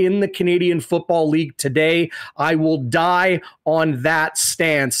player in the Canadian Football League today. I will die on that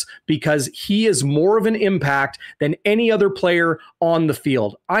stance because he is more of an impact than any other player on the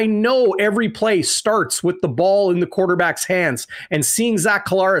field. I know every play starts with the ball in the quarterback's hands, and seeing Zach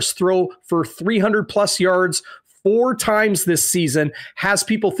Collaris throw for 300-plus yards 4 times this season has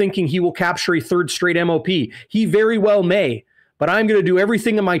people thinking he will capture a third straight MOP. He very well may. But I'm going to do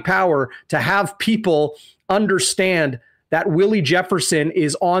everything in my power to have people understand that Willie Jefferson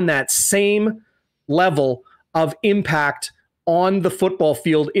is on that same level of impact on the football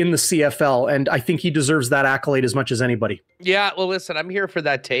field in the CFL, and I think he deserves that accolade as much as anybody. Yeah, well, listen, I'm here for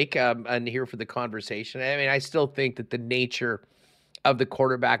that take and here for the conversation. I mean, I still think that the nature of the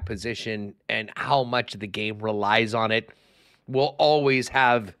quarterback position and how much the game relies on it will always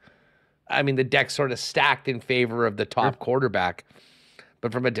have, I mean, the deck sort of stacked in favor of the top quarterback.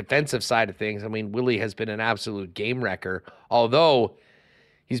 But from a defensive side of things, I mean, Willie has been an absolute game wrecker, although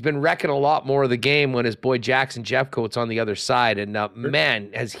he's been wrecking a lot more of the game when his boy Jackson Jeffcoat's on the other side. And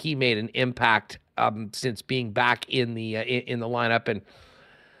man, has he made an impact since being back in the lineup. And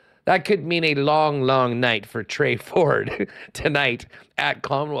that could mean a long, long night for Trey Ford tonight at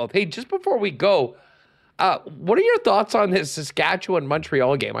Commonwealth. Hey, just before we go, what are your thoughts on this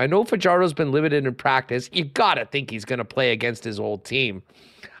Saskatchewan-Montreal game? I know Fajardo's been limited in practice. You got to think he's going to play against his old team.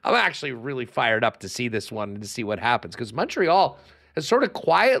 I'm actually really fired up to see this one and to see what happens, because Montreal has sort of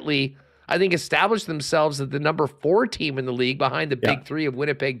quietly, I think, established themselves as the number 4 team in the league behind the big 3 of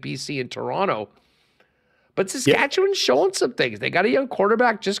Winnipeg, BC, and Toronto. But Saskatchewan's showing some things. They got a young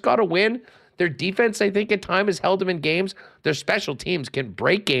quarterback, just got a win. Their defense, I think, at times has held them in games. Their special teams can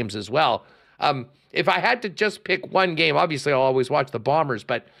break games as well. If I had to just pick one game, obviously I'll always watch the Bombers,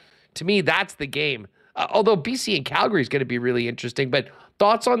 but to me, that's the game. Although BC and Calgary is going to be really interesting. But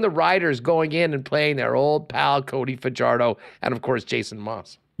thoughts on the Riders going in and playing their old pal Cody Fajardo and, of course, Jason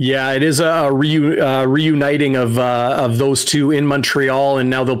Moss? Yeah, it is a reuniting of those two in Montreal, and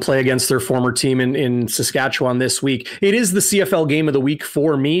now they'll play against their former team in Saskatchewan this week. It is the CFL game of the week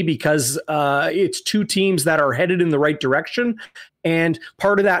for me because it's two teams that are headed in the right direction, and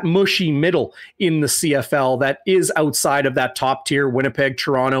part of that mushy middle in the CFL that is outside of that top tier, Winnipeg,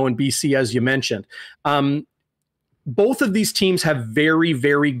 Toronto, and BC, as you mentioned. Both of these teams have very,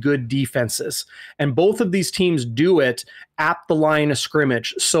 very good defenses, and both of these teams do it at the line of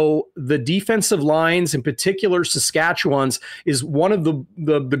scrimmage. So the defensive lines, in particular Saskatchewan's, is one of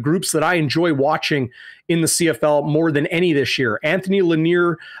the groups that I enjoy watching in the CFL more than any this year. Anthony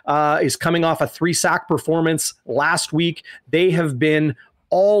Lanier is coming off a 3-sack performance last week. They have been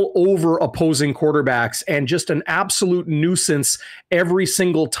all over opposing quarterbacks and just an absolute nuisance every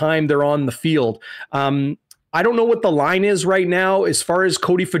single time they're on the field. I don't know what the line is right now as far as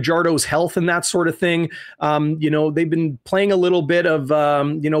Cody Fajardo's health and that sort of thing. They've been playing a little bit of,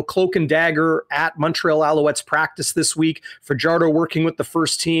 cloak and dagger at Montreal Alouettes practice this week. Fajardo working with the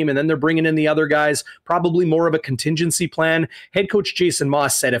first team, and then they're bringing in the other guys, probably more of a contingency plan. Head coach Jason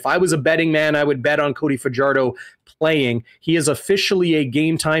Moss said, if I was a betting man, I would bet on Cody Fajardo playing. He is officially a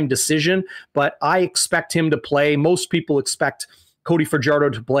game time decision, but I expect him to play. Most people expect Cody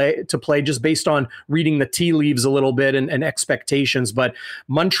Fajardo to play just based on reading the tea leaves a little bit and expectations. But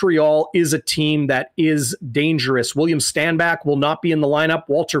Montreal is a team that is dangerous. William Stanback will not be in the lineup.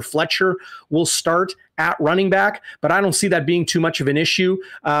 Walter Fletcher will start at running back, but I don't see that being too much of an issue.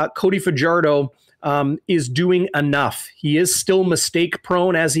 Cody Fajardo is doing enough. He is still mistake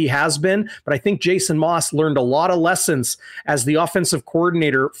prone as he has been, but I think Jason Moss learned a lot of lessons as the offensive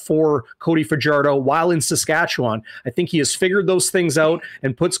coordinator for Cody Fajardo while in Saskatchewan. I think he has figured those things out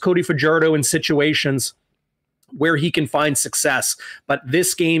and puts Cody Fajardo in situations where he can find success. But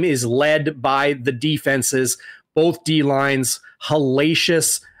this game is led by the defenses, both D lines,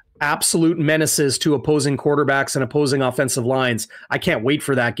 hellacious, absolute menaces to opposing quarterbacks and opposing offensive lines. I can't wait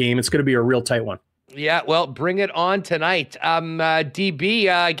for that game. It's going to be a real tight one. Yeah, well, bring it on tonight. DB,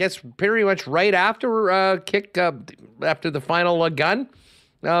 I guess pretty much right after kick, after the final gun,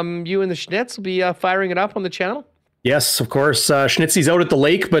 you and the Schnitz will be firing it up on the channel? Yes, of course. Schnitzy's out at the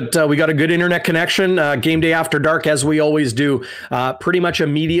lake, but we got a good internet connection. Game day after dark, as we always do. Pretty much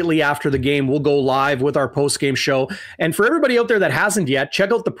immediately after the game, we'll go live with our post-game show. And for everybody out there that hasn't yet,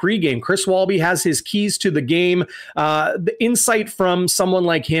 check out the pregame. Chris Walby has his keys to the game. The insight from someone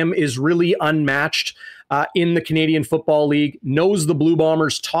like him is really unmatched in the Canadian Football League, knows the Blue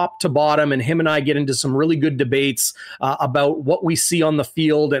Bombers top to bottom, and him and I get into some really good debates about what we see on the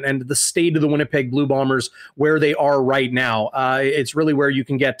field and the state of the Winnipeg Blue Bombers, where they are right now. It's really where you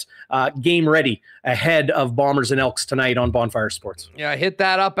can get game ready ahead of Bombers and Elks tonight on Bonfire Sports. Yeah, hit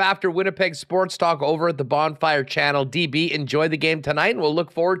that up after Winnipeg Sports Talk over at the Bonfire channel. DB, enjoy the game tonight, and we'll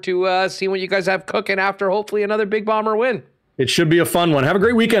look forward to seeing what you guys have cooking after hopefully another big Bomber win. It should be a fun one. Have a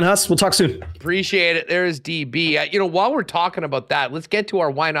great weekend, Huss. We'll talk soon. Appreciate it. There's DB. While we're talking about that, let's get to our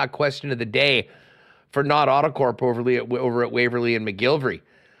why not question of the day for Not Autocorp over at Waverly and McGillivray.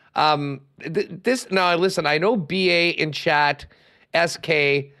 Listen, I know BA in chat,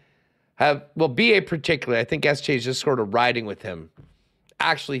 SK BA particularly, I think SJ is just sort of riding with him.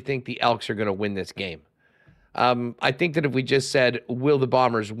 Actually think the Elks are going to win this game. I think that if we just said, will the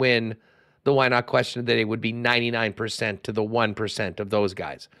Bombers win, the why not question of the day would be 99% to the 1% of those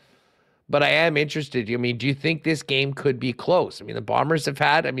guys. But I am interested. I mean, do you think this game could be close? I mean, the Bombers have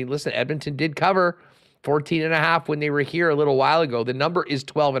had, listen, Edmonton did cover 14.5 when they were here a little while ago. The number is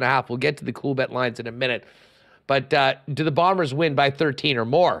 12.5. We'll get to the Coolbet lines in a minute. But do the Bombers win by 13 or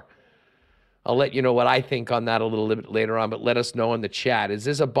more? I'll let you know what I think on that a little bit later on, but let us know in the chat. Is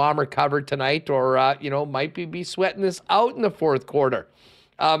this a Bomber cover tonight, or, might be sweating this out in the fourth quarter?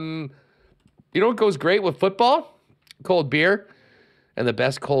 You know what goes great with football? Cold beer. And the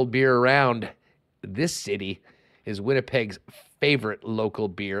best cold beer around this city is Winnipeg's favorite local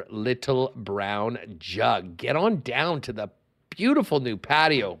beer, Little Brown Jug. Get on down to the beautiful new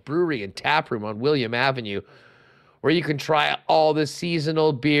patio, brewery, and tap room on William Avenue, where you can try all the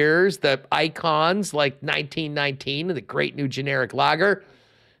seasonal beers, the icons like 1919 and the great new generic lager.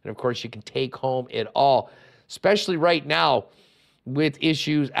 And, of course, you can take home it all, especially right now with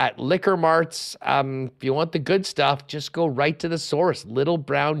issues at liquor marts. If you want the good stuff, just go right to the source, Little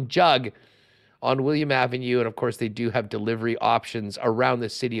Brown Jug on William Avenue. And, of course, they do have delivery options around the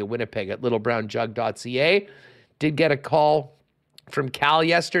city of Winnipeg at littlebrownjug.ca. Did get a call from Cal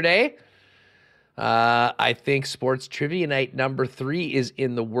yesterday. I think Sports Trivia Night number 3 is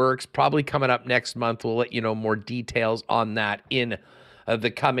in the works, probably coming up next month. We'll let you know more details on that in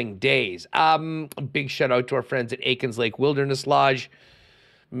the coming days. A big shout out to our friends at Aitken's Lake Wilderness Lodge.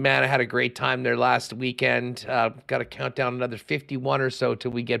 Man, I had a great time there last weekend. Got to count down another 51 or so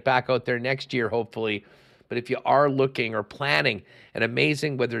till we get back out there next year, hopefully. But if you are looking or planning an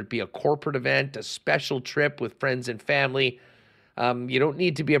amazing, whether it be a corporate event, a special trip with friends and family, you don't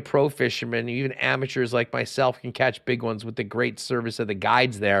need to be a pro fisherman. Even amateurs like myself can catch big ones with the great service of the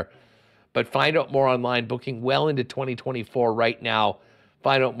guides there. But find out more online, booking well into 2024 right now.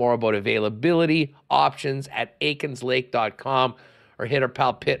 Find out more about availability, options at aikenslake.com, or hit our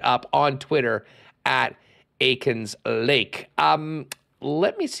pal Pitt up on Twitter at Aikens Lake.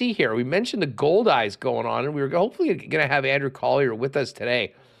 Let me see here. We mentioned the Goldeyes going on, and we were hopefully going to have Andrew Collier with us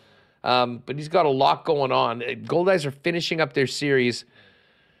today. But he's got a lot going on. Goldeyes are finishing up their series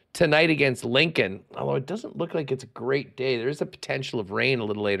tonight against Lincoln, although it doesn't look like it's a great day. There is a potential of rain a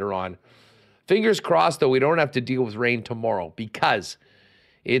little later on. Fingers crossed, though, we don't have to deal with rain tomorrow, because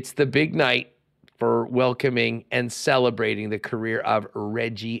it's the big night for welcoming and celebrating the career of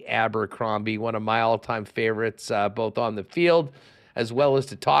Reggie Abercrombie, one of my all-time favorites, both on the field as well as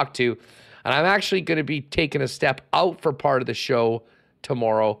to talk to. And I'm actually going to be taking a step out for part of the show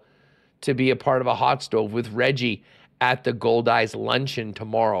tomorrow to be a part of a hot stove with Reggie at the Goldeyes luncheon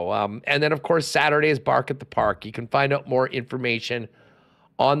tomorrow. And then, of course, Saturday is Bark at the Park. You can find out more information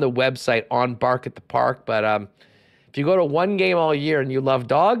on the website on Bark at the Park. But if you go to one game all year and you love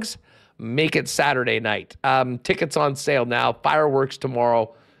dogs, make it Saturday night. Tickets on sale now. Fireworks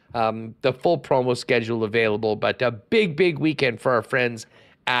tomorrow. The full promo schedule available. But a big, big weekend for our friends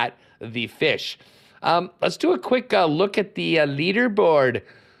at The Fish. Let's do a quick look at the leaderboard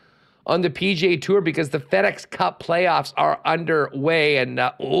on the PGA Tour, because the FedEx Cup playoffs are underway. And,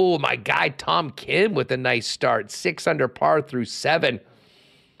 my guy Tom Kim with a nice start. 6 under par through 7.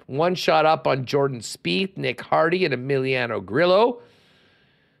 One shot up on Jordan Spieth, Nick Hardy, and Emiliano Grillo.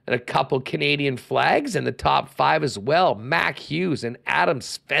 And a couple Canadian flags in the top 5 as well. Mac Hughes and Adam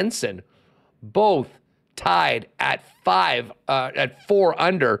Svensson, both tied at 4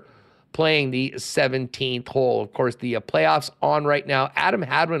 under, playing the 17th hole. Of course, the playoffs on right now. Adam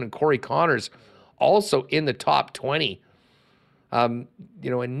Hadwin and Corey Connors also in the top 20. And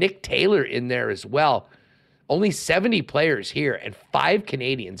Nick Taylor in there as well. Only 70 players here and 5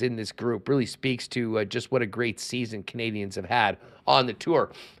 Canadians in this group. Really speaks to just what a great season Canadians have had on the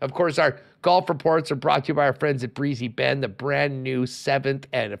tour. Of course, our golf reports are brought to you by our friends at Breezy Bend. The brand new 7th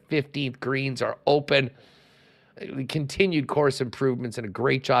and 15th greens are open. Continued course improvements, and a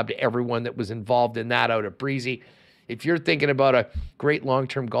great job to everyone that was involved in that out at Breezy. If you're thinking about a great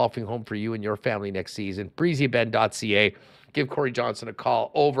long-term golfing home for you and your family next season, breezybend.ca. Give Corey Johnson a call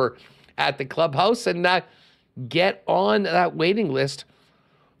over at the clubhouse and get on that waiting list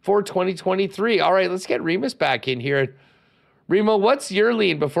for 2023. All right, let's get Remis back in here. Remo, what's your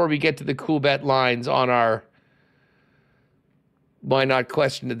lean before we get to the Coolbet lines on our why not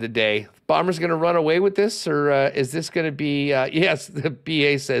question of the day? Bombers going to run away with this, or is this going to be, yes, the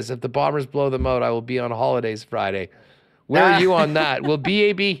BA says, if the Bombers blow them out, I will be on holidays Friday. Where are you on that? Will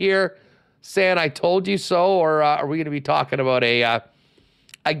BA be here saying, I told you so, or are we going to be talking about a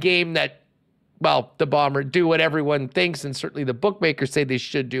game that, well, the Bomber do what everyone thinks, and certainly the bookmakers say they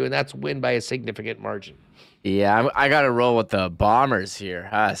should do, and that's win by a significant margin? Yeah, I got to roll with the Bombers here,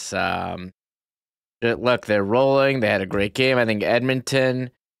 Huss. look, they're rolling. They had a great game. I think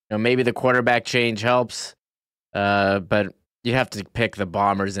Edmonton, maybe the quarterback change helps, but you have to pick the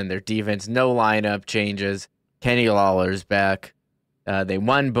Bombers and their defense. No lineup changes. Kenny Lawler's back. They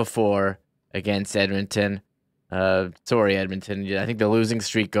won before against Edmonton. Sorry, Edmonton. I think the losing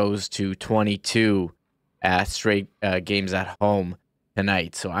streak goes to 22 straight games at home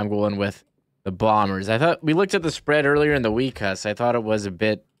tonight. So I'm going with the Bombers. I thought we looked at the spread earlier in the week, Huss. I thought it was a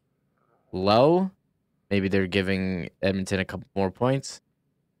bit low. Maybe they're giving Edmonton a couple more points.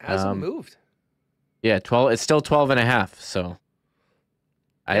 Hasn't moved. Yeah, 12. It's still 12.5. So,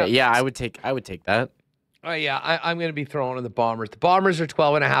 I would take that. Oh yeah, I'm going to be throwing in the Bombers. The Bombers are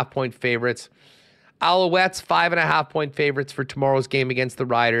 12.5-point favorites. Alouettes 5.5-point favorites for tomorrow's game against the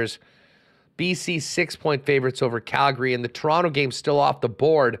Riders. BC 6-point favorites over Calgary, and the Toronto game's still off the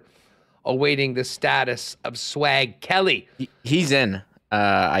board, awaiting the status of Swag Kelly. He's in.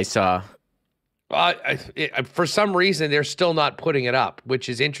 I saw. For some reason, they're still not putting it up, which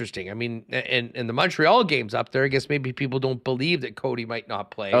is interesting. I mean, and the Montreal game's up there. I guess maybe people don't believe that Cody might not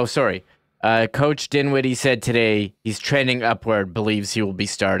play. Oh, sorry. Coach Dinwiddie said today he's trending upward, believes he will be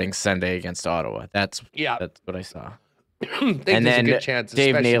starting Sunday against Ottawa. That's what I saw. And then a good chance,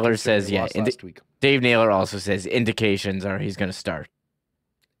 Dave Naylor says, Dave Naylor also says indications are he's going to start.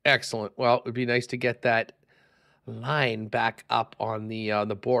 Excellent. Well, it would be nice to get that line back up on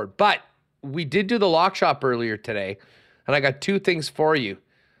the board. But we did do the lock shop earlier today, and I got two things for you.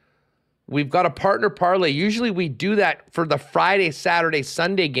 We've got a partner parlay. Usually we do that for the Friday, Saturday,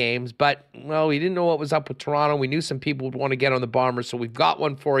 Sunday games, but, well, we didn't know what was up with Toronto. We knew some people would want to get on the Bombers, so we've got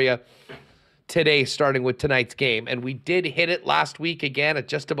one for you today, starting with tonight's game. And we did hit it last week again at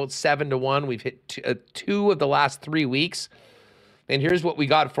just about 7-1. We've hit two of the last 3 weeks. And here's what we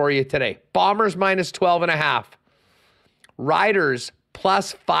got for you today. Bombers minus 12.5. Riders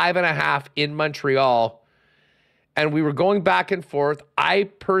plus 5.5 in Montreal. And we were going back and forth. I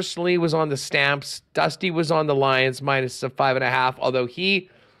personally was on the Stamps. Dusty was on the Lions minus 5.5, although he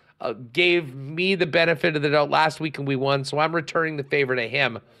gave me the benefit of the doubt last week and we won. So I'm returning the favor to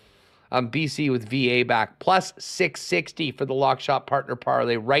him. BC with VA back. Plus 660 for the Lock Shop Partner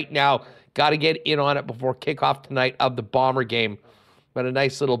Parlay. Right now, got to get in on it before kickoff tonight of the Bomber game. But a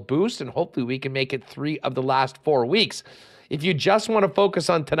nice little boost, and hopefully we can make it 3 of the last 4 weeks. If you just want to focus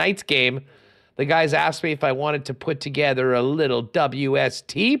on tonight's game, the guys asked me if I wanted to put together a little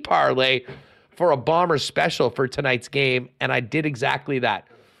WST parlay for a Bomber special for tonight's game, and I did exactly that.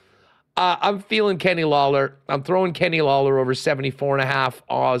 I'm feeling Kenny Lawler. I'm throwing Kenny Lawler over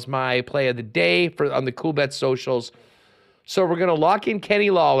 74.5 as my play of the day on the Coolbet socials. So we're going to lock in Kenny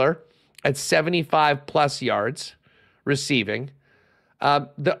Lawler at 75-plus yards receiving.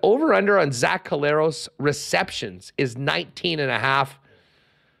 The over-under on Zach Collaros receptions is 19.5.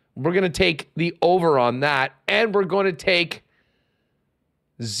 We're going to take the over on that, and we're going to take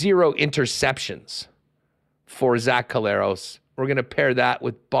 0 interceptions for Zach Collaros. We're going to pair that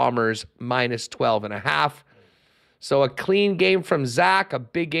with Bombers minus 12.5. So a clean game from Zach, a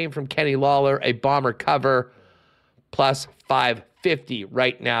big game from Kenny Lawler, a Bomber cover, plus 550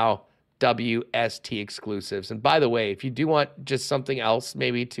 right now, WST exclusives. And by the way, if you do want just something else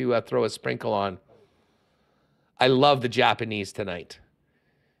maybe to throw a sprinkle on, I love the Japanese tonight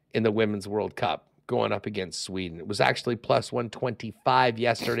in the Women's World Cup going up against Sweden. It was actually plus 125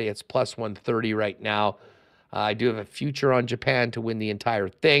 yesterday. It's plus 130 right now. I do have a future on Japan to win the entire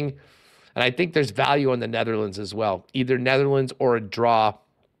thing. And I think there's value on the Netherlands as well. Either Netherlands or a draw.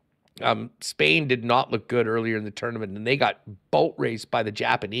 Spain did not look good earlier in the tournament, and they got boat raced by the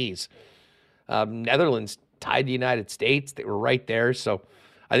Japanese. Netherlands tied the United States. They were right there. So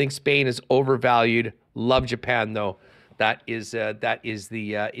I think Spain is overvalued. Love Japan, though. That is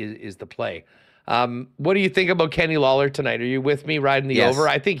the play. What do you think about Kenny Lawler tonight? Are you with me riding the over?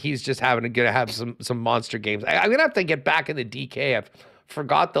 I think he's just going to have some monster games. I'm going to have to get back in the DK. I've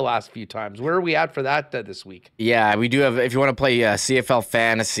forgot the last few times. Where are we at for that this week? Yeah, we do have, if you want to play CFL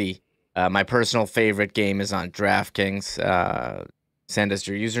Fantasy, my personal favorite game is on DraftKings. Send us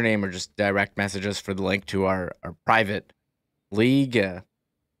your username or just direct message us for the link to our private league.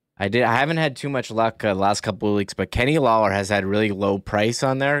 I haven't had too much luck the last couple of weeks, but Kenny Lawler has had really low price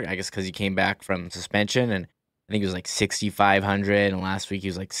on there. I guess because he came back from suspension, and I think it was like 6,500, and last week he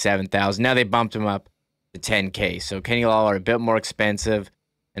was like 7,000. Now they bumped him up to 10K. So Kenny Lawler a bit more expensive,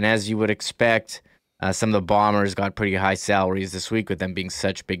 and as you would expect, some of the Bombers got pretty high salaries this week with them being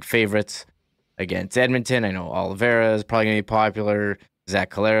such big favorites against Edmonton. I know Oliveira is probably going to be popular. Zach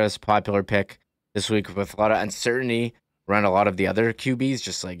Collaros, popular pick this week with a lot of uncertainty around a lot of the other QBs,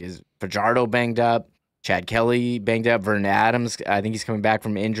 just like is Fajardo banged up, Chad Kelly banged up, Vernon Adams, I think he's coming back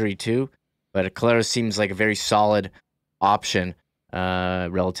from injury too. but Collier seems like a very solid option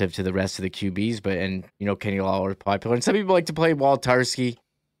relative to the rest of the QBs. But Kenny Lawler is popular, and some people like to play Waltarski.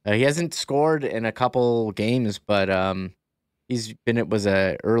 He hasn't scored in a couple games, but was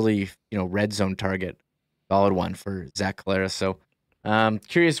a early red zone target, solid one for Zach Collier. So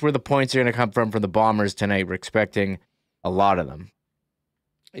curious where the points are going to come from the Bombers tonight. We're expecting a lot of them.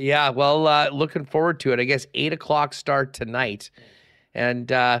 Yeah, well, looking forward to it. I guess 8 o'clock start tonight,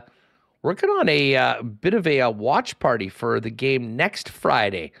 and working on a bit of a watch party for the game next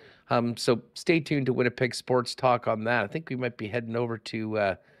Friday. So stay tuned to Winnipeg Sports Talk on that. I think we might be heading over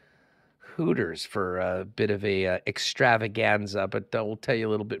to Hooters for a bit of a extravaganza, but we'll tell you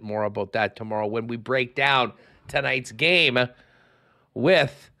a little bit more about that tomorrow when we break down tonight's game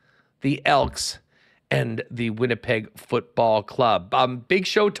with the Elks and the Winnipeg Football Club. Big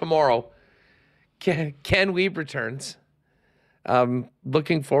show tomorrow. Ken Wiebe returns.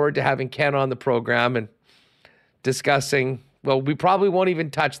 Looking forward to having Ken on the program and discussing. Well, we probably won't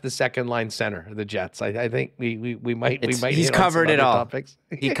even touch the second line center of the Jets. I think we might. He's covered it all. Topics.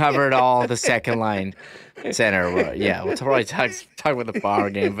 He covered all the second line center. Yeah, we'll probably talk about the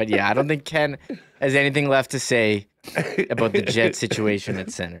Bomber game, but yeah, I don't think Ken has anything left to say about the Jet situation at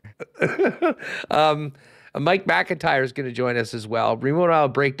center. Mike McIntyre is going to join us as well. Remo and I will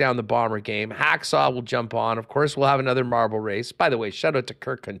break down the Bomber game. Hacksaw will jump on. Of course, we'll have another marble race. By the way, shout out to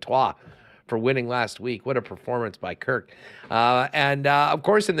Kirk Contois for winning last week. What a performance by Kirk. Of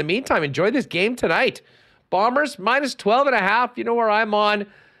course, in the meantime, enjoy this game tonight. Bombers minus 12.5. You know where I'm on.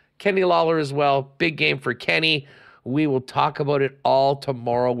 Kenny Lawler as well. Big game for Kenny. We will talk about it all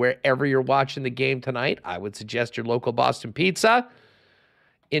tomorrow wherever you're watching the game tonight. I would suggest your local Boston Pizza.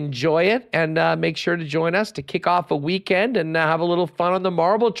 Enjoy it and make sure to join us to kick off a weekend and have a little fun on the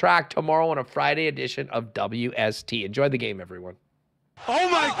marble track tomorrow on a Friday edition of WST. Enjoy the game, everyone. Oh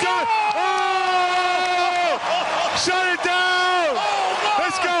my God! Oh! Shut it down!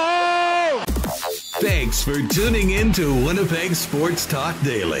 Let's go home! Thanks for tuning in to Winnipeg Sports Talk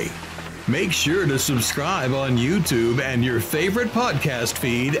Daily. Make sure to subscribe on YouTube and your favorite podcast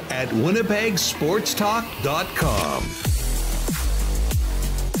feed at winnipegsportstalk.com.